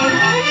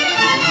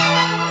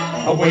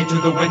 Away to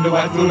the window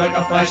I flew like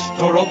a flash,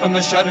 tore open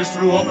the shutters,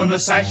 threw open the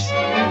sash.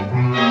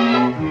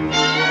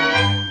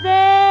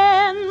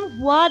 Then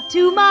what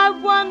to my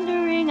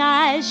wondering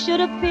eyes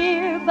should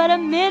appear but a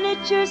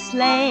miniature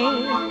sleigh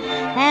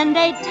and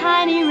a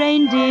tiny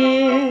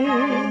reindeer,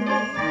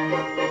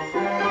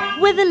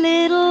 with a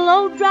little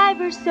old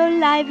driver so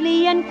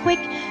lively and quick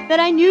that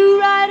I knew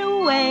right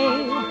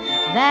away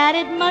that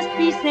it must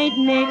be Saint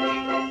Nick.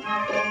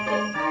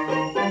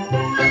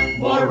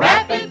 More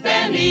rapid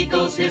than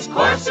eagles, his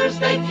coursers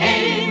they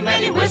came,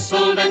 and he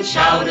whistled and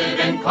shouted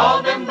and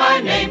called them by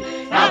name.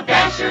 Now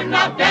Dasher,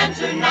 now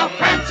Dancer, now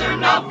Prancer,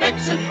 now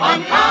Vixen,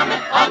 on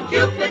Comet, on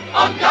Cupid,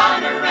 on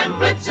Donner and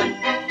Blitzen.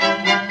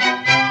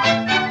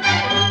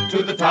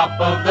 To the top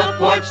of the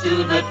porch,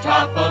 to the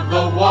top of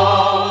the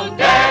wall,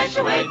 dash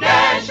away,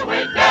 dash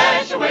away,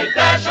 dash away,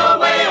 dash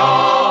away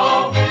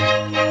all.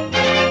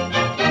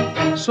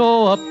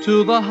 So up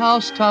to the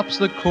housetops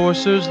the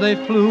coursers they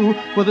flew,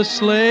 with a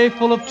sleigh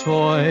full of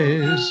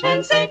toys,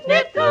 and Saint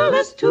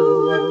Nicholas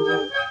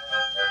too.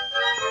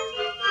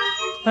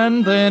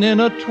 And then in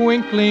a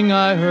twinkling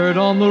I heard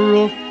on the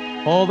roof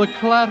all the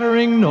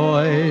clattering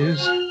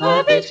noise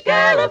of each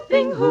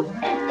galloping hoof.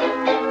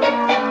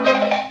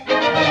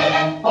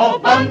 All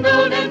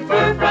bundled in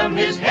fur from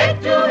his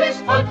head to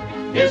his foot,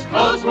 his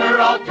clothes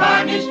were all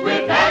tarnished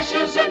with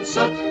ashes and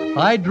soot.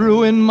 I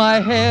drew in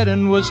my head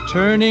and was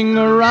turning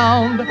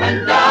around,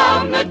 when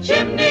down the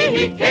chimney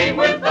he came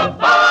with a bound.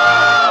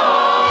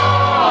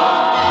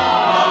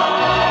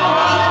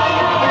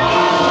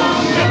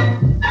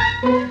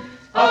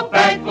 A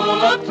bag full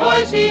of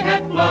toys he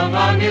had flung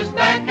on his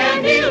back,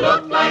 and he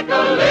looked like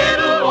a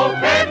little old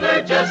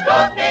peddler just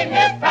opening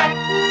his pack.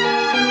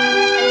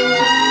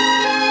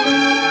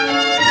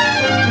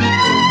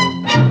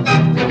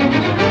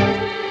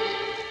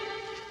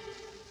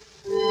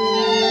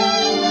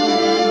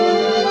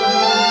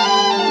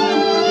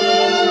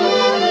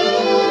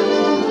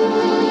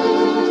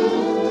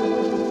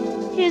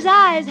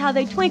 how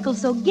they twinkled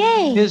so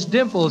gay. His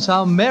dimples,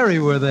 how merry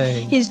were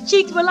they. His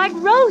cheeks were like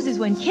roses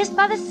when kissed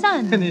by the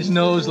sun. And his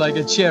nose like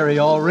a cherry,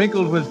 all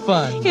wrinkled with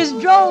fun. His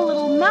droll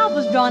little mouth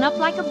was drawn up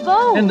like a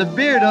bow. And the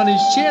beard on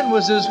his chin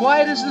was as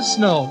white as the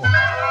snow.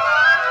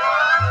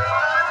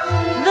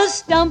 The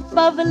stump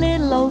of a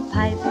little old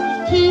pipe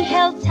he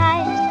held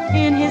tight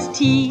in his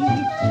teeth.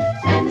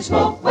 And the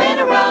smoke went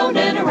around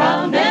and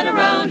around and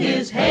around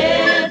his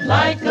head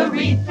like a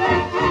wreath.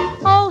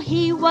 Oh,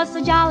 he was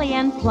so jolly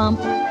and plump,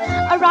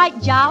 a right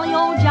jolly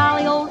old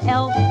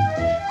elf.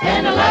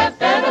 And I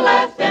laughed and I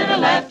laughed and I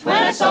laughed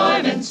when I saw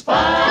him in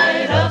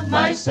spite of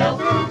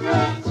myself.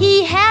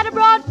 He had a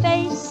broad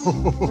face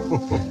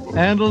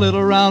and a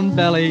little round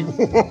belly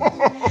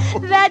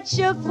that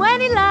shook when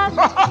he laughed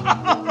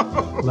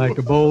like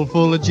a bowl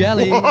full of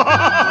jelly.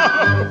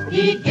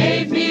 He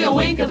gave me a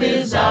wink of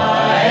his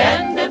eye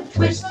and a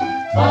twist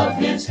of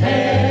his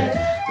head,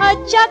 a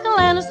chuckle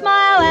and a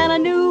smile, and I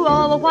knew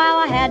all the while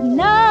I had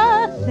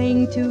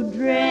nothing to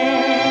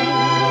dread.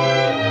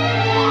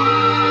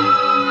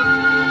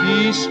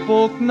 He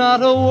spoke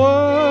not a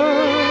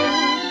word,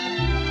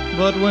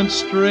 but went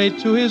straight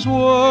to his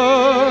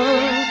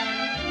work.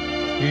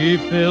 He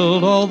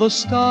filled all the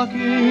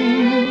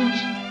stockings,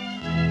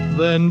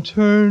 then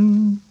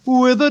turned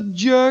with a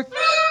jerk,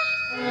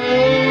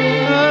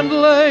 and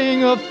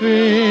laying a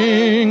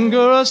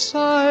finger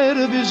aside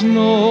of his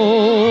nose,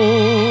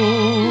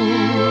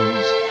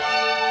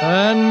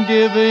 and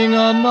giving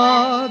a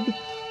nod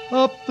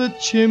up the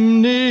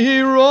chimney he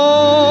rose.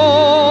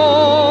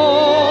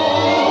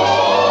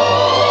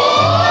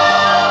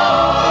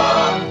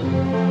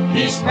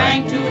 He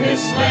sprang to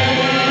his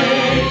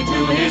sleigh,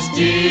 to his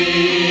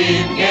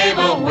team, gave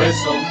a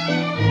whistle,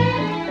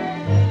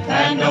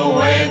 and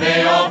away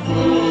they all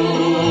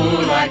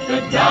flew like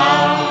the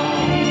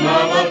down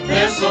of a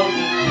thistle.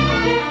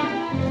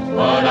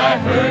 But I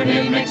heard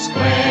him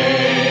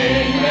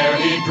exclaim ere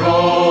he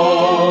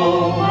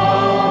drove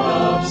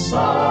out of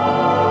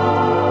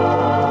sight,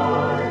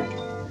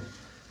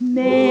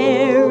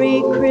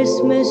 Merry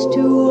Christmas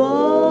to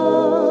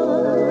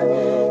all,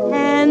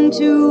 and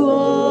to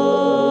all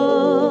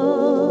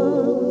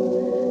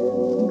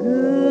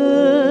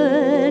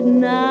good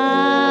night.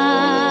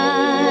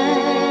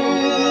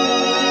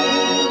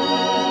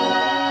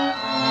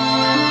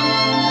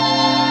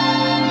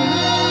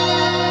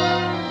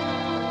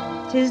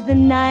 'Tis the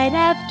night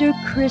after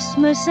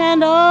Christmas,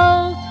 and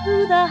all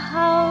through the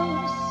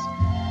house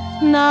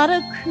not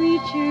a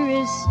creature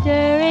is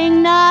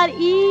stirring, not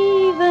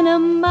even a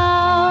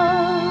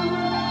mouse.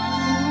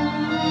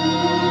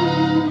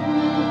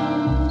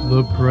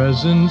 The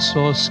presents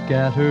are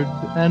scattered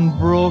and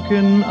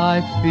broken,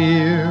 I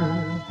fear,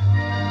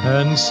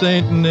 and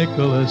St.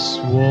 Nicholas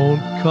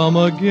won't come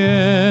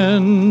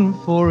again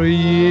for a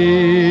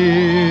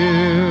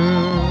year.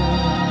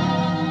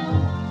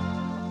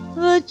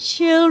 The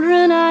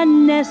children are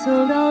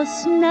nestled all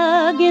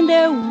snug in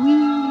their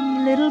wee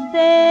little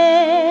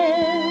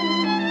beds,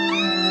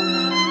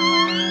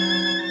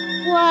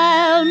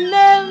 while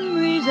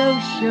memories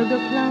of sugar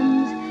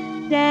plums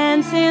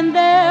dance in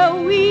their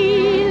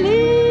wee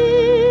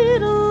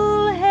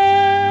little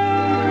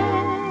heads.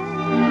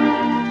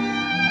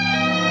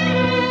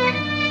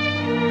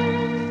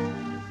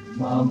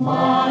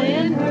 Mama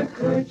in her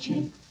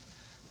kerchief,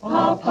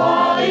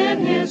 Papa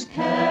in his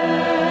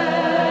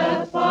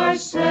cap are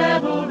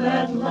settled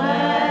at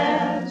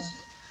last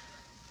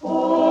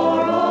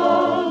for a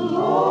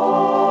long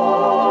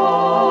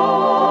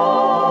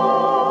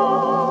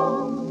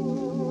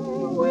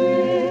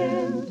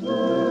winter's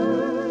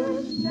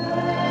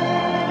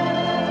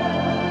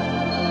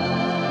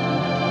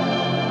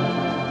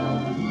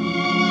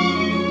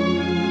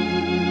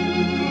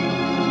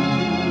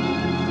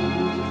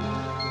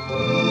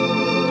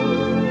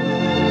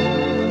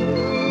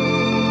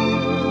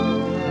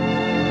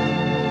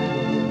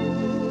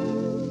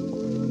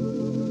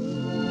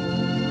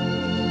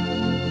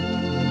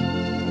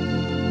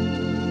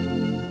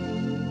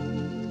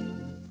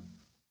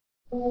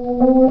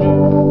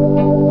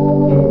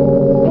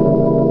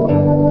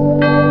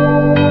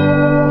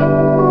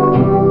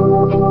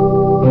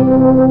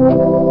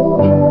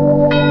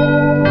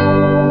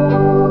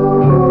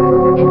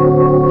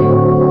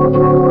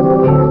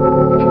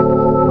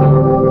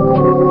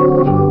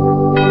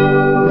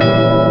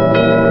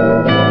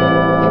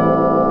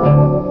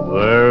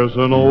There's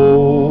an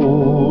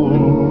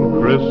old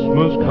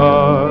Christmas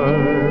card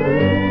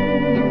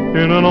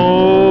in an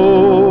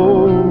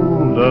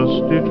old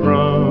dusty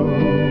trunk,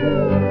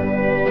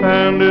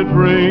 and it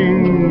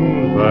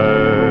brings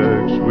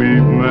back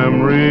sweet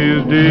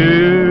memories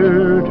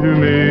dear to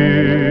me.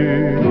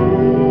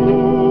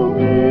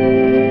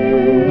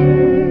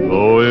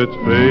 Though it's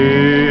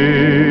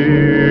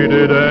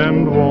faded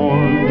and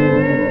worn,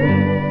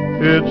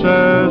 it's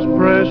as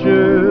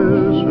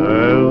precious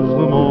as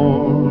the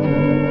morn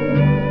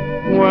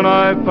when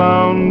I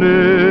found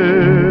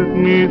it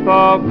 'neath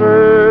our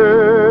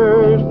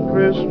first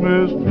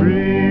Christmas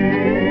tree.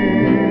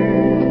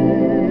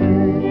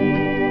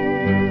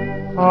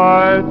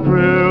 I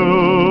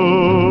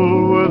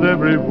thrilled with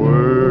every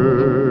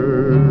word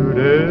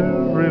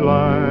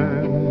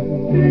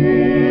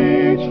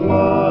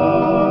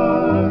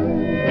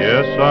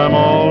I'm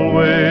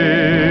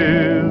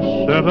always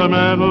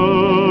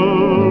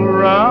sentimental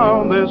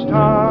round this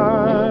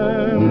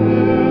time.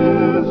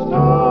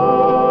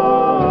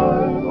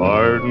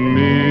 Pardon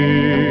me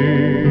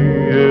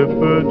if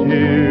a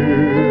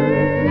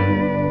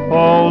tear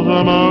falls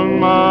among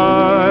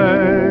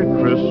my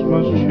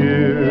Christmas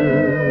cheer.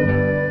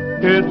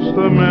 It's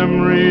the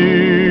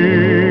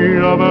memory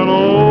of an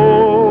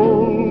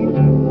old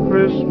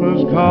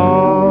Christmas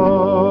card.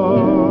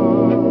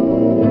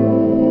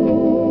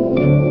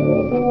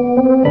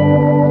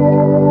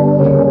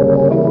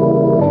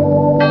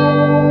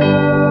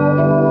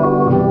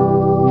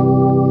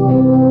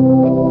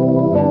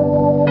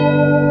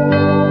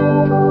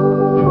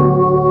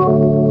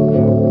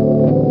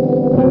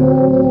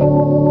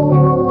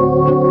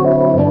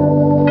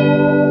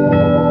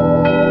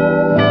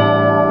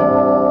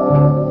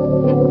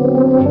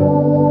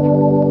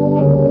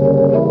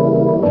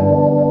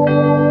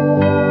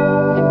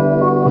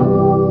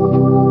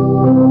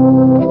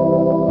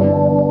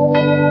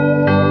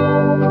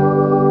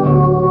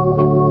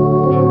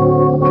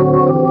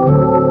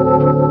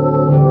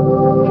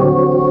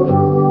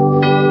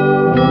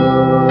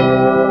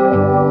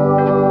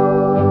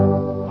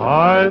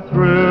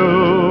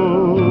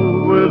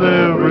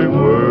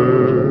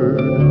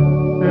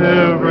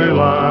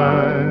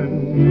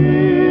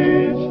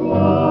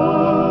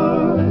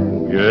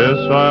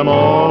 I'm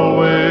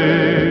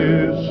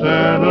always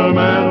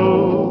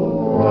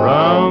sentimental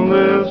round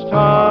this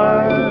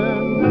time.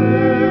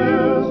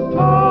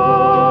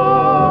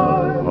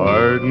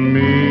 Pardon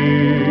me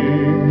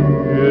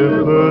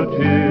if a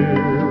tear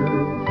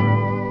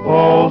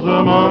falls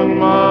among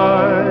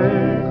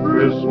my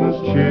Christmas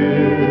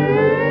cheer.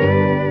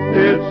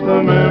 It's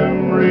the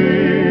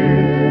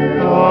memory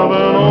of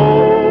an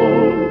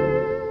old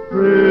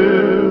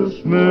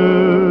Christmas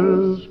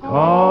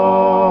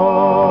card.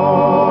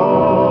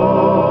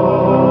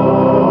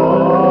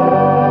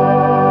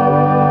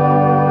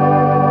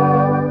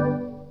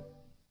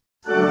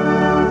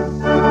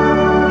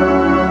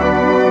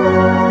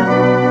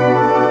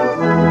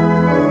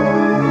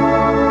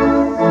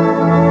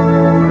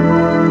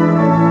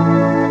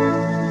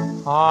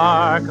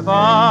 Hark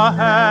the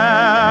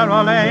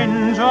herald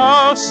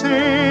angels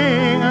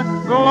sing,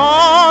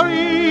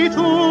 glory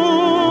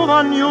to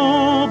the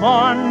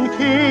newborn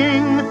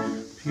King.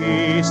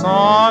 Peace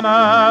on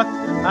earth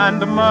and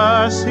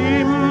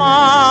mercy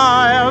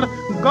mild,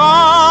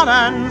 God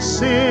and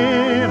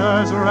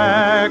sinners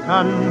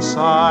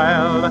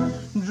reconciled.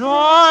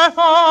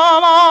 Joyful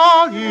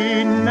all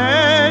ye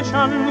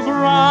nations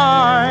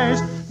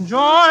rise,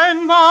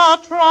 join the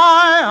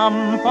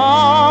triumph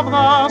of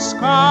the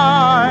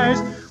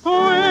skies.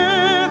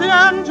 With the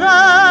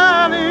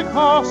angelic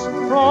host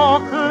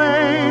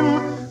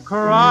proclaim,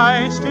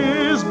 Christ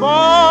is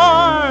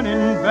born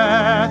in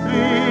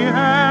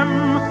Bethlehem.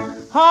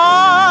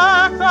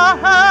 Hark the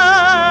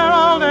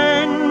herald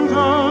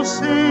angels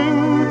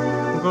sing,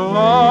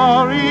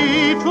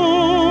 glory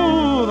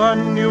to the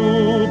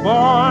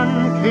newborn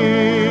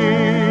King.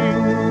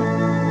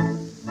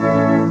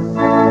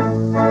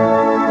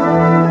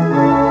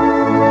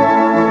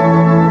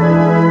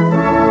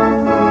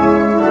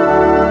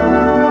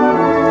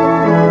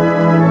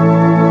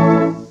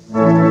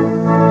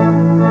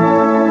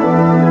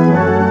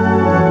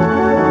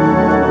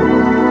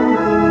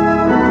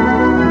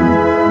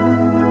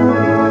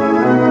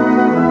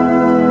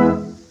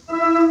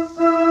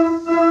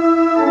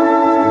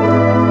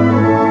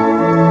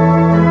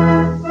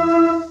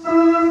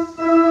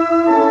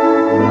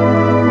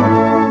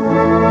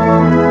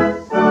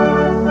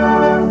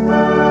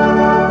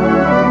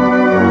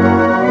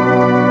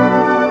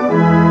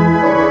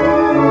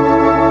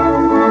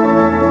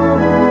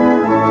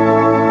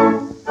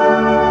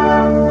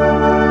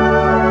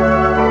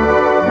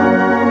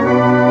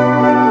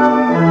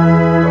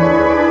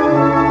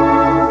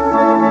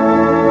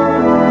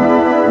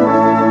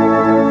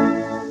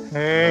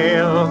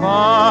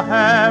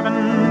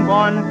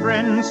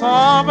 Prince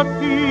of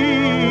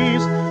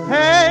Peace,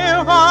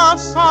 hail the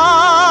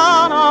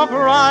Son of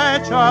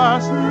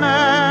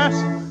Righteousness.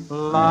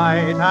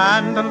 Light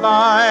and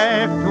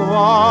life to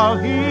all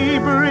he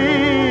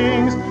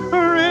brings,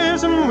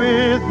 risen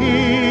with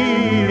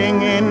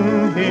healing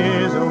in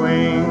his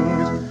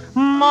wings.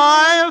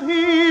 Mild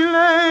he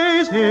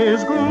lays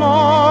his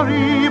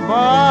glory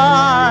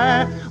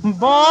by,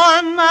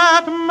 born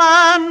that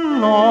man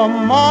no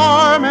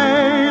more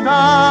may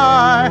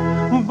die,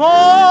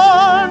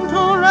 born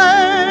to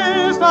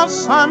raise the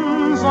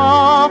sons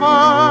of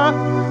earth,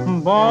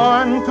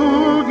 born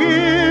to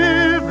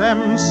give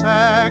them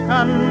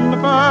second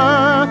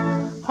birth.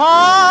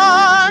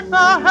 Hark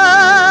the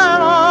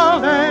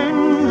herald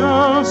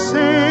angels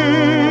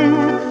sing,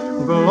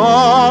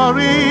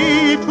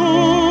 glory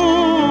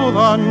to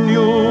the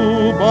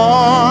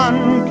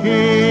newborn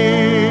King.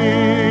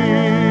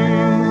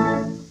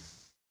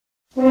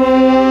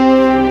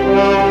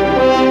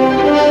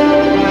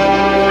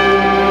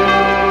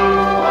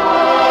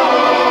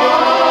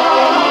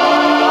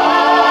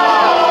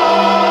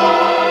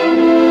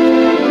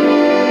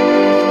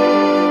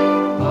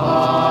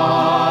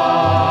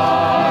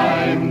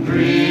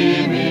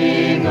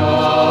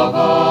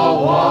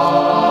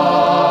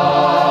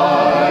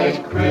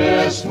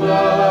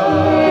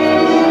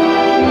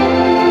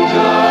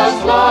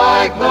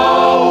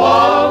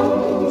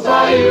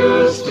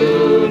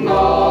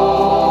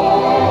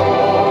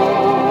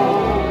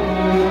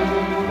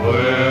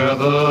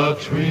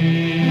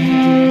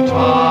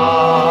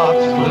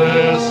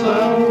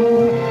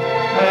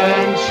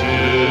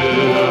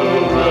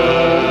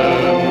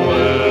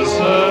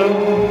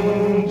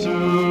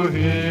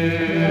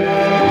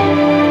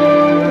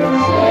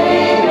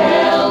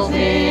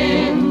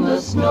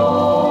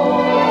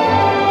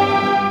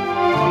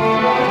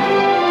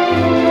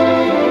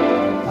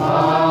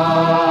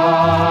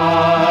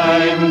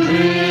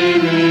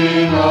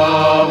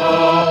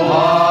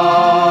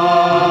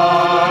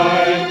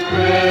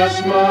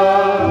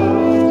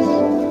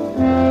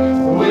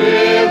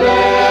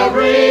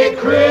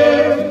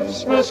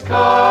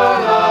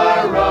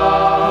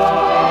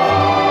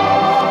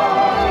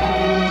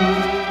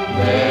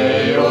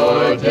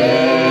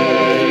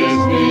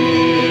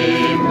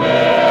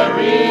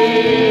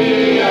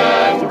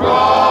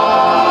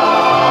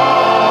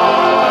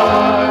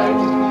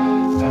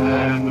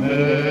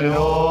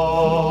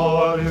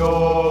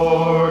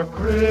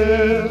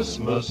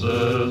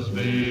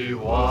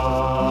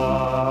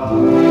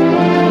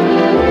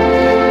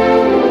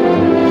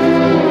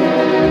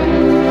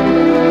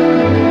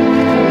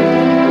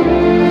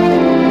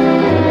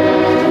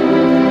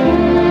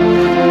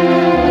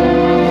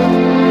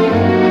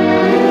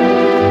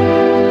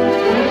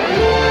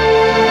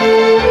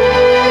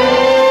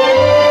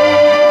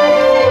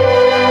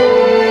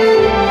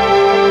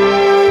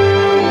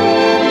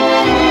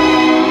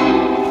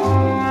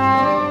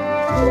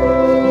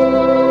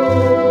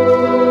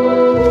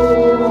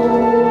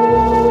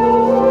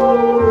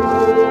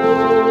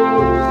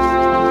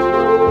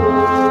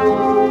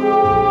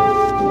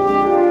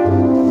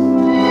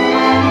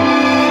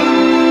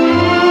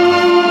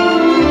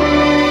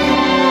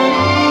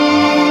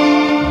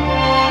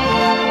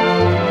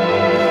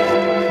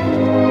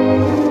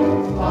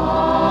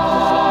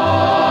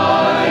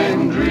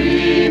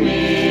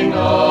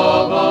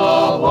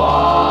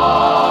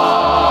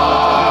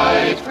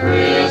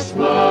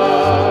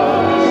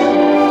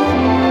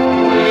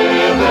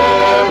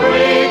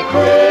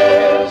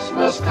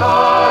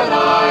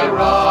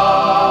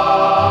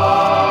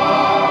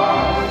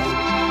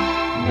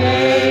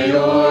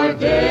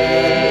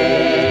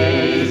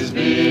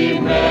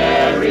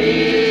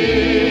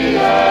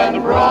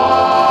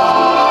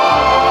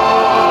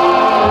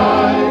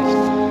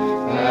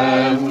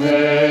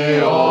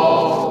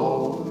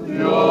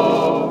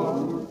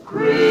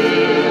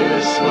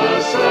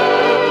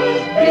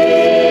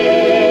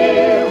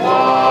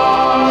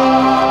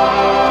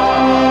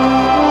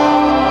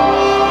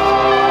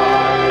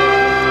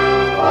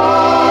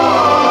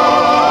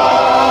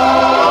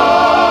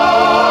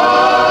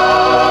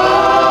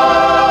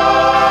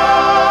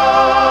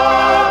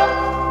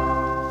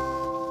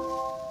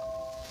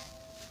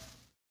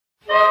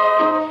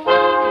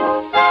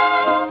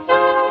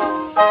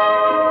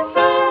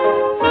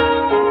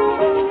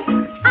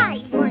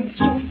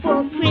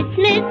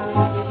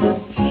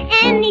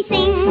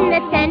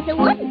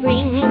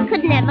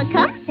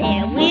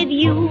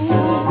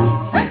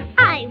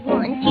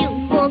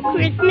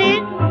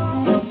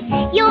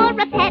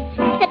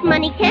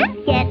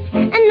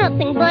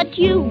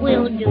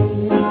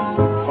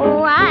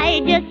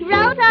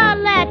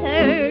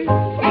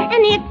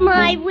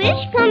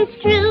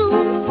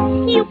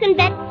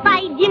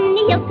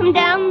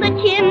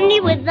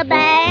 a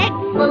bag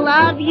full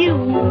of you.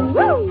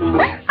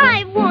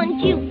 I want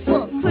you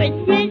for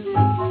Christmas.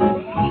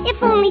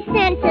 If only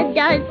Santa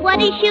does what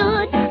he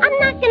should, I'm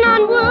knocking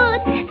on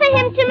wood for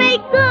him to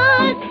make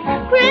good.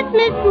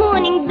 Christmas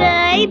morning,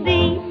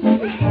 baby,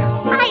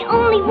 I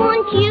only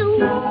want you.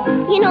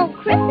 You know,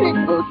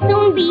 Christmas will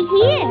soon be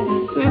here.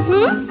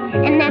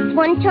 And that's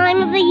one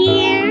time of the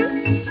year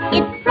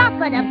it's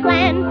proper to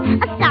plan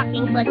a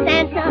stocking for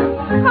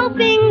Santa,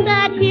 hoping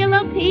that he'll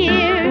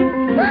appear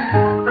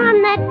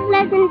on that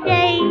pleasant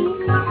day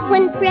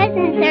when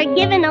presents are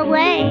given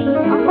away.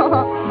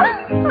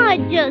 I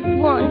just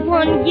want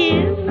one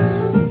gift.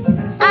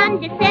 On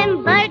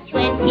December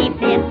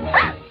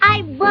 25th,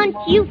 I want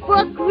you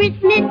for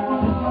Christmas.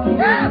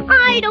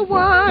 I don't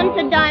want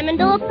a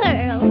diamond or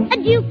pearl, a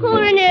duke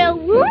or an earl,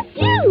 won't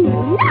you?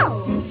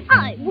 No,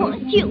 I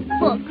want you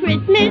for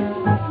Christmas.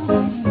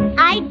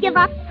 I'd give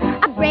up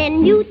a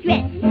brand new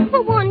dress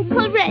for one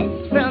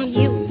caress from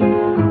you.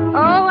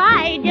 Oh,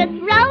 I just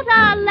wrote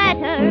a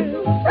letter,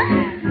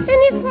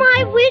 and if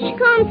my wish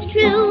comes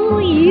true,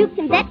 you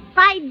can bet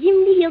by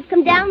Jimmy he'll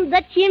come down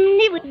the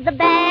chimney with the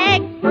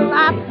bag full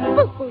of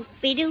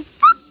boop-boop-be-doo.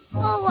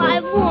 Oh, I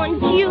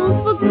want you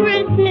for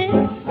Christmas.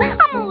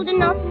 I'm old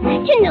enough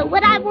to know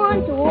what I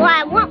want. Oh,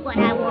 I want what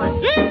I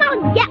want.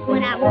 I'll get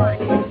what I want.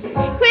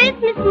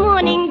 Christmas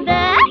morning,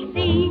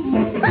 baby,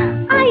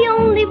 I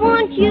only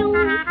want you.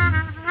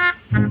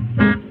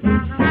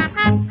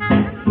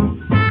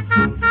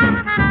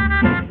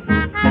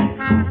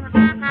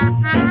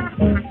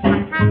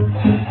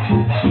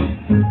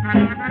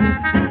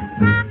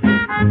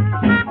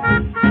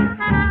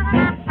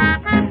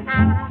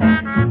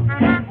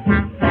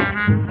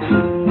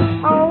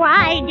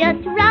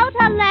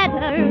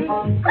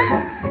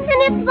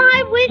 And if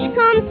my wish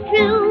comes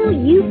true,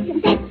 you can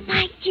bet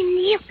my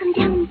chimney he'll come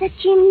down the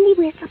chimney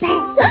with a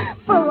bag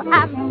full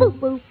of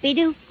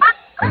boop-boop-be-doo.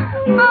 Oh,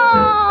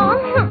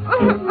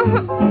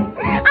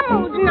 I'm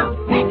old enough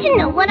to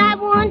know what I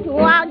want. Oh,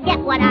 I'll get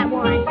what I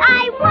want.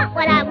 I want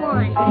what I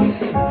want.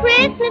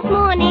 Christmas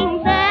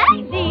morning,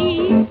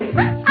 baby,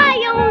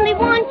 I only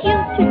want you,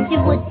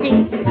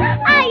 tootsie-wootsie.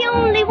 I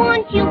only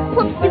want you,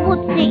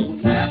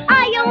 whoopsie-whoopsie.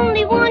 I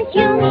only want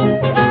you.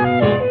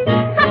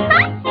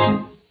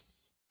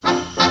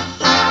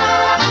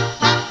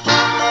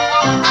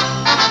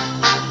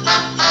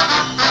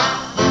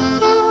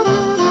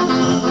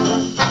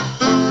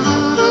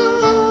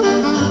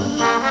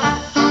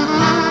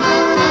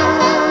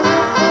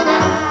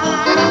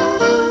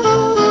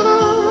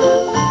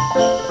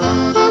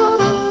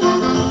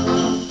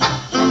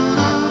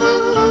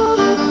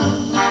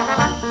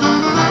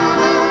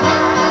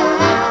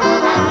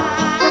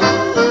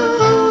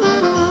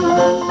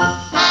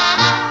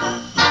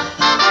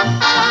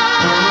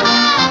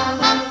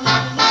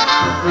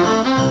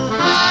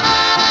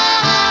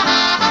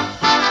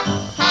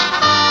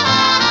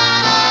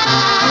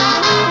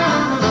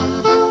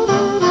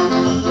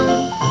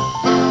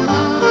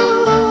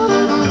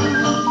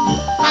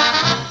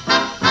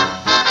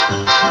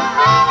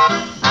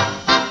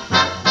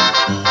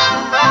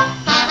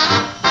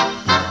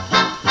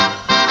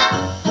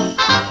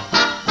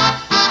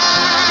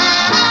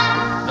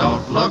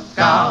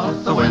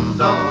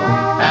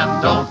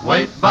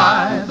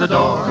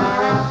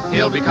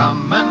 He'll be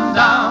coming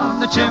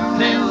down the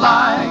chimney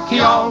like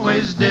he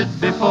always did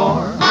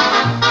before.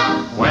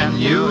 When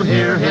you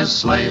hear his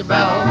sleigh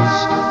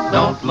bells,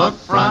 don't look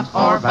front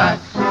or back.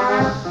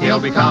 He'll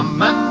be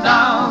coming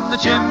down the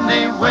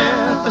chimney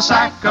with a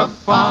sack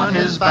upon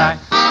his back.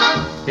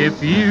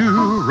 If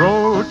you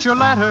wrote your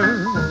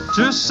letter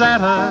to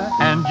Santa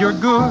and you're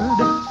good,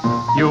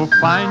 you'll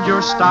find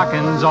your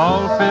stockings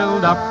all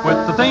filled up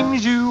with the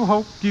things you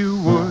hoped you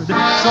would.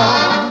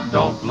 So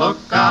don't look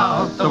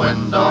out the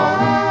window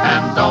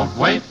and don't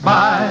wait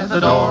by the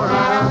door.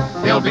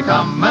 He'll be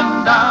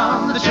coming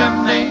down the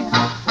chimney.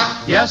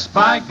 Yes,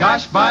 by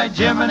gosh, by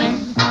Jiminy,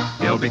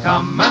 he'll be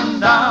coming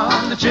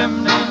down the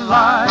chimney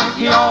like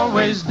he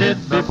always did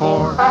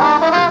before.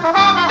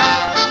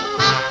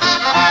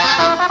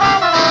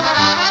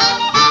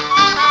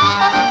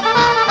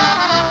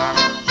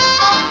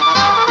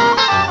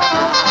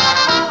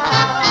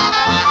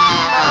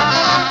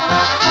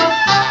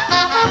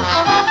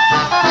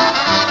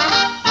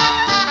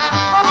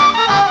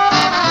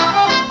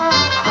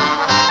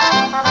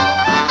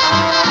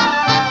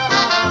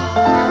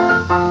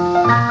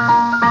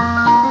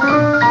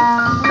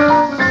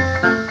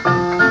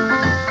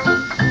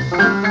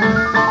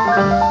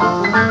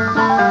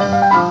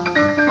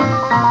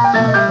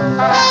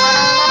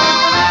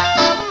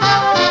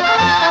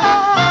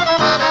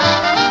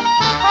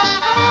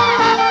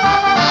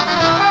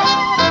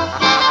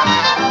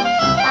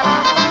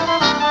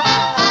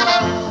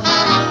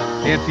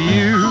 If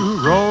you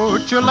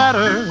wrote your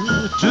letter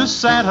to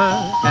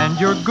Santa and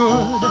you're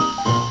good,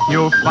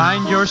 you'll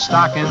find your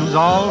stockings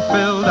all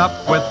filled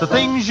up with the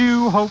things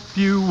you hoped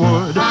you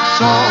would.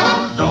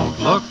 So don't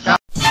look out.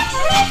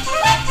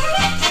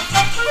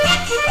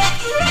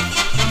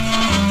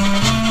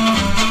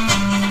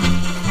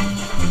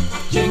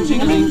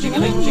 Jing-jing-a-ling,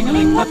 jing-a-ling,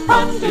 jing-a-ling, what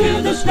fun to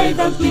hear the sleigh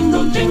bells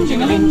jingle,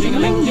 jing-jing-a-ling,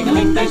 jing-a-ling,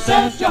 jing-a-ling. They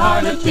set your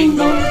heart a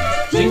tingle,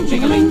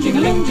 jing-jing-a-ling,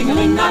 jing-a-ling,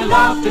 jing-a-ling. I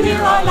love to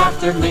hear our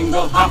laughter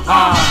mingle,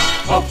 ha-ha,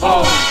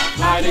 ho-ho,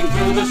 gliding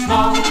through the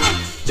snow.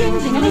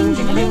 Jing-jing-a-ling,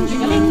 jing-a-ling,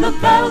 jing-a-ling. The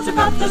bells have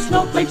got the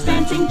snowflakes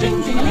dancing,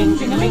 jing-jing-a-ling,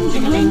 jing-a-ling,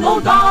 jing-a-ling.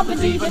 Old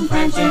Dobbin's even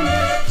prancing,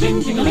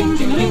 jing-jing-a-ling,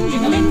 jing-a-ling,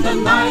 jing-a-ling. The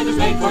night is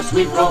made for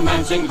sweet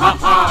romancing,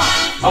 ha-ha,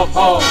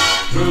 ho-ho,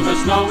 through the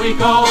snow we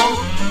go.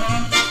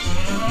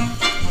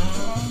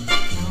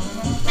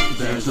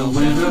 There's a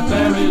winter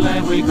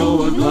fairyland we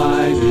go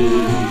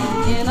a-gliding,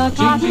 in a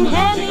cotton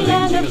candy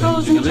land of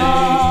frozen joy.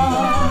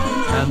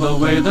 And the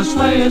way the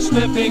sleigh is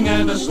slipping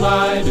and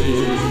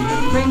a-sliding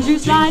brings you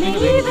sliding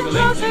even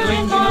closer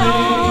in joy.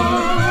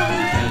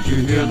 Can't you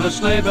hear the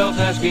sleigh bells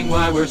asking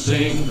why we're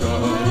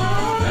single,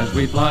 as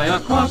we fly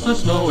across the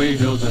snowy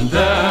hills and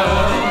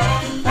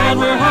dells? And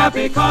we're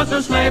happy 'cause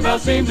the sleigh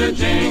bells seem to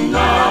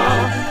jingle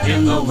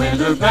in the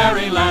winter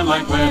fairyland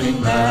like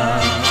wedding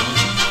bells.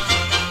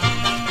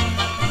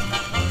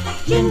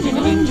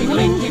 Jing-jing-a-ling,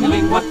 jing-a-ling,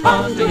 jing-a-ling. What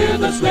fun to hear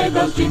the sleigh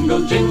bells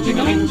jingle,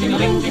 jing-jing-a-ling,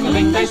 jing-a-ling,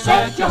 jing-a-ling. They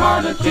set your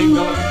heart a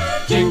tingle,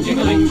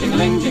 jing-jing-a-ling,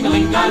 jing-a-ling,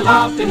 jing-a-ling. I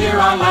love to hear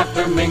our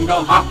laughter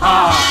mingle,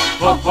 ha-ha,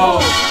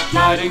 ho-ho,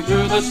 gliding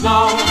through the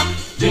snow.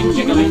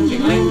 Jing-jing-a-ling,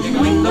 jing-a-ling,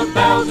 jing-a-ling. The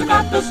bells have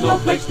got the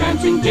snowflakes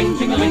dancing,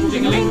 jing-jing-a-ling,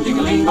 jing-a-ling,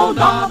 jing-a-ling. Old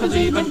Dobbin's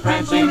even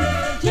prancing,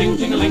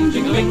 jing-jing-a-ling,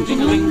 jing-a-ling,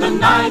 jing-a-ling. The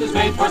night is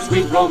made for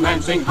sweet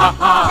romancing,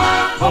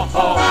 ha-ha,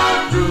 ho-ho,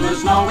 through the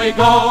snow we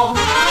go.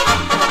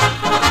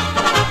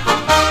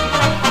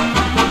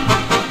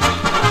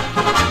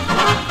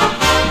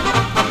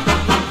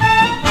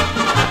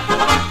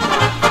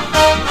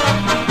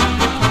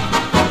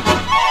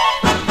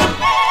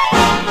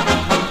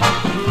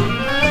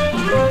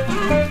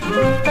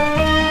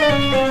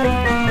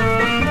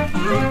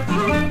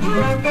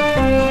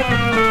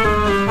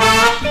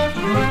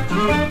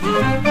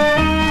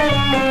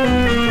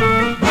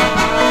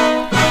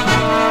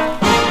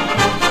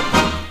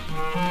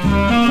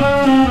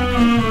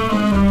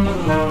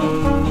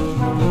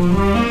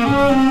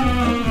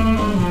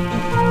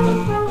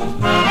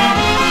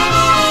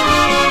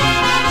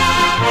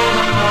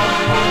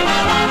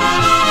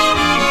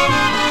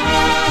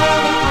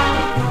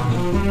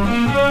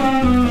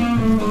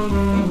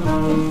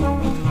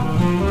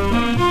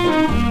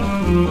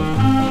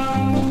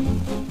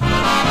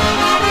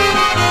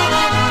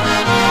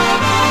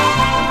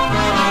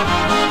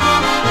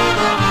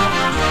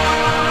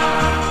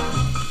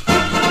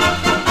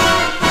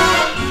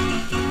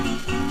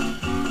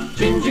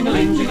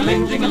 Jing-jing-a-ling,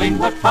 jing-a-ling, jing-a-ling.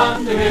 What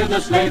fun to hear the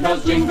sleigh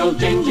bells jingle,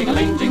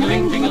 jing-jing-a-ling,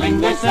 jing-a-ling, jing-a-ling.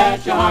 They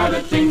set your heart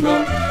a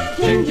tingle,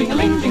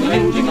 jing-jing-a-ling,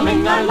 jing-a-ling,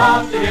 jing-a-ling. I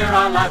love to hear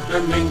our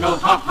laughter mingle,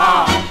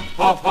 ha-ha,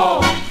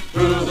 ho-ho,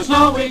 through the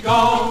snow we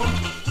go.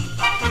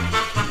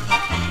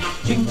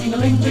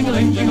 Jing-jing-a-ling,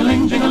 jing-a-ling,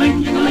 jing-a-ling,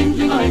 jing-a-ling, jing-a-ling,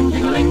 jing-a-ling,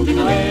 jing-a-ling,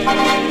 jing-a-ling.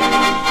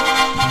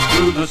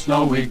 Through the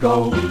snow we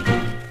go.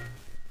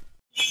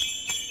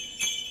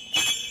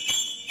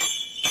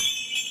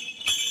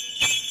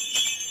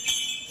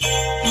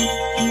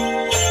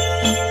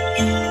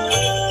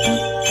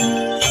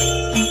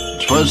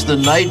 'Twas the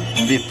night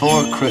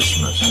before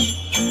Christmas,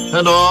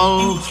 and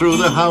all through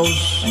the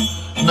house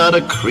not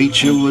a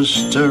creature was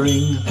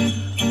stirring,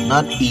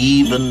 not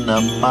even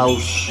a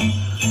mouse.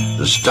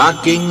 The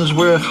stockings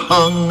were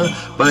hung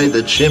by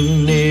the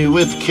chimney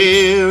with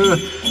care,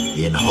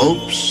 in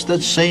hopes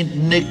that St.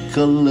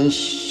 Nicholas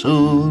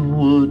soon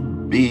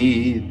would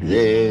be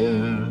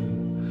there.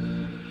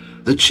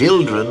 The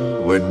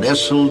children were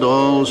nestled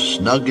all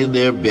snug in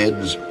their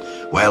beds,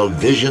 while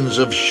visions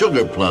of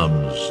sugar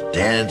plums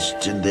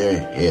danced in their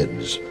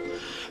heads.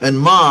 And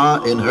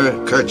Ma in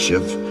her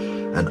kerchief,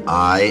 and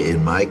I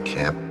in my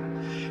cap,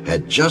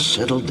 had just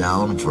settled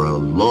down for a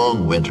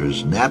long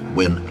winter's nap,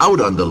 when out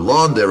on the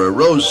lawn there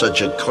arose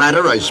such a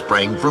clatter I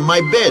sprang from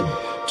my bed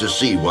to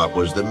see what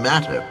was the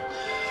matter.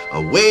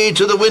 Away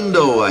to the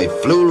window I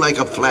flew like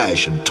a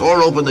flash, and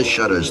tore open the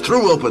shutters,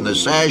 threw open the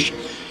sash,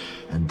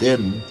 and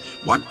then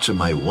what to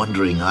my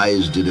wondering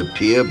eyes did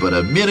appear but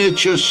a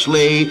miniature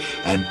sleigh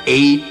and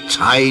 8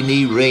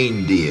 tiny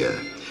reindeer,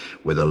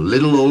 with a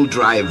little old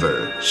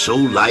driver, so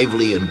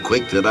lively and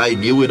quick that I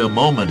knew in a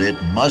moment it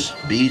must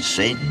be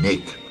St.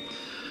 Nick.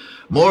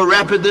 More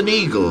rapid than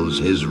eagles,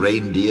 his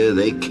reindeer,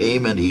 they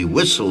came, and he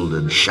whistled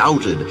and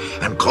shouted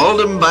and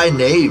called them by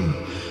name.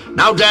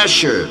 Now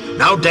Dasher,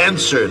 now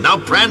Dancer, now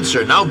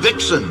Prancer, now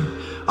Vixen,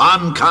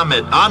 on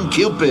Comet, on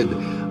Cupid,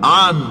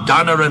 on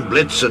Donner and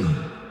Blitzen.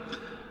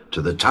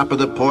 To the top of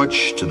the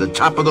porch, to the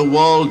top of the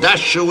wall,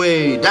 dash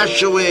away,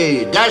 dash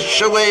away,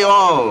 dash away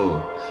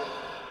all.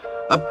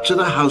 Up to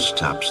the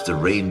housetops the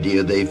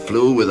reindeer they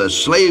flew, with a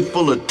sleigh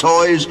full of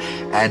toys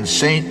and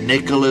St.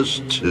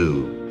 Nicholas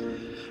too.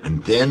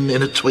 And then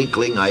in a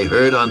twinkling I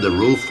heard on the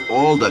roof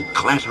all the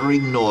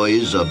clattering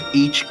noise of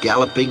each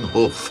galloping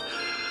hoof.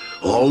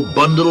 All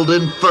bundled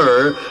in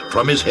fur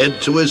from his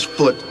head to his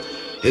foot,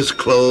 his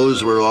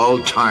clothes were all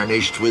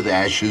tarnished with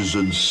ashes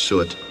and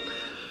soot.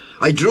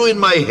 I drew in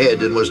my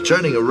head and was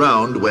turning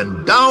around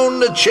when down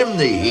the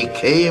chimney he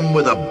came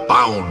with a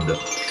bound.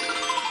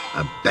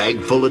 a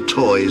bag full of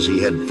toys he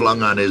had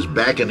flung on his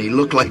back, and he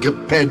looked like a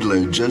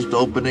peddler just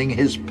opening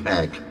his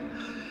pack.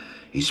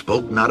 He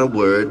spoke not a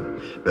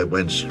word, but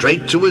went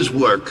straight to his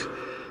work.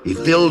 He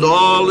filled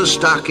all the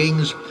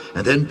stockings,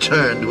 and then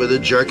turned with a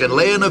jerk, and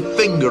laying a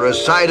finger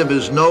aside of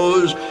his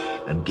nose,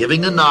 and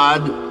giving a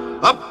nod,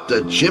 up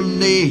the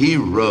chimney he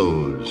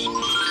rose.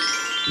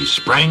 He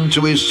sprang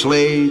to his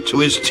sleigh, to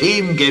his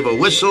team gave a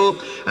whistle,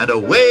 and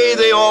away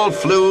they all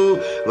flew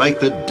like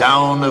the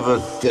down of a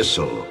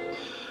thistle.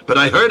 But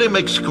I heard him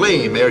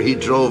exclaim ere he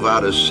drove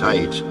out of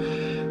sight,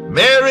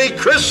 "Merry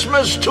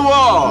Christmas to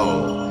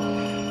all,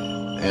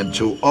 and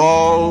to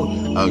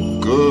all a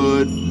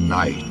good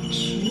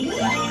night."